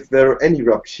there are any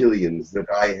reptilians that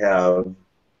I have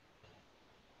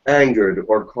angered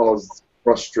or caused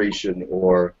frustration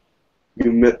or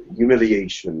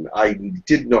humiliation, I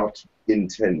did not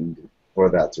intend for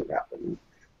that to happen.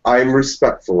 I am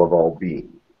respectful of all beings.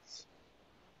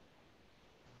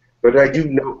 But I do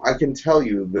know, I can tell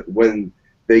you that when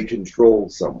they control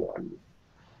someone,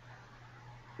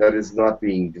 that is not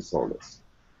being dishonest.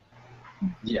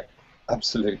 Yeah,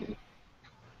 absolutely.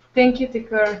 Thank you,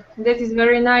 Tekkrr. That is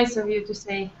very nice of you to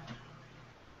say.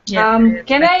 Yeah.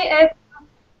 Can I ask,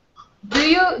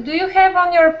 do you have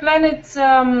on your planet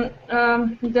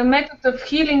the method of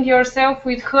healing yourself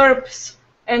with herbs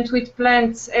and with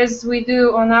plants as we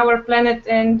do on our planet?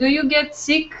 And do you get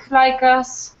sick like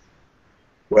us?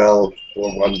 Well,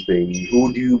 for one thing,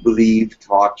 who do you believe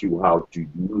taught you how to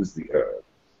use the herb?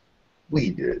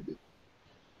 We did.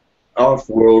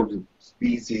 Off-world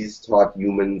species taught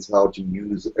humans how to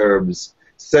use herbs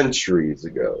centuries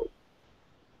ago.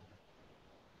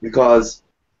 Because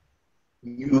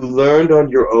you learned on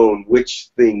your own which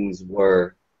things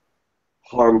were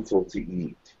harmful to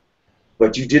eat.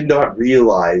 But you did not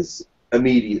realize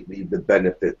immediately the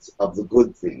benefits of the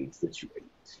good things that you ate.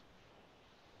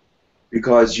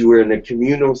 Because you were in a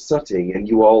communal setting and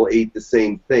you all ate the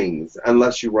same things,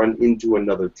 unless you run into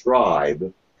another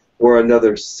tribe or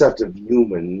another set of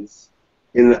humans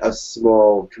in a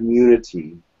small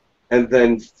community and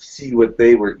then see what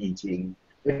they were eating.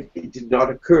 It did not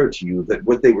occur to you that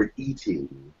what they were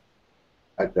eating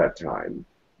at that time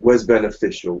was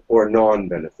beneficial or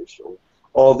non-beneficial.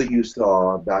 All that you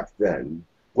saw back then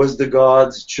was the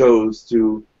gods chose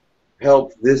to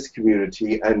help this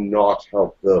community and not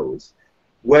help those.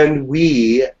 When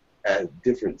we, as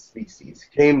different species,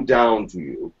 came down to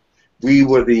you, we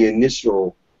were the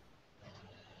initial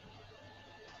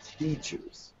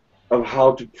teachers of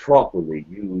how to properly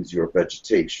use your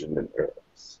vegetation and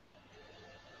herbs.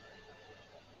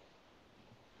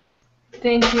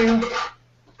 Thank you.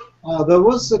 There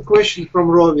was a question from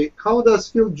Rovi. How does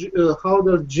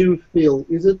Jim feel?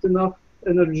 Is it enough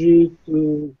energy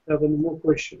to have any more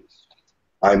questions?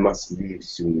 I must leave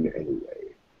soon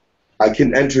anyway. I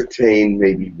can entertain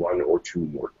maybe one or two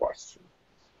more questions.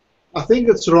 I think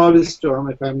it's Rovi's turn,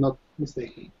 if I'm not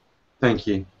mistaken. Thank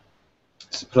you.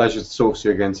 It's a pleasure to talk to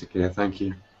you again, Tekkrr. Thank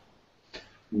you.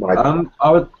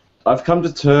 I've come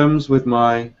to terms with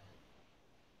my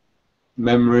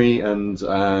memory and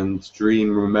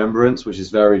dream remembrance, which is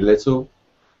very little.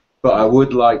 But I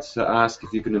would like to ask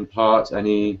if you can impart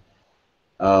any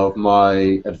of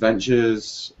my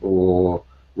adventures or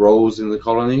roles in the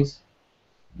colonies.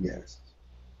 Yes.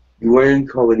 You were in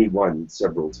Colony 1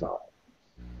 several times.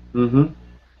 Mm-hmm.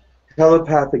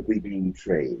 Telepathically being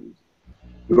trained.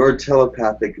 Your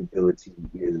telepathic ability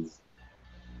is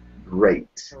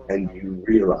great, and you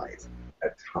realize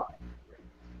at times.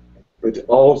 But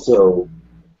also,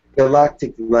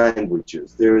 galactic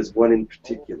languages. There is one in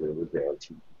particular with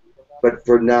LT. But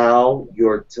for now,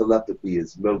 your telepathy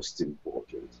is most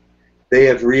important. They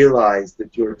have realized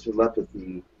that your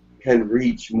telepathy can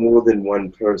reach more than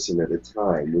one person at a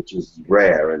time, which is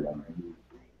rare and unusual.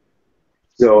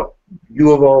 So you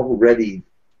have already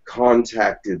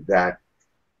contacted that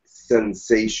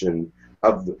sensation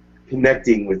of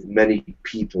connecting with many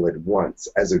people at once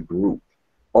as a group,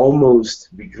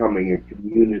 almost becoming a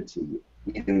community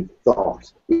in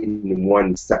thought in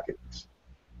 1 second.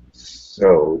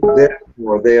 So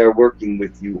therefore they are working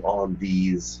with you on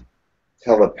these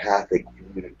telepathic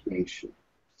communications.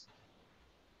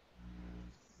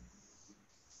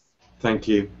 Thank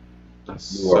you.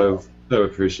 That's You are so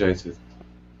appreciated.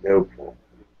 no problem.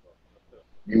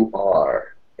 You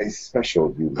are a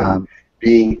special human,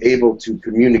 being able to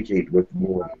communicate with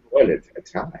more than one at a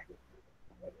time.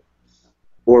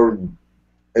 Or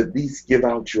at least give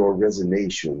out your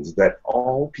resonations that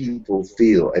all people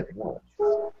feel at once.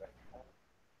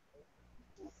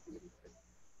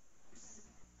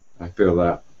 I feel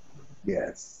that.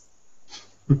 Yes.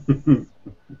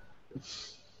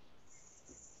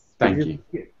 Thank you.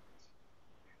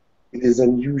 It is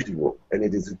unusual, and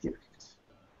it is a gift.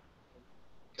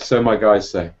 So my guys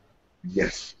say.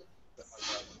 Yes.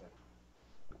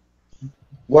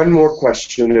 One more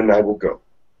question, and I will go.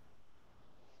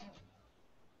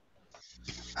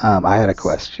 I had a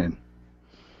question.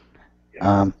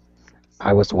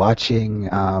 I was watching.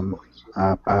 I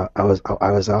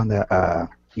was on the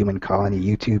Human Colony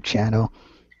YouTube channel,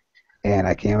 and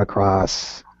I came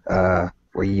across where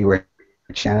you were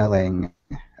channeling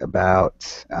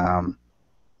about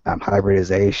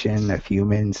hybridization of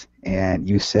humans, and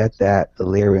you said that the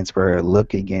Lyrans were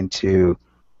looking into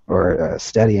or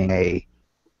studying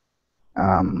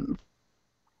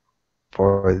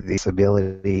for the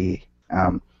possibility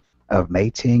of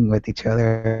mating with each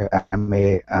other. I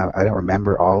don't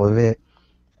remember all of it.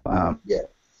 Yeah.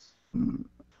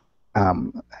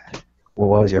 What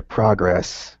was your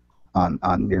progress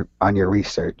on your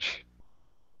research?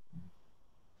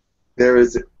 There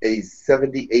is a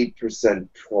 78%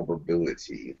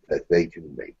 probability that they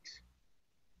can mate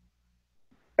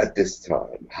at this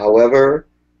time. However,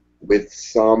 with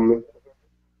some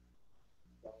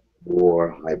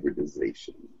more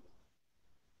hybridization,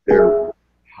 their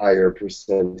higher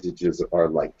percentages are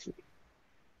likely.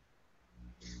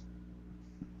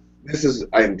 This is,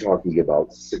 I'm talking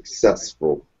about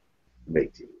successful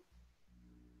mating.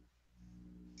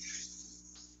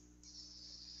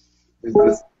 Does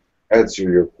this answer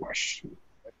your question?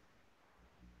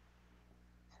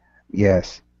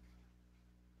 Yes.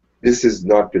 This has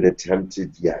not been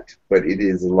attempted yet, but it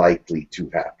is likely to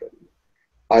happen.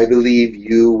 I believe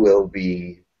you will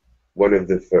be one of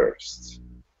the first.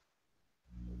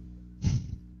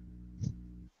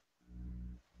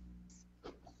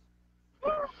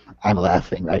 I'm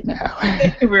laughing right now.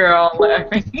 We're all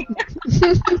laughing.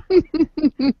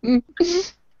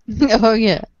 Oh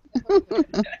yeah.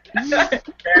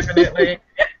 Definitely.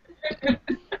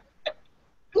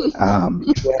 You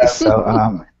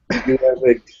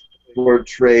have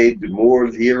portrayed more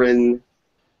Lyran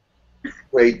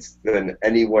traits than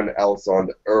anyone else on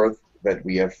Earth that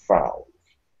we have found.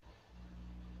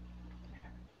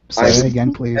 Say it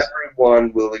again, please.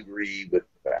 Everyone will agree with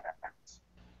that.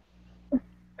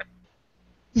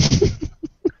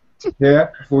 Yeah,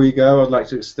 before you go, I'd like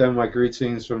to extend my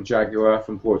greetings from Jaguar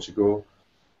from Portugal.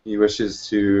 He wishes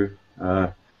to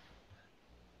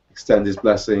extend his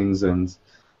blessings and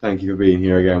thank you for being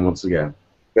here again once again.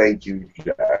 Thank you,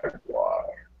 Jaguar.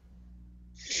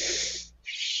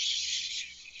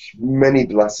 Many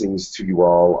blessings to you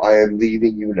all. I am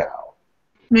leaving you now.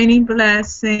 Many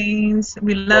blessings.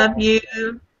 We love you.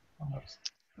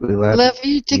 We love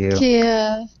you,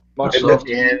 Tekkrr. Much love love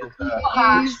to you.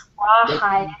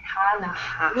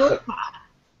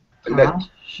 And that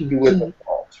you with a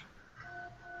fault.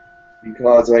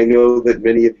 Because I know that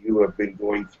many of you have been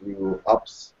going through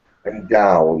ups and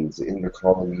downs in the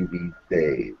colony these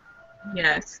days.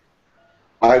 Yes.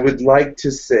 I would like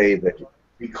to say that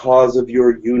because of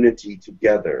your unity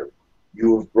together,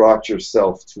 you have brought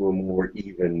yourself to a more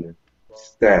even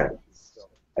stance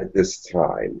at this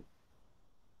time.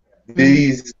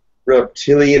 These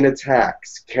reptilian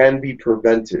attacks can be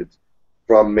prevented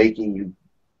from making you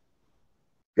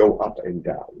go up and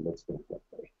down. Let's put it that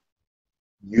way.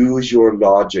 Use your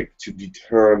logic to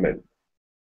determine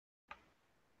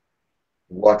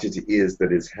what it is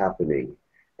that is happening,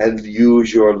 and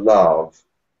use your love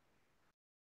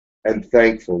and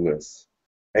thankfulness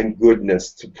and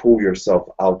goodness to pull yourself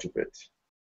out of it.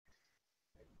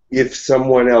 If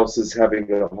someone else is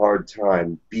having a hard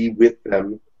time, be with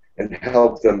them and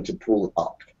help them to pull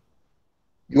up.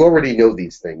 You already know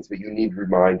these things, but you need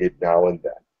reminded now and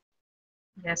then.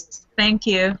 Yes. Thank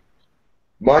you.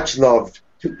 Much love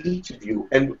to each of you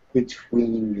and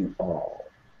between you all.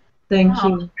 Thank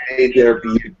you. May there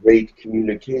be a great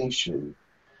communication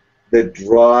that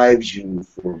drives you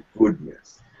for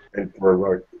goodness and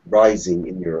for rising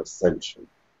in your ascension.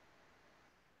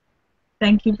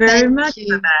 Thank you very much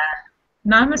for that.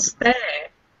 Namaste.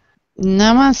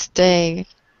 Namaste.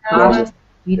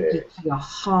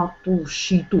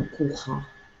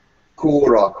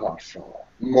 Kurakasha,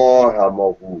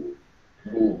 Mahamahu,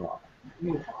 Muha.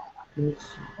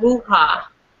 Wuha.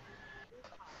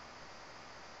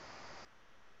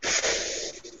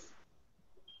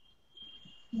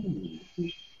 Hello,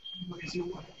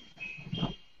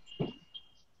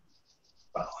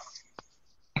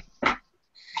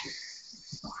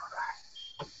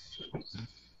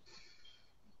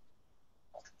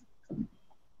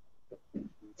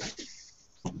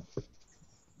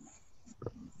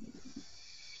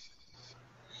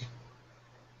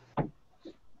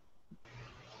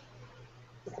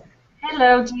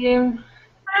 Jim.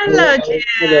 Hello, Jim.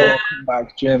 Welcome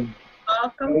back, Jim.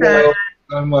 Welcome back. Thank you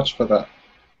so much for that.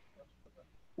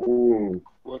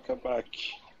 Welcome back.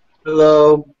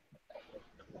 Hello.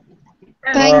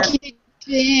 Thank you,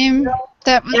 Jim.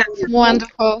 That was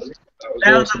wonderful.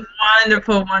 That was a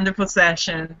wonderful, wonderful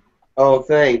session. Oh,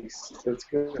 thanks. That's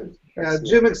good. Yeah,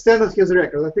 Jim extended his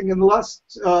record. I think in the last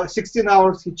 16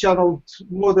 hours he channeled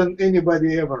more than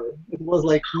anybody ever. It was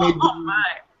like maybe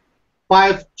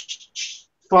 5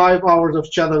 hours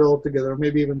of channel altogether,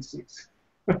 maybe even 6.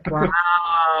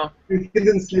 Wow. He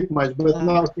didn't sleep much, but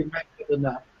now he might get a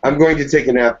nap. I'm going to take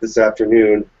a nap this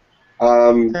afternoon.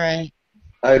 Right.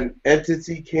 An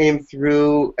entity came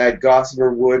through at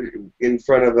Gossamer Wood in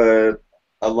front of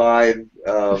a live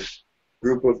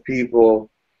group of people.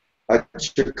 A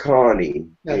Chicani.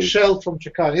 Yeah, Shell from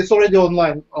Chicani. It's already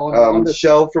online. On the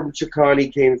Shell from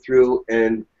Chicani came through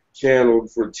and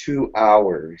channeled for 2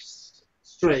 hours.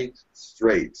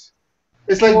 straight.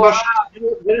 It's like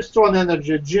very strong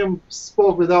energy. Jim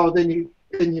spoke without any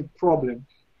problem,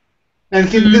 and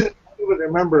he didn't even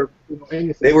remember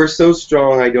anything. They were so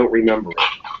strong, I don't remember it.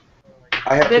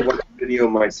 I have to watch the video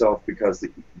myself because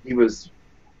he was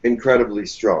incredibly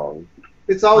strong.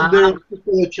 It's out there on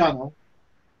the channel.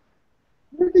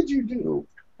 What did you do?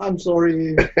 I'm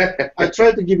sorry. I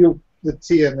tried to give you the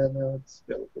tea and then it's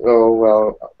spilled. Oh,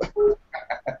 well.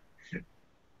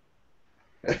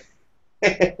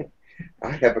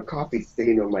 I have a coffee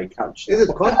stain on my couch. Is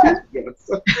it coffee? Yes.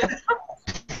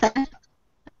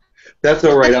 That's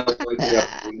all right. I'll wake it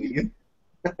up and leave.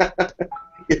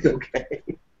 It's okay.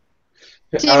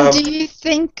 Tim, do you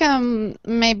think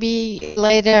maybe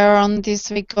later on this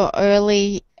week or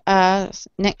early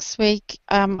next week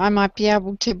I might be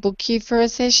able to book you for a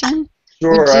session?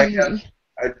 Sure. Would you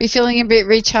be feeling a bit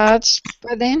recharged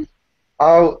by then?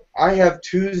 Oh, I have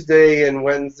Tuesday and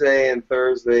Wednesday and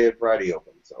Thursday and Friday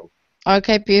open. So.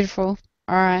 Okay, beautiful.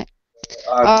 All right.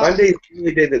 Monday's the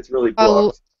only day that's really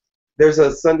booked. There's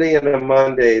a Sunday and a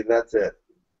Monday, and that's it.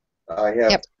 I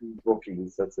have 2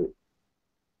 bookings. That's it.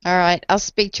 All right. I'll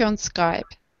speak to you on Skype.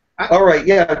 All right.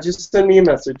 Yeah. Just send me a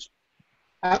message.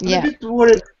 I'm a bit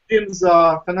worried Jim's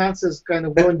finances kind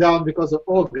of going down because of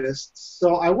August.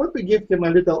 So I want to give him a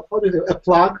little, a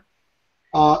plug.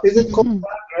 Is it called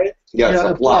plug, right? Yes,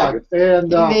 a plug.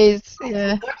 And it is,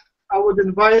 yeah. I would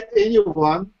invite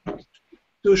anyone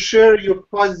to share your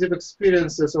positive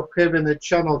experiences of having a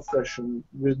channel session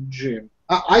with Jim.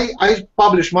 I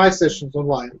publish my sessions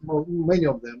online, many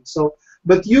of them. So,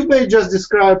 but you may just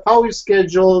describe how you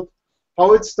scheduled,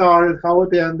 how it started, how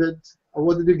it ended,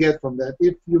 what did you get from that,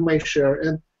 if you may share.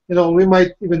 And we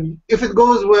might even, if it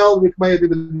goes well, we might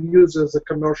even use it as a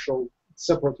commercial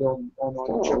separately on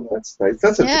our channel. That's nice.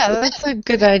 That's a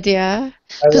good idea.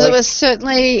 Because it was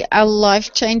certainly a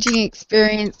life-changing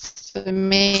experience for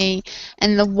me,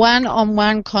 and the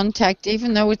one-on-one contact,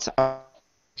 even though it's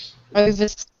over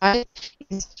Skype,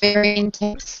 is very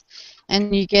intense,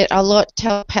 and you get a lot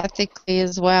telepathically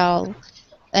as well.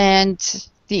 And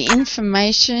the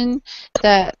information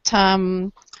that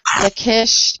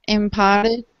Lakesh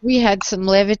imparted, we had some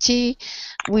levity.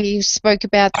 We spoke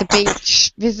about the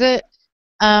beach visit.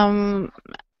 And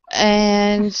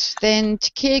then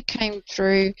Tekkrr came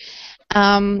through,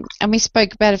 and we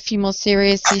spoke about a few more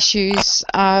serious issues,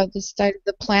 the state of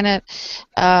the planet,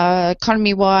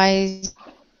 economy-wise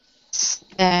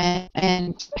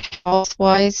and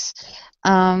health-wise.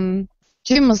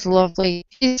 Jim was lovely.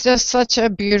 He's just such a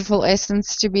beautiful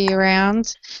essence to be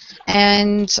around,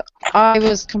 and I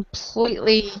was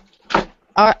completely...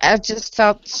 I just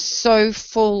felt so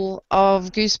full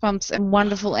of goosebumps and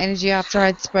wonderful energy after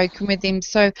I'd spoken with him.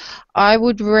 So I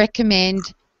would recommend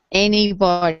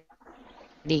anybody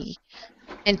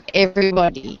and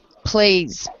everybody,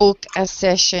 please book a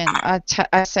session.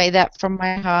 I say that from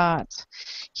my heart.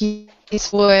 He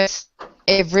is worth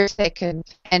every second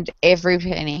and every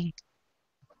penny.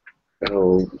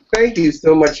 Oh, thank you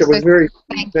so much. It was very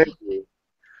sweet. Thank you.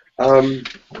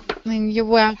 You're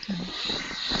welcome.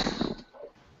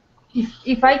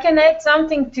 If I can add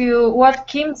something to what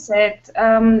Kim said,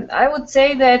 I would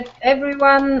say that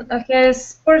everyone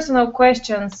has personal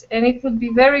questions, and it would be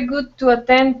very good to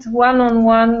attend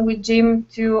one-on-one with Jim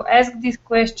to ask these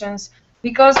questions,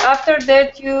 because after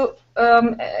that you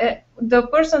the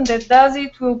person that does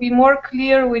it will be more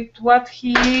clear with what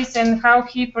he is and how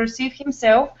he perceives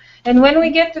himself. And when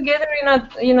we get together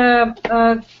in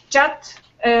a chat,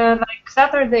 like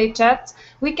Saturday chats,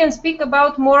 we can speak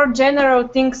about more general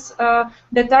things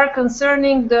that are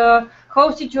concerning the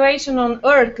whole situation on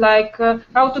Earth, like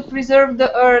how to preserve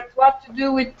the Earth, what to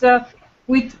do with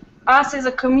us as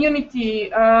a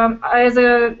community, as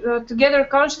a together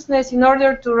consciousness, in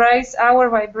order to raise our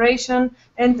vibration,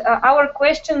 and our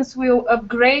questions will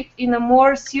upgrade in a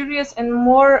more serious and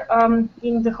more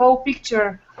in the whole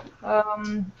picture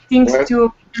things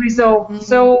to resolve.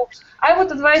 So I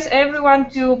would advise everyone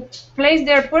to place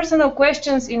their personal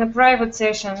questions in a private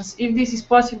sessions, if this is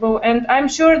possible, and I'm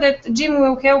sure that Jim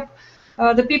will help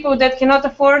the people that cannot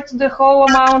afford the whole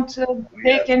amount.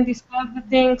 They can discuss the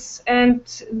things, and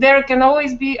there can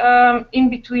always be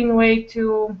in-between way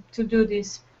to do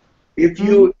this. If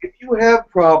you have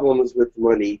problems with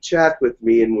money, chat with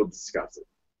me and we'll discuss it.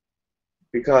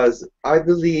 Because I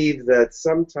believe that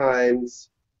sometimes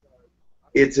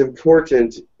it's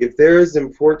important, if there is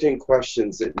important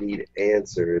questions that need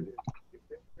answered,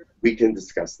 we can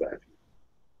discuss that.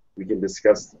 We can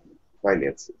discuss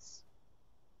finances.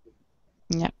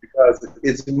 Yeah. Because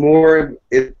it's more,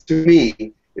 to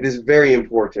me, it is very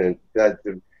important that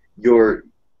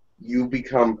you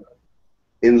become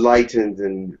enlightened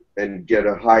and get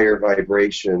a higher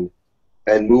vibration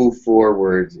and move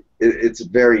forward. It's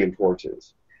very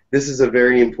important. This is a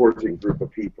very important group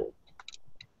of people.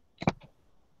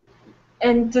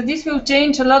 And this will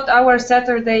change a lot our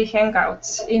Saturday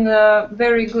hangouts in a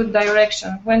very good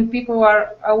direction. When people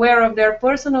are aware of their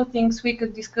personal things, we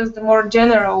could discuss the more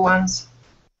general ones.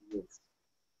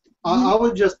 I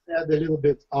would just add a little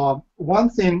bit. One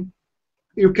thing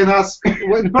you can ask,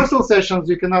 in personal sessions,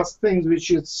 you can ask things which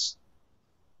is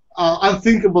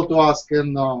unthinkable to ask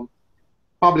in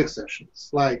public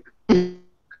sessions, like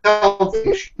health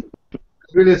issues.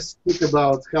 Really speak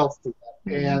about health to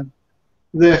them. And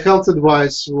the health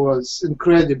advice was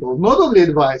incredible. Not only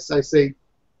advice, I say,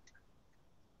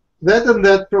 that and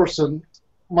that person,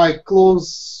 my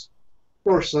close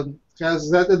person,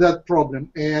 has that and that problem,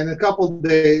 and in a couple of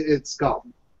days it's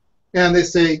gone. And they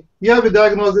say, yeah, we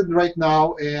diagnose it right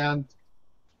now, and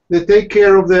they take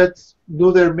care of that,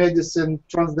 do their medicine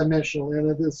transdimensional, and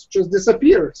it is just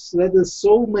disappears. That is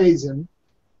so amazing.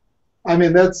 I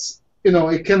mean, that's, you know,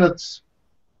 it cannot,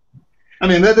 I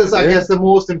mean, that is, I guess, the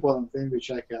most important thing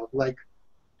which I have. Like,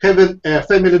 having a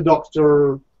family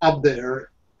doctor up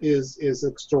there is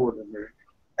extraordinary.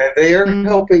 And they are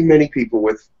helping many people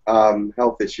with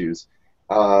health issues.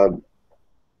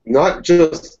 Not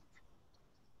just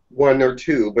one or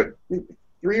two, but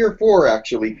 3 or 4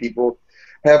 actually people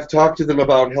have talked to them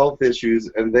about health issues,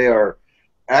 and they are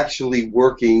actually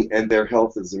working and their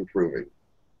health is improving.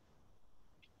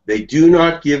 They do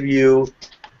not give you...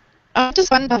 I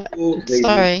just wonder...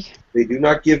 Sorry. They do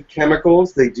not give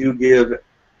chemicals. They do give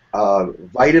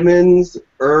vitamins,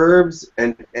 herbs,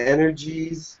 and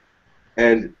energies,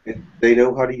 and they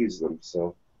know how to use them.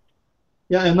 So.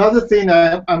 Yeah, another thing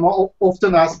I'm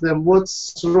often asked them,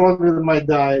 what's wrong with my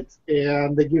diet?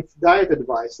 And they give diet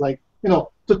advice, like, you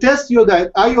know, to test your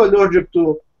diet, are you allergic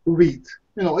to wheat?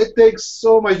 You know, it takes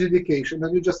so much dedication,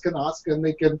 and you just can ask, and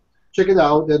they can check it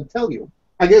out and tell you.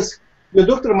 I guess your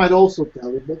doctor might also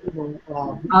tell you, but, you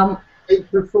know, I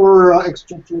prefer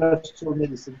extraterrestrial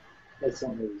medicine for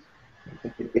some reason.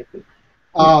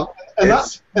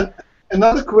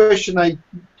 Another question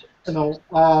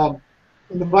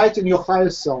inviting your higher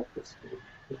self to speak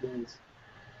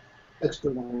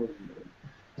external.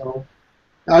 So,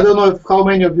 I don't know how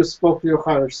many of you spoke to your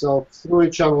higher self through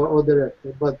each other or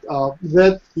directly, but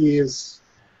that is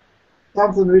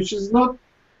something which is not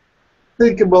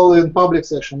thinkable in public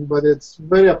session, but it's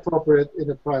very appropriate in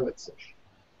a private session.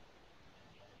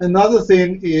 Another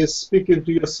thing is speaking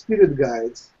to your spirit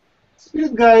guides.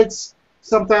 Spirit guides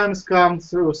sometimes come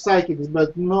through psychics,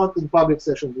 but not in public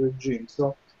sessions with Jim.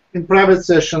 So in private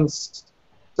sessions,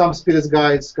 some spirit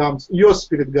guides your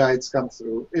spirit guides come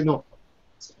through. You know,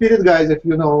 spirit guides, if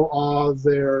you know, are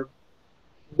the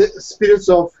spirits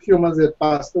of humans that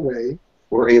passed away.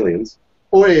 Or aliens.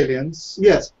 Or aliens,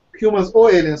 yes. Humans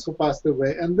or aliens who passed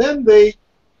away. And then they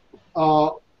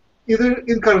either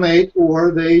incarnate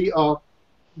or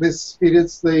these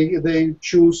spirits, they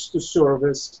choose to serve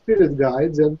as spirit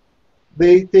guides, and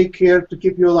they take care to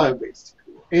keep you alive,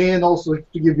 basically, and also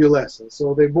to give you lessons.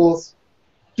 So they both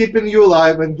keeping you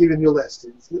alive and giving you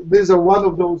lessons. These are one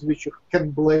of those which you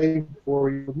can blame for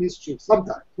your mischief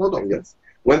sometimes, not always. Yes.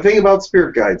 One thing about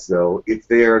spirit guides, though, if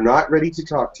they are not ready to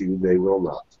talk to you, they will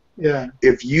not. Yeah.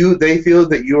 If they feel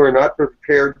that you are not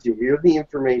prepared to hear the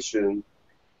information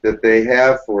that they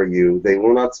have for you, they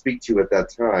will not speak to you at that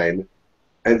time,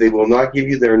 and they will not give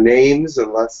you their names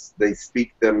unless they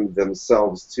speak them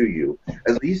themselves to you.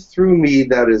 At least through me,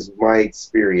 that is my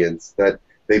experience, that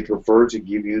they prefer to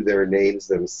give you their names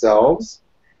themselves.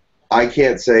 I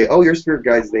can't say, oh, your spirit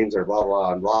guides' names are blah,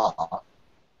 blah, and blah.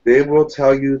 They will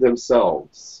tell you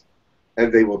themselves,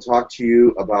 and they will talk to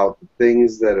you about the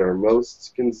things that are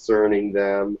most concerning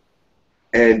them.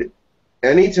 And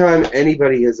anytime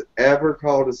anybody has ever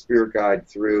called a spirit guide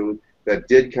through that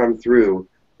did come through,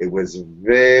 it was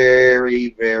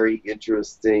very, very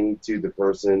interesting to the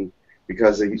person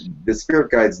because the spirit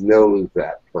guides know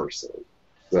that person.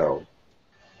 So,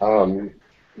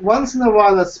 once in a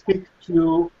while, I speak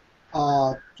to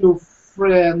two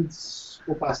friends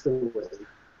who passed away,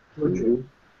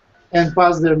 and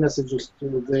pass their messages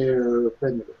to their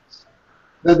families.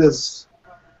 That is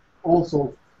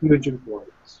also huge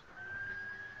importance.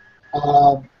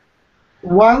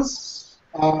 Once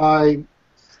I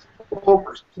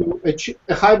spoke to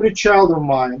a hybrid child of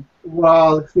mine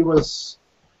while he was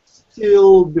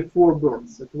still before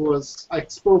birth. I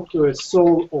spoke to a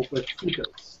soul of a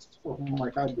fetus of my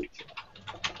hybrid child.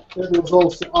 That was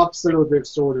also absolutely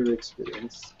extraordinary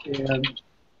experience, and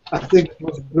I think it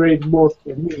was great both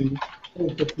for me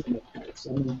and for him. I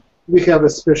mean, we have a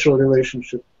special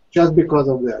relationship just because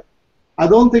of that. I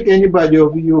don't think anybody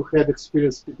of you had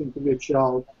experience speaking to your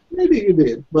child. Maybe you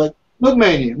did, but not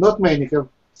many. Not many have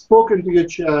spoken to your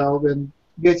child and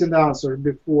get an answer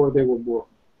before they were born.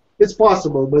 It's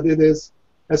possible, but it is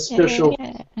a special.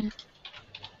 Yeah.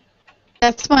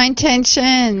 That's my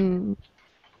intention.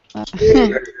 Yeah,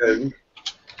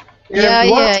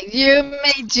 you and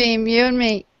me, Jim, you and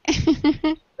me.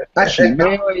 Actually,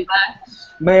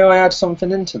 may I add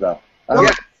something into that?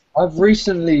 I've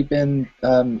recently been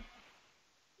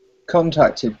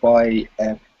contacted by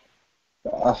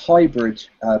a hybrid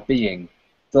being,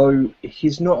 though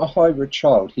he's not a hybrid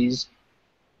child.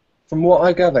 From what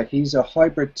I gather, he's a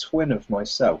hybrid twin of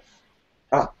myself.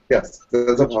 Ah, yes,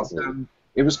 that's possible.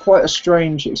 It was quite a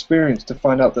strange experience to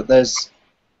find out that there's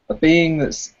a being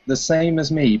that's the same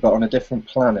as me but on a different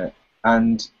planet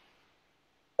and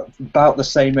about the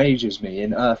same age as me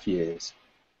in Earth years.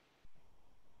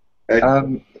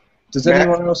 Does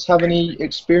anyone else have any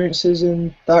experiences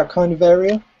in that kind of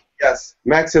area? Yes,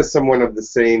 Max has someone of the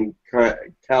same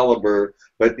caliber,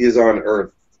 but is on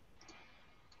Earth.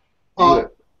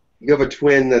 You have a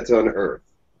twin that's on Earth.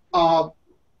 What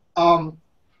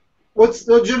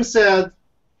Jim said,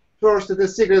 first it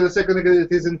is secret, the second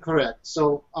it is incorrect.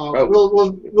 So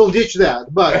we'll ditch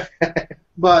that. But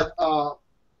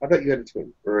I thought you had a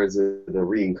twin, or is it a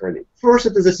reincarnate? First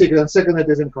it is a secret, and second it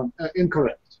is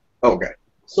incorrect. Okay.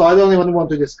 So I don't even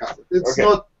want to discuss it. It's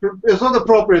not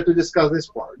appropriate to discuss this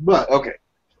part. But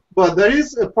But there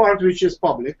is a part which is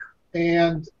public,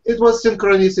 and it was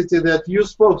synchronicity that you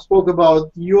spoke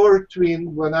about your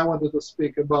twin when I wanted to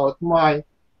speak about my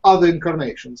other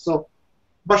incarnation. So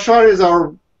Bashar is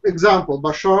our example.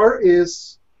 Bashar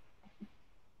is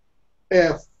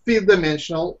a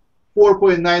fifth-dimensional,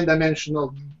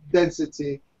 4.9-dimensional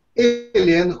density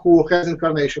alien who has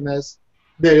incarnation as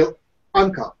Daryl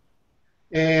Anka.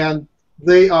 And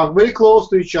they are very close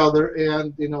to each other,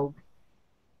 and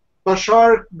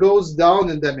Bashar goes down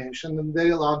in dimension, and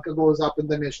Daryl Anka goes up in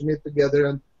dimension, meet together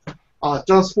and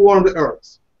transform the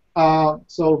Earth.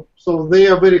 So they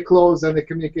are very close and they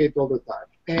communicate all the time.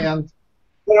 And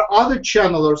there are other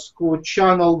channelers who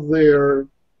channel their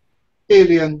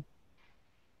alien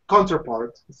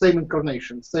counterpart, same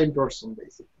incarnation, same person,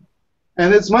 basically.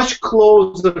 And it's much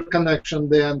closer connection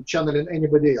than channeling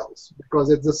anybody else because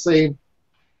it's the same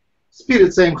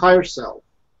spirit, same higher self.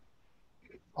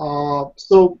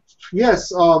 So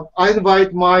yes, I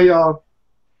invite my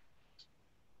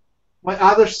my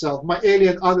other self, my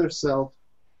alien other self.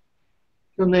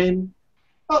 Her name?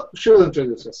 Oh, she'll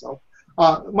introduce herself.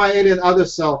 My alien other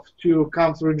self to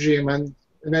come through Jim, and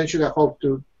eventually I hope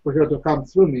for her to come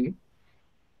through me.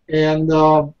 And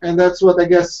that's what I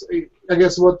guess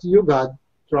what you got,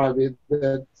 Travis,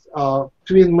 that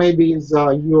twin maybe is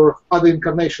your other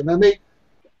incarnation, and they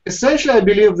essentially, I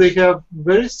believe they have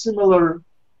very similar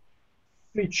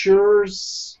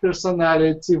features,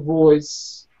 personality,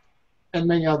 voice, and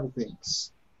many other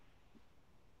things.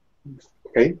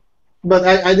 Okay. But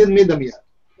I didn't meet them yet.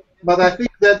 But I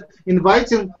think that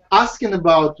asking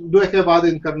about, do I have other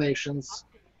incarnations,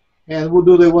 and who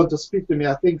do they want to speak to me,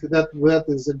 I think that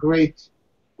is a great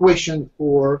question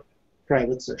for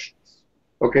private sessions.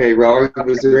 Okay, Robert,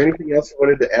 was there anything else you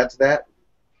wanted to add to that?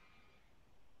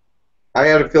 I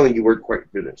had a feeling you weren't quite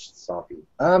finished, Sophie.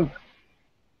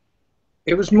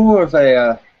 It was more of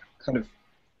a kind of.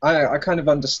 I kind of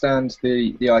understand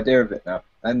the idea of it now,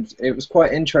 and it was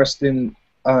quite interesting.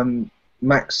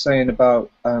 Max saying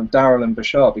about Daryl and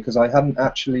Bashar, because I hadn't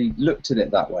actually looked at it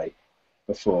that way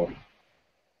before,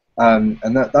 and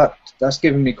that's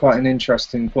given me quite an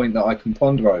interesting point that I can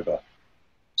ponder over.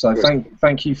 So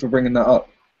thank you for bringing that up.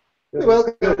 You're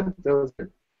welcome. That was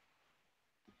good.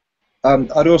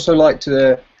 I'd also like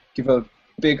to give a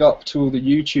big up to all the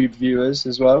YouTube viewers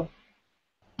as well,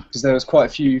 because there was quite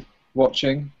a few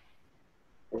watching.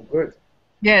 Oh, good.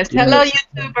 Yes, hello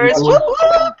YouTubers. Whoop,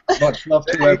 whoop. Much love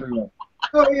to everyone.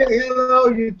 Oh yeah, hello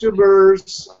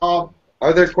YouTubers.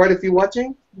 Are there quite a few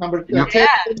watching? Number Yep. 10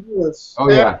 viewers. Oh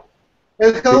yeah.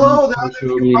 And hello, the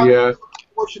Social other media.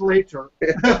 watch later.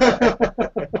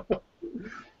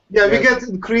 Yeah, we get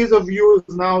increase of views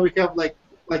now. We have like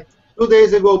 2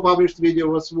 days ago published video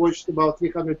was watched about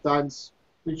 300 times,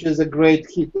 which is a great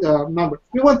hit number.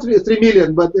 We want 3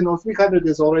 million, but 300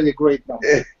 is already a great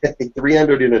number.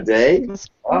 300 in a day?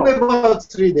 Wow. Only about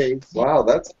 3 days. Wow,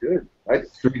 that's good.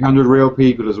 300 real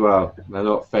people as well. They're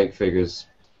not fake figures.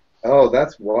 Oh,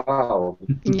 that's wow.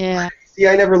 Yeah. See,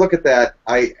 I never look at that.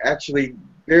 I actually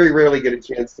very rarely get a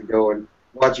chance to go and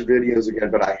watch your videos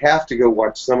again, but I have to go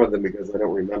watch some of them because I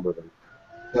don't remember them.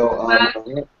 So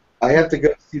I have to go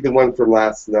see the one from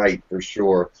last night for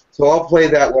sure. So I'll play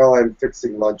that while I'm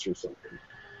fixing lunch or something.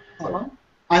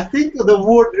 I think the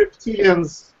word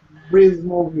reptilians brings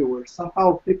more viewers.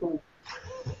 Somehow people,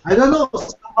 I don't know,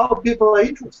 somehow people are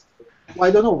interested. I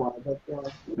don't know why, but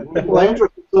people are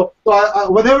interested. So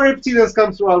whenever reptilians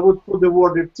come through, I would put the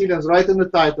word reptilians right in the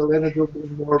title, and it will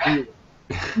bring more viewers.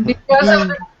 Because of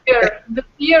the fear. The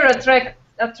fear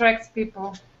attracts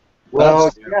people.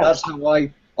 Well, that's how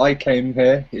I came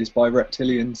here, is by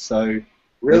reptilians, so...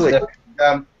 Really?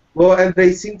 Well, and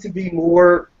they seem to be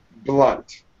more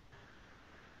blunt.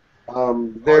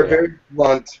 They're very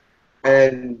blunt,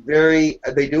 and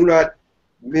they do not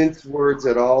mince words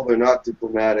at all. They're not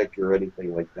diplomatic or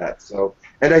anything like that. So,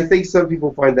 and I think some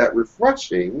people find that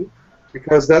refreshing,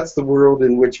 because that's the world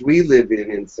in which we live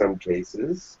in some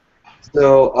cases.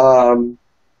 So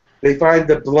they find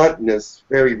the bluntness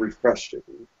very refreshing.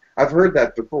 I've heard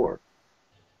that before.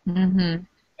 Mm-hmm.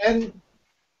 And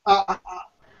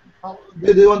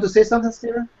did you want to say something,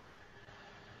 Sarah?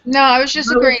 No, I was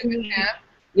just agreeing with you.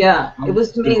 Yeah, it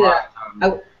was to me that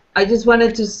I just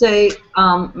wanted to say,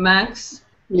 Max.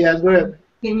 Yeah, go ahead.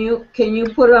 Can you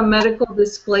put a medical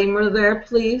disclaimer there,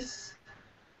 please?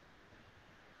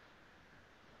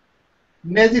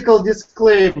 Medical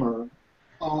disclaimer.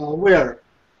 Where?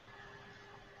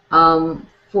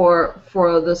 For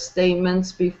the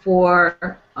statements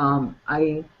before.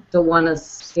 I don't want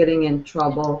us getting in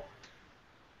trouble.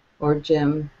 Or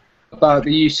Jim. About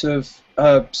the use of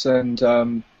herbs and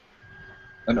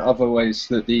other ways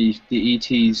that the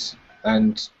ETs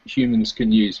and humans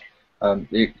can use,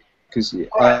 because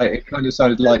it kind of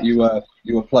sounded like you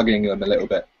were plugging them a little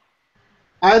bit.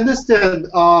 I understand.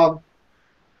 How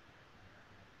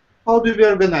do we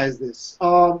organize this?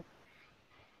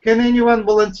 Can anyone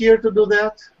volunteer to do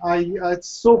that? It's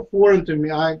so foreign to me.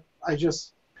 I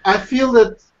feel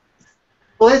that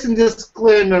placing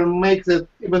disclaimer makes it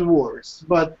even worse.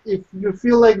 But if you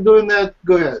feel like doing that,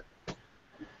 go ahead.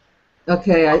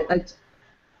 Okay,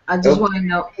 I just want to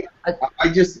know.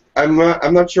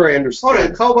 I'm not sure I understand. All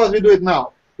right, how about we do it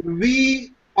now?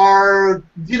 We are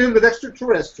dealing with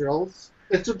extraterrestrials.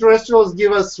 Extraterrestrials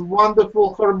give us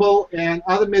wonderful herbal and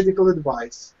other medical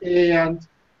advice. And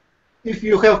if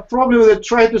you have problem with it,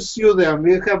 try to sue them.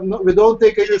 We don't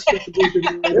take any responsibility.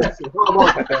 How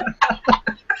about that?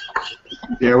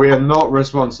 Yeah, we are not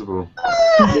responsible.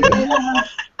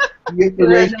 You're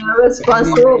not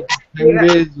responsible. Jim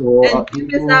is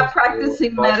not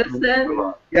practicing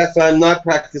medicine. Yes, I'm not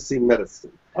practicing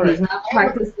medicine. He's not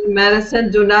practicing medicine.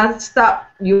 Do not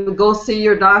stop. You go see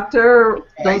your doctor.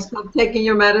 Don't stop taking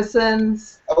your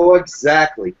medicines. Oh,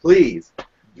 exactly. Please,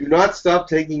 do not stop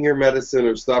taking your medicine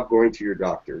or stop going to your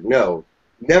doctor. No,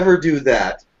 never do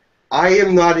that. I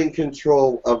am not in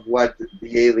control of what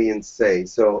the aliens say,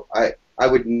 so I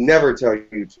would never tell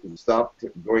you to stop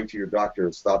going to your doctor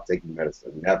or stop taking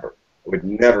medicine. Never. I would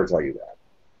never tell you that.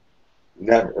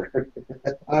 Never.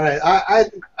 All right.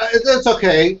 It's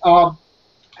okay.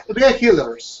 We are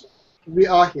healers. We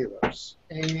are healers.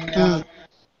 And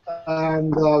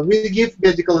we give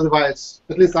medical advice.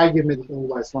 At least I give medical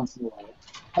advice once in a while.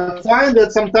 I find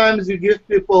that sometimes you give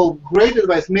people great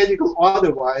advice, medical or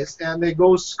otherwise, and they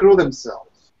go screw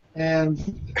themselves. And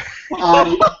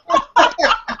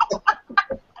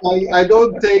I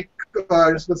don't take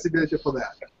responsibility for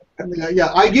that.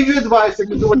 Yeah, I give you advice and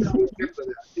you do whatever you can with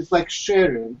it. It's like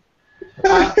sharing.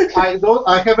 I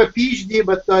have a PhD,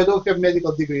 but I don't have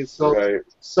medical degrees,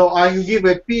 so I give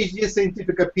a PhD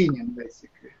scientific opinion,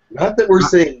 basically. Not that we're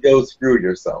saying go screw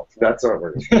yourself. That's not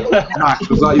what we're saying. It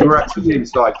was like your reptilian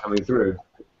side coming through.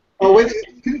 Oh, wait,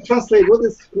 can you translate? What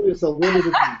is screw yourself? What does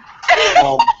it mean?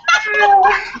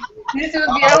 This would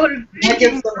be our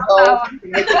greeting screw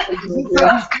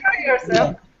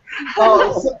yourself.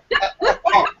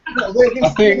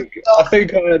 I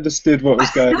think I understood what was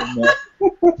going on there.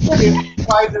 In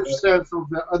wider sense of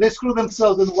they screw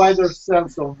themselves in wider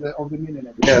sense of the meaning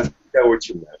of it. Yes, I know what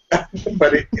you meant.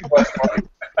 But it was funny.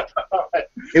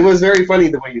 It was very funny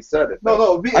the way you said it.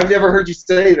 No, I've never heard you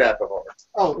say that before.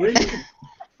 Oh, really?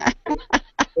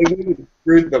 They really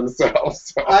screwed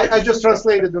themselves. So. I just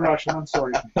translated the Russian. I'm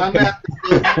sorry. That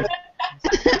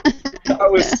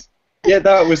was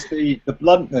the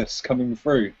bluntness coming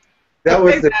through. That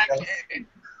was the.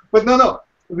 But no.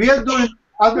 We are doing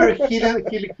other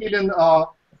hidden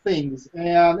things,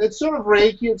 and it's sort of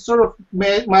Reiki, it's sort of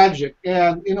magic,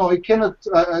 and it cannot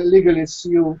legally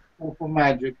sue for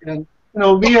magic, and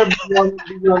we are beyond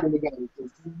the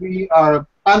legalities. We are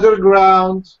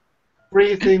underground,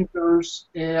 free thinkers,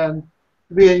 and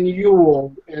we are new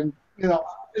world, and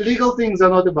legal things are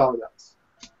not about us,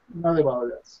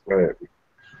 Right.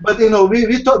 But we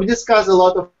discuss a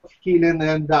lot of healing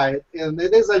and diet, and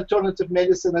it is alternative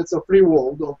medicine. It's a free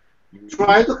world of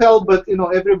trying to help, but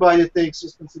everybody takes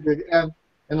responsibility. And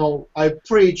I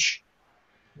preach: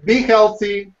 be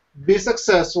healthy, be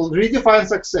successful, redefine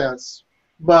success,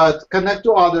 but connect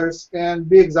to others and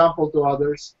be example to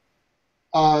others.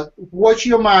 Watch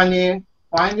your money,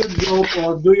 find your job,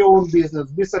 or do your own business.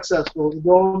 Be successful.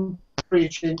 Don't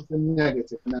preach anything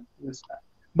negative in that respect.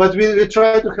 But we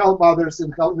try to help others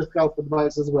and help with health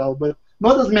advice as well, but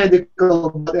not as medical,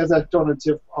 but as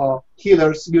alternative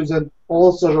healers using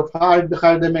all sort of high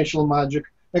dimensional magic,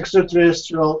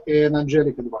 extraterrestrial, and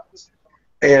angelic advice.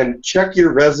 And check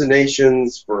your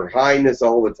resonations for highness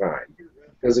all the time.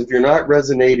 Because if you're not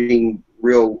resonating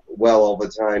real well all the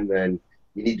time, then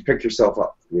you need to pick yourself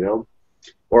up,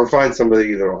 or find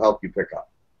somebody that will help you pick up.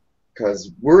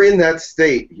 Because we're in that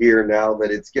state here now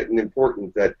that it's getting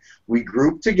important that we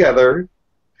group together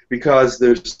because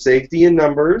there's safety in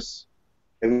numbers,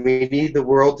 and we need the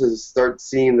world to start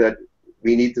seeing that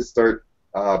we need to start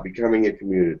becoming a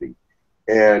community.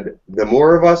 And the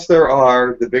more of us there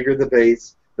are, the bigger the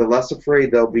base, the less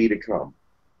afraid they'll be to come.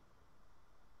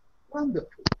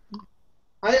 Wonderful.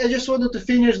 I just wanted to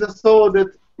finish the thought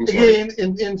that, again,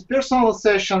 in personal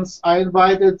sessions, I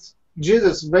invited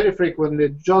Jesus very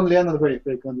frequently, John Lennon very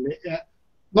frequently.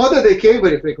 Not that they came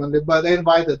very frequently, but I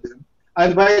invited them. I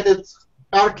invited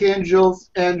archangels,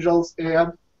 angels,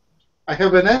 and I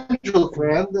have an angel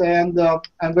friend, and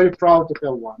I'm very proud to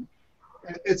have one.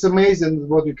 It's amazing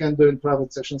what you can do in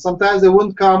private sessions. Sometimes they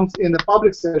wouldn't come in a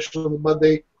public session, but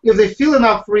if they feel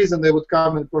enough reason, they would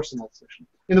come in personal session.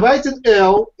 Inviting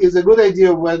L is a good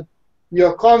idea when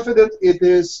you're confident it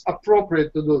is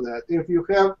appropriate to do that. If you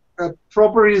have a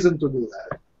proper reason to do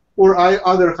that, or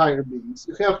other higher beings,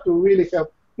 you have to really have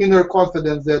inner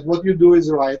confidence that what you do is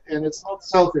right, and it's not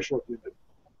selfish what you do.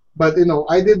 But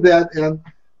I did that, and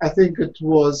I think it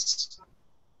was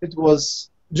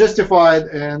justified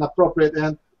and appropriate.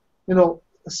 And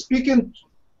speaking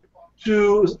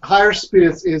to higher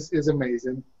spirits is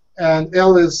amazing. And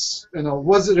El was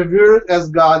revered as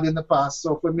God in the past,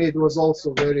 so for me it was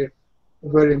also very,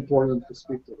 very important to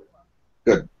speak to him.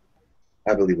 Good.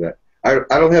 I believe that.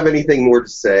 I don't have anything more to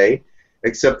say,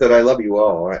 except that I love you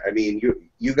all. I mean,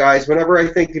 you guys, whenever I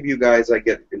think of you guys, I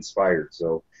get inspired.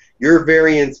 So you're a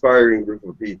very inspiring group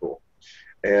of people.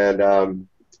 And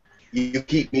you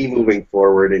keep me moving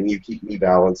forward, and you keep me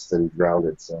balanced and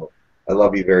grounded. So I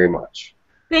love you very much.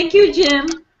 Thank you, Jim.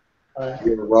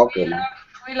 You're welcome.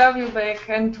 We love you back,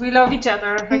 and we love each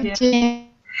other again.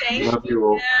 Thank love you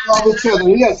all. Love each other.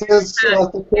 Yes, as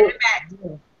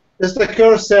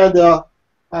Tekkrr said,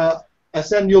 I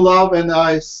send you love, and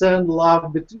I send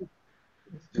love between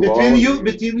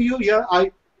you. Yeah,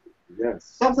 yes.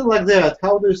 Something like that.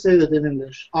 How do you say that in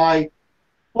English? I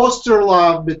foster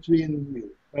love between you,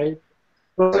 right?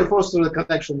 Foster the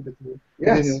connection between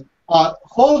you.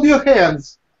 Hold your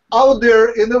hands out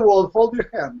there in the world. Hold your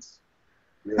hands.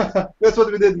 Yes. That's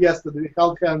what we did yesterday. We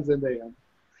held hands in the end.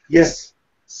 Yes.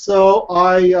 So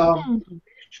I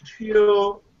wish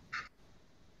you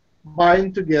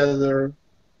bind together,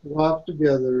 love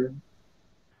together,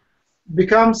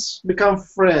 become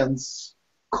friends,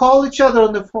 call each other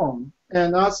on the phone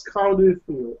and ask how do you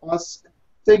feel.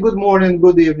 Say good morning,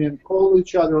 good evening, call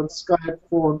each other on Skype,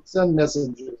 phone, send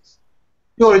messages.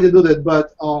 You already do that,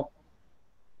 but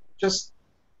just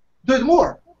do it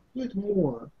more. Do it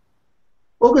more.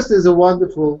 August is a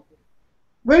wonderful,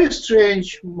 very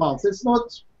strange month. It's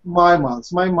not my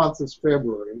month. My month is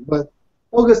February, but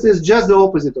August is just the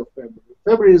opposite of February.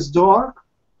 February is dark,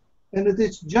 and it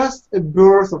is just a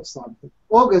birth of something.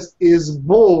 August is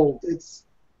bold. It's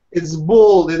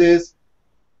bold. It is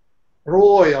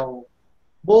royal.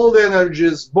 Bold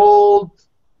energies, bold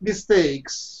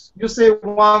mistakes. You say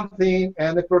one thing,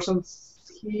 and the person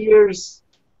hears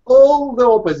all the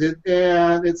opposite,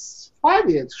 and it's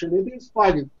funny. Actually, it is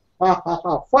funny. Ha ha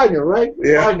ha! Funny, right?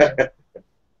 Yeah. Funny.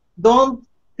 Don't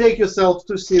take yourself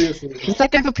too seriously. Is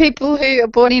that good for people who are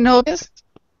born in August?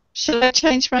 Should I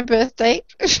change my birth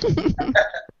date?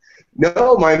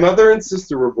 No, my mother and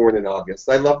sister were born in August.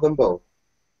 I love them both.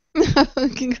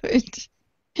 Good.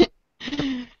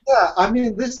 Yeah, I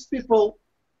mean, these people,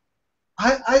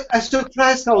 I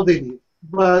surprised how they live,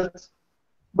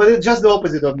 but it's just the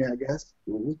opposite of me, I guess.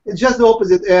 Mm-hmm. It's just the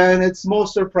opposite, and it's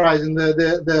most surprising.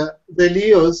 The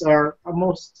Leos are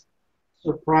most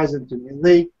surprising to me.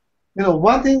 They,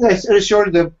 one thing I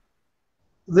assured them,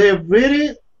 they're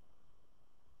very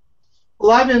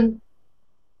loving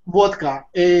vodka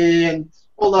and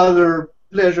all other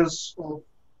pleasures of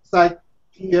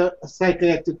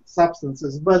psychoactive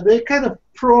substances, but they're kind of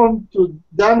prone to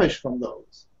damage from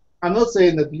those. I'm not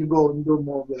saying that you go and do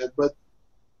more of that, but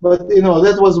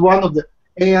that was one of the,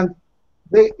 and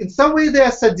they, in some way they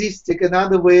are sadistic,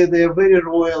 another way they are very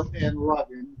royal and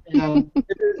loving, and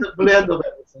it is a blend of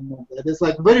everything. It's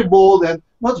like very bold and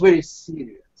not very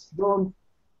serious. Don't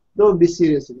be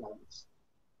serious about this.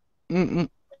 Mm-mm.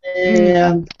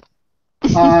 And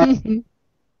I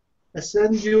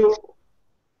send you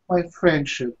my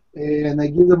friendship, and I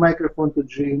give the microphone to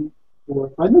Jean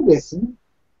for final blessing.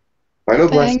 Final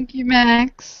blessing. Thank you,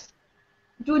 Max.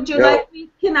 Would you like me?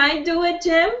 Can I do it,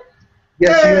 Jim?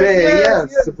 Yes, you may.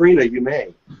 Yes, Sabrina, you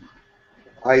may.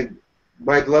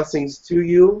 My blessings to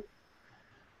you,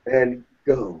 and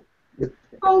go.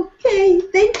 Okay,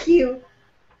 thank you.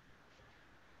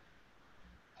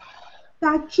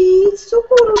 Taki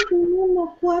sukuru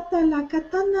no kwata la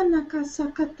katana na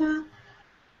kasakata.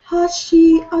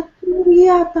 Hashi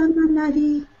aturiata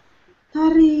nanari.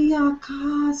 Taria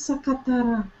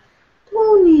kasakatara.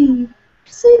 Tony.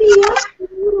 Siria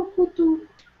urukutu.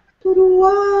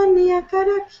 Turuani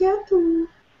akarakiatu.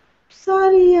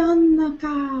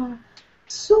 Sarianaka.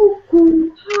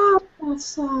 Suku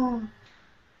hapasa.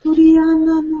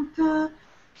 Turiana naka.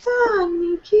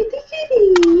 Tani kitikiri.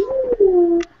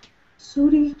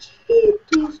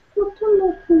 Surikitu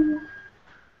sotonoku.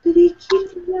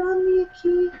 Trikitu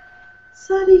yamiki.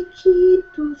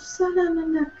 Sarikitu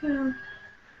sarananaka.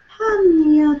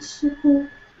 Hanyatsuku.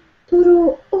 Toro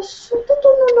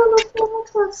osutotono no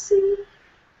fasi.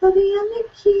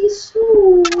 Tarianeki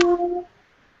suwa.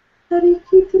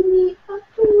 Tarikitini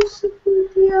atu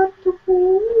sikiti atuku.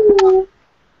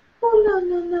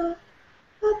 Olanana.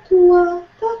 Atua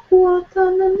takua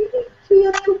tananiki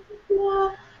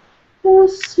atukua.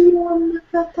 Osiwana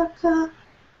kataka.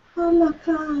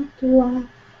 Halakatua.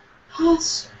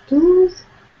 Hastu.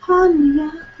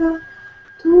 Hanyaka.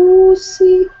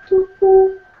 Tusi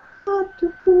tuku.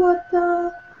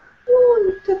 Atukuata.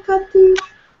 Untakati.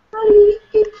 Ali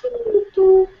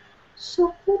ikimutu.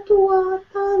 Sokutua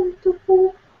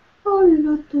tantuku.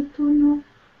 Olotutuno.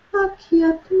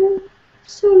 Akiatu.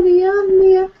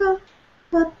 Sulianiaka.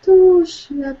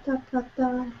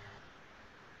 Patushiatakata.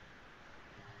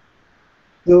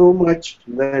 So much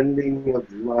blending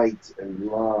of light and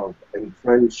love and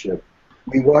friendship.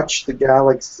 We watch the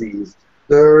galaxies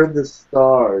stir the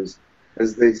stars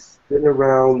as they spin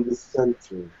around the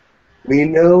center. We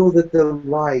know that the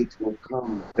light will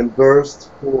come and burst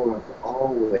forth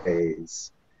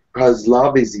always, because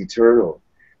love is eternal.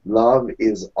 Love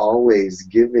is always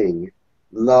giving.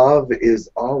 Love is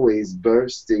always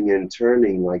bursting and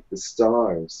turning like the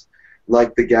stars,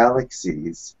 like the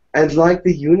galaxies, and like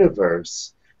the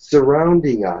universe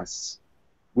surrounding us.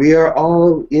 We are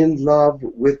all in love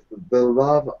with the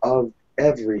love of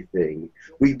everything.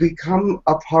 We become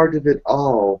a part of it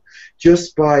all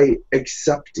just by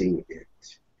accepting it.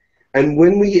 And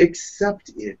when we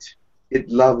accept it, it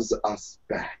loves us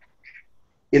back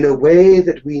in a way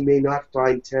that we may not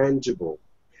find tangible,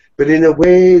 but in a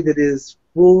way that is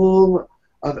full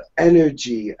of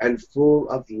energy and full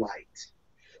of light.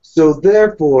 So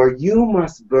therefore, you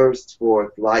must burst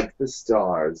forth like the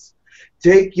stars.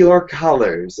 Take your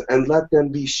colors and let them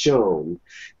be shown.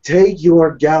 Take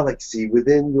your galaxy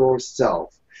within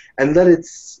yourself and let it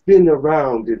spin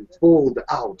around and fold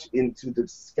out into the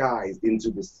skies,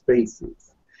 into the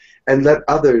spaces. and let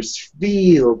others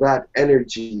feel that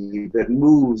energy that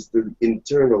moves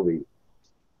internally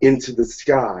into the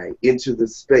sky, into the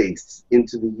space,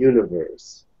 into the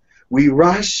universe. We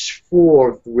rush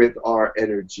forth with our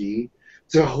energy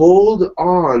to hold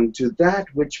on to that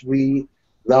which we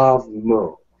love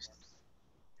most.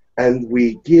 And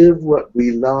we give what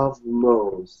we love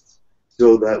most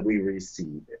so that we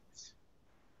receive it.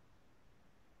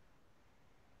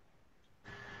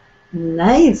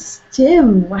 Nice,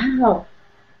 Tim. Wow.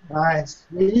 Nice.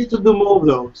 We need to do more of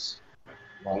those.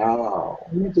 Wow.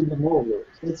 We need to do more of those.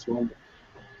 That's wonderful.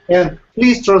 And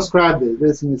please transcribe this.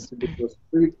 This needs to be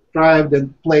transcribed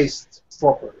and placed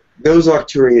properly. Those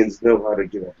Arcturians know how to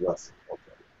give a blessing.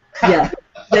 Yeah,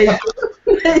 they do.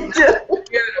 They do.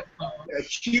 Beautiful. Yeah,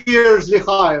 cheers,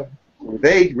 Yahyel.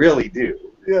 They really do.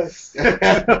 Yes.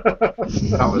 That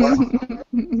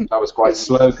was quite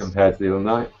slow compared to the other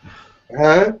night.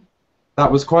 Huh?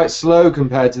 That was quite slow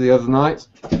compared to the other night.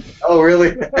 Oh,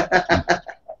 really?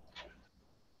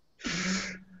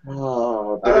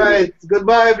 Oh, all right.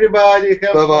 Goodbye, everybody.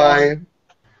 Bye-bye.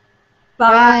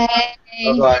 Bye.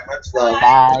 Bye-bye. Much love.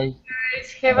 Bye.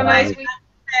 Have a nice week.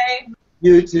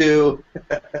 You too.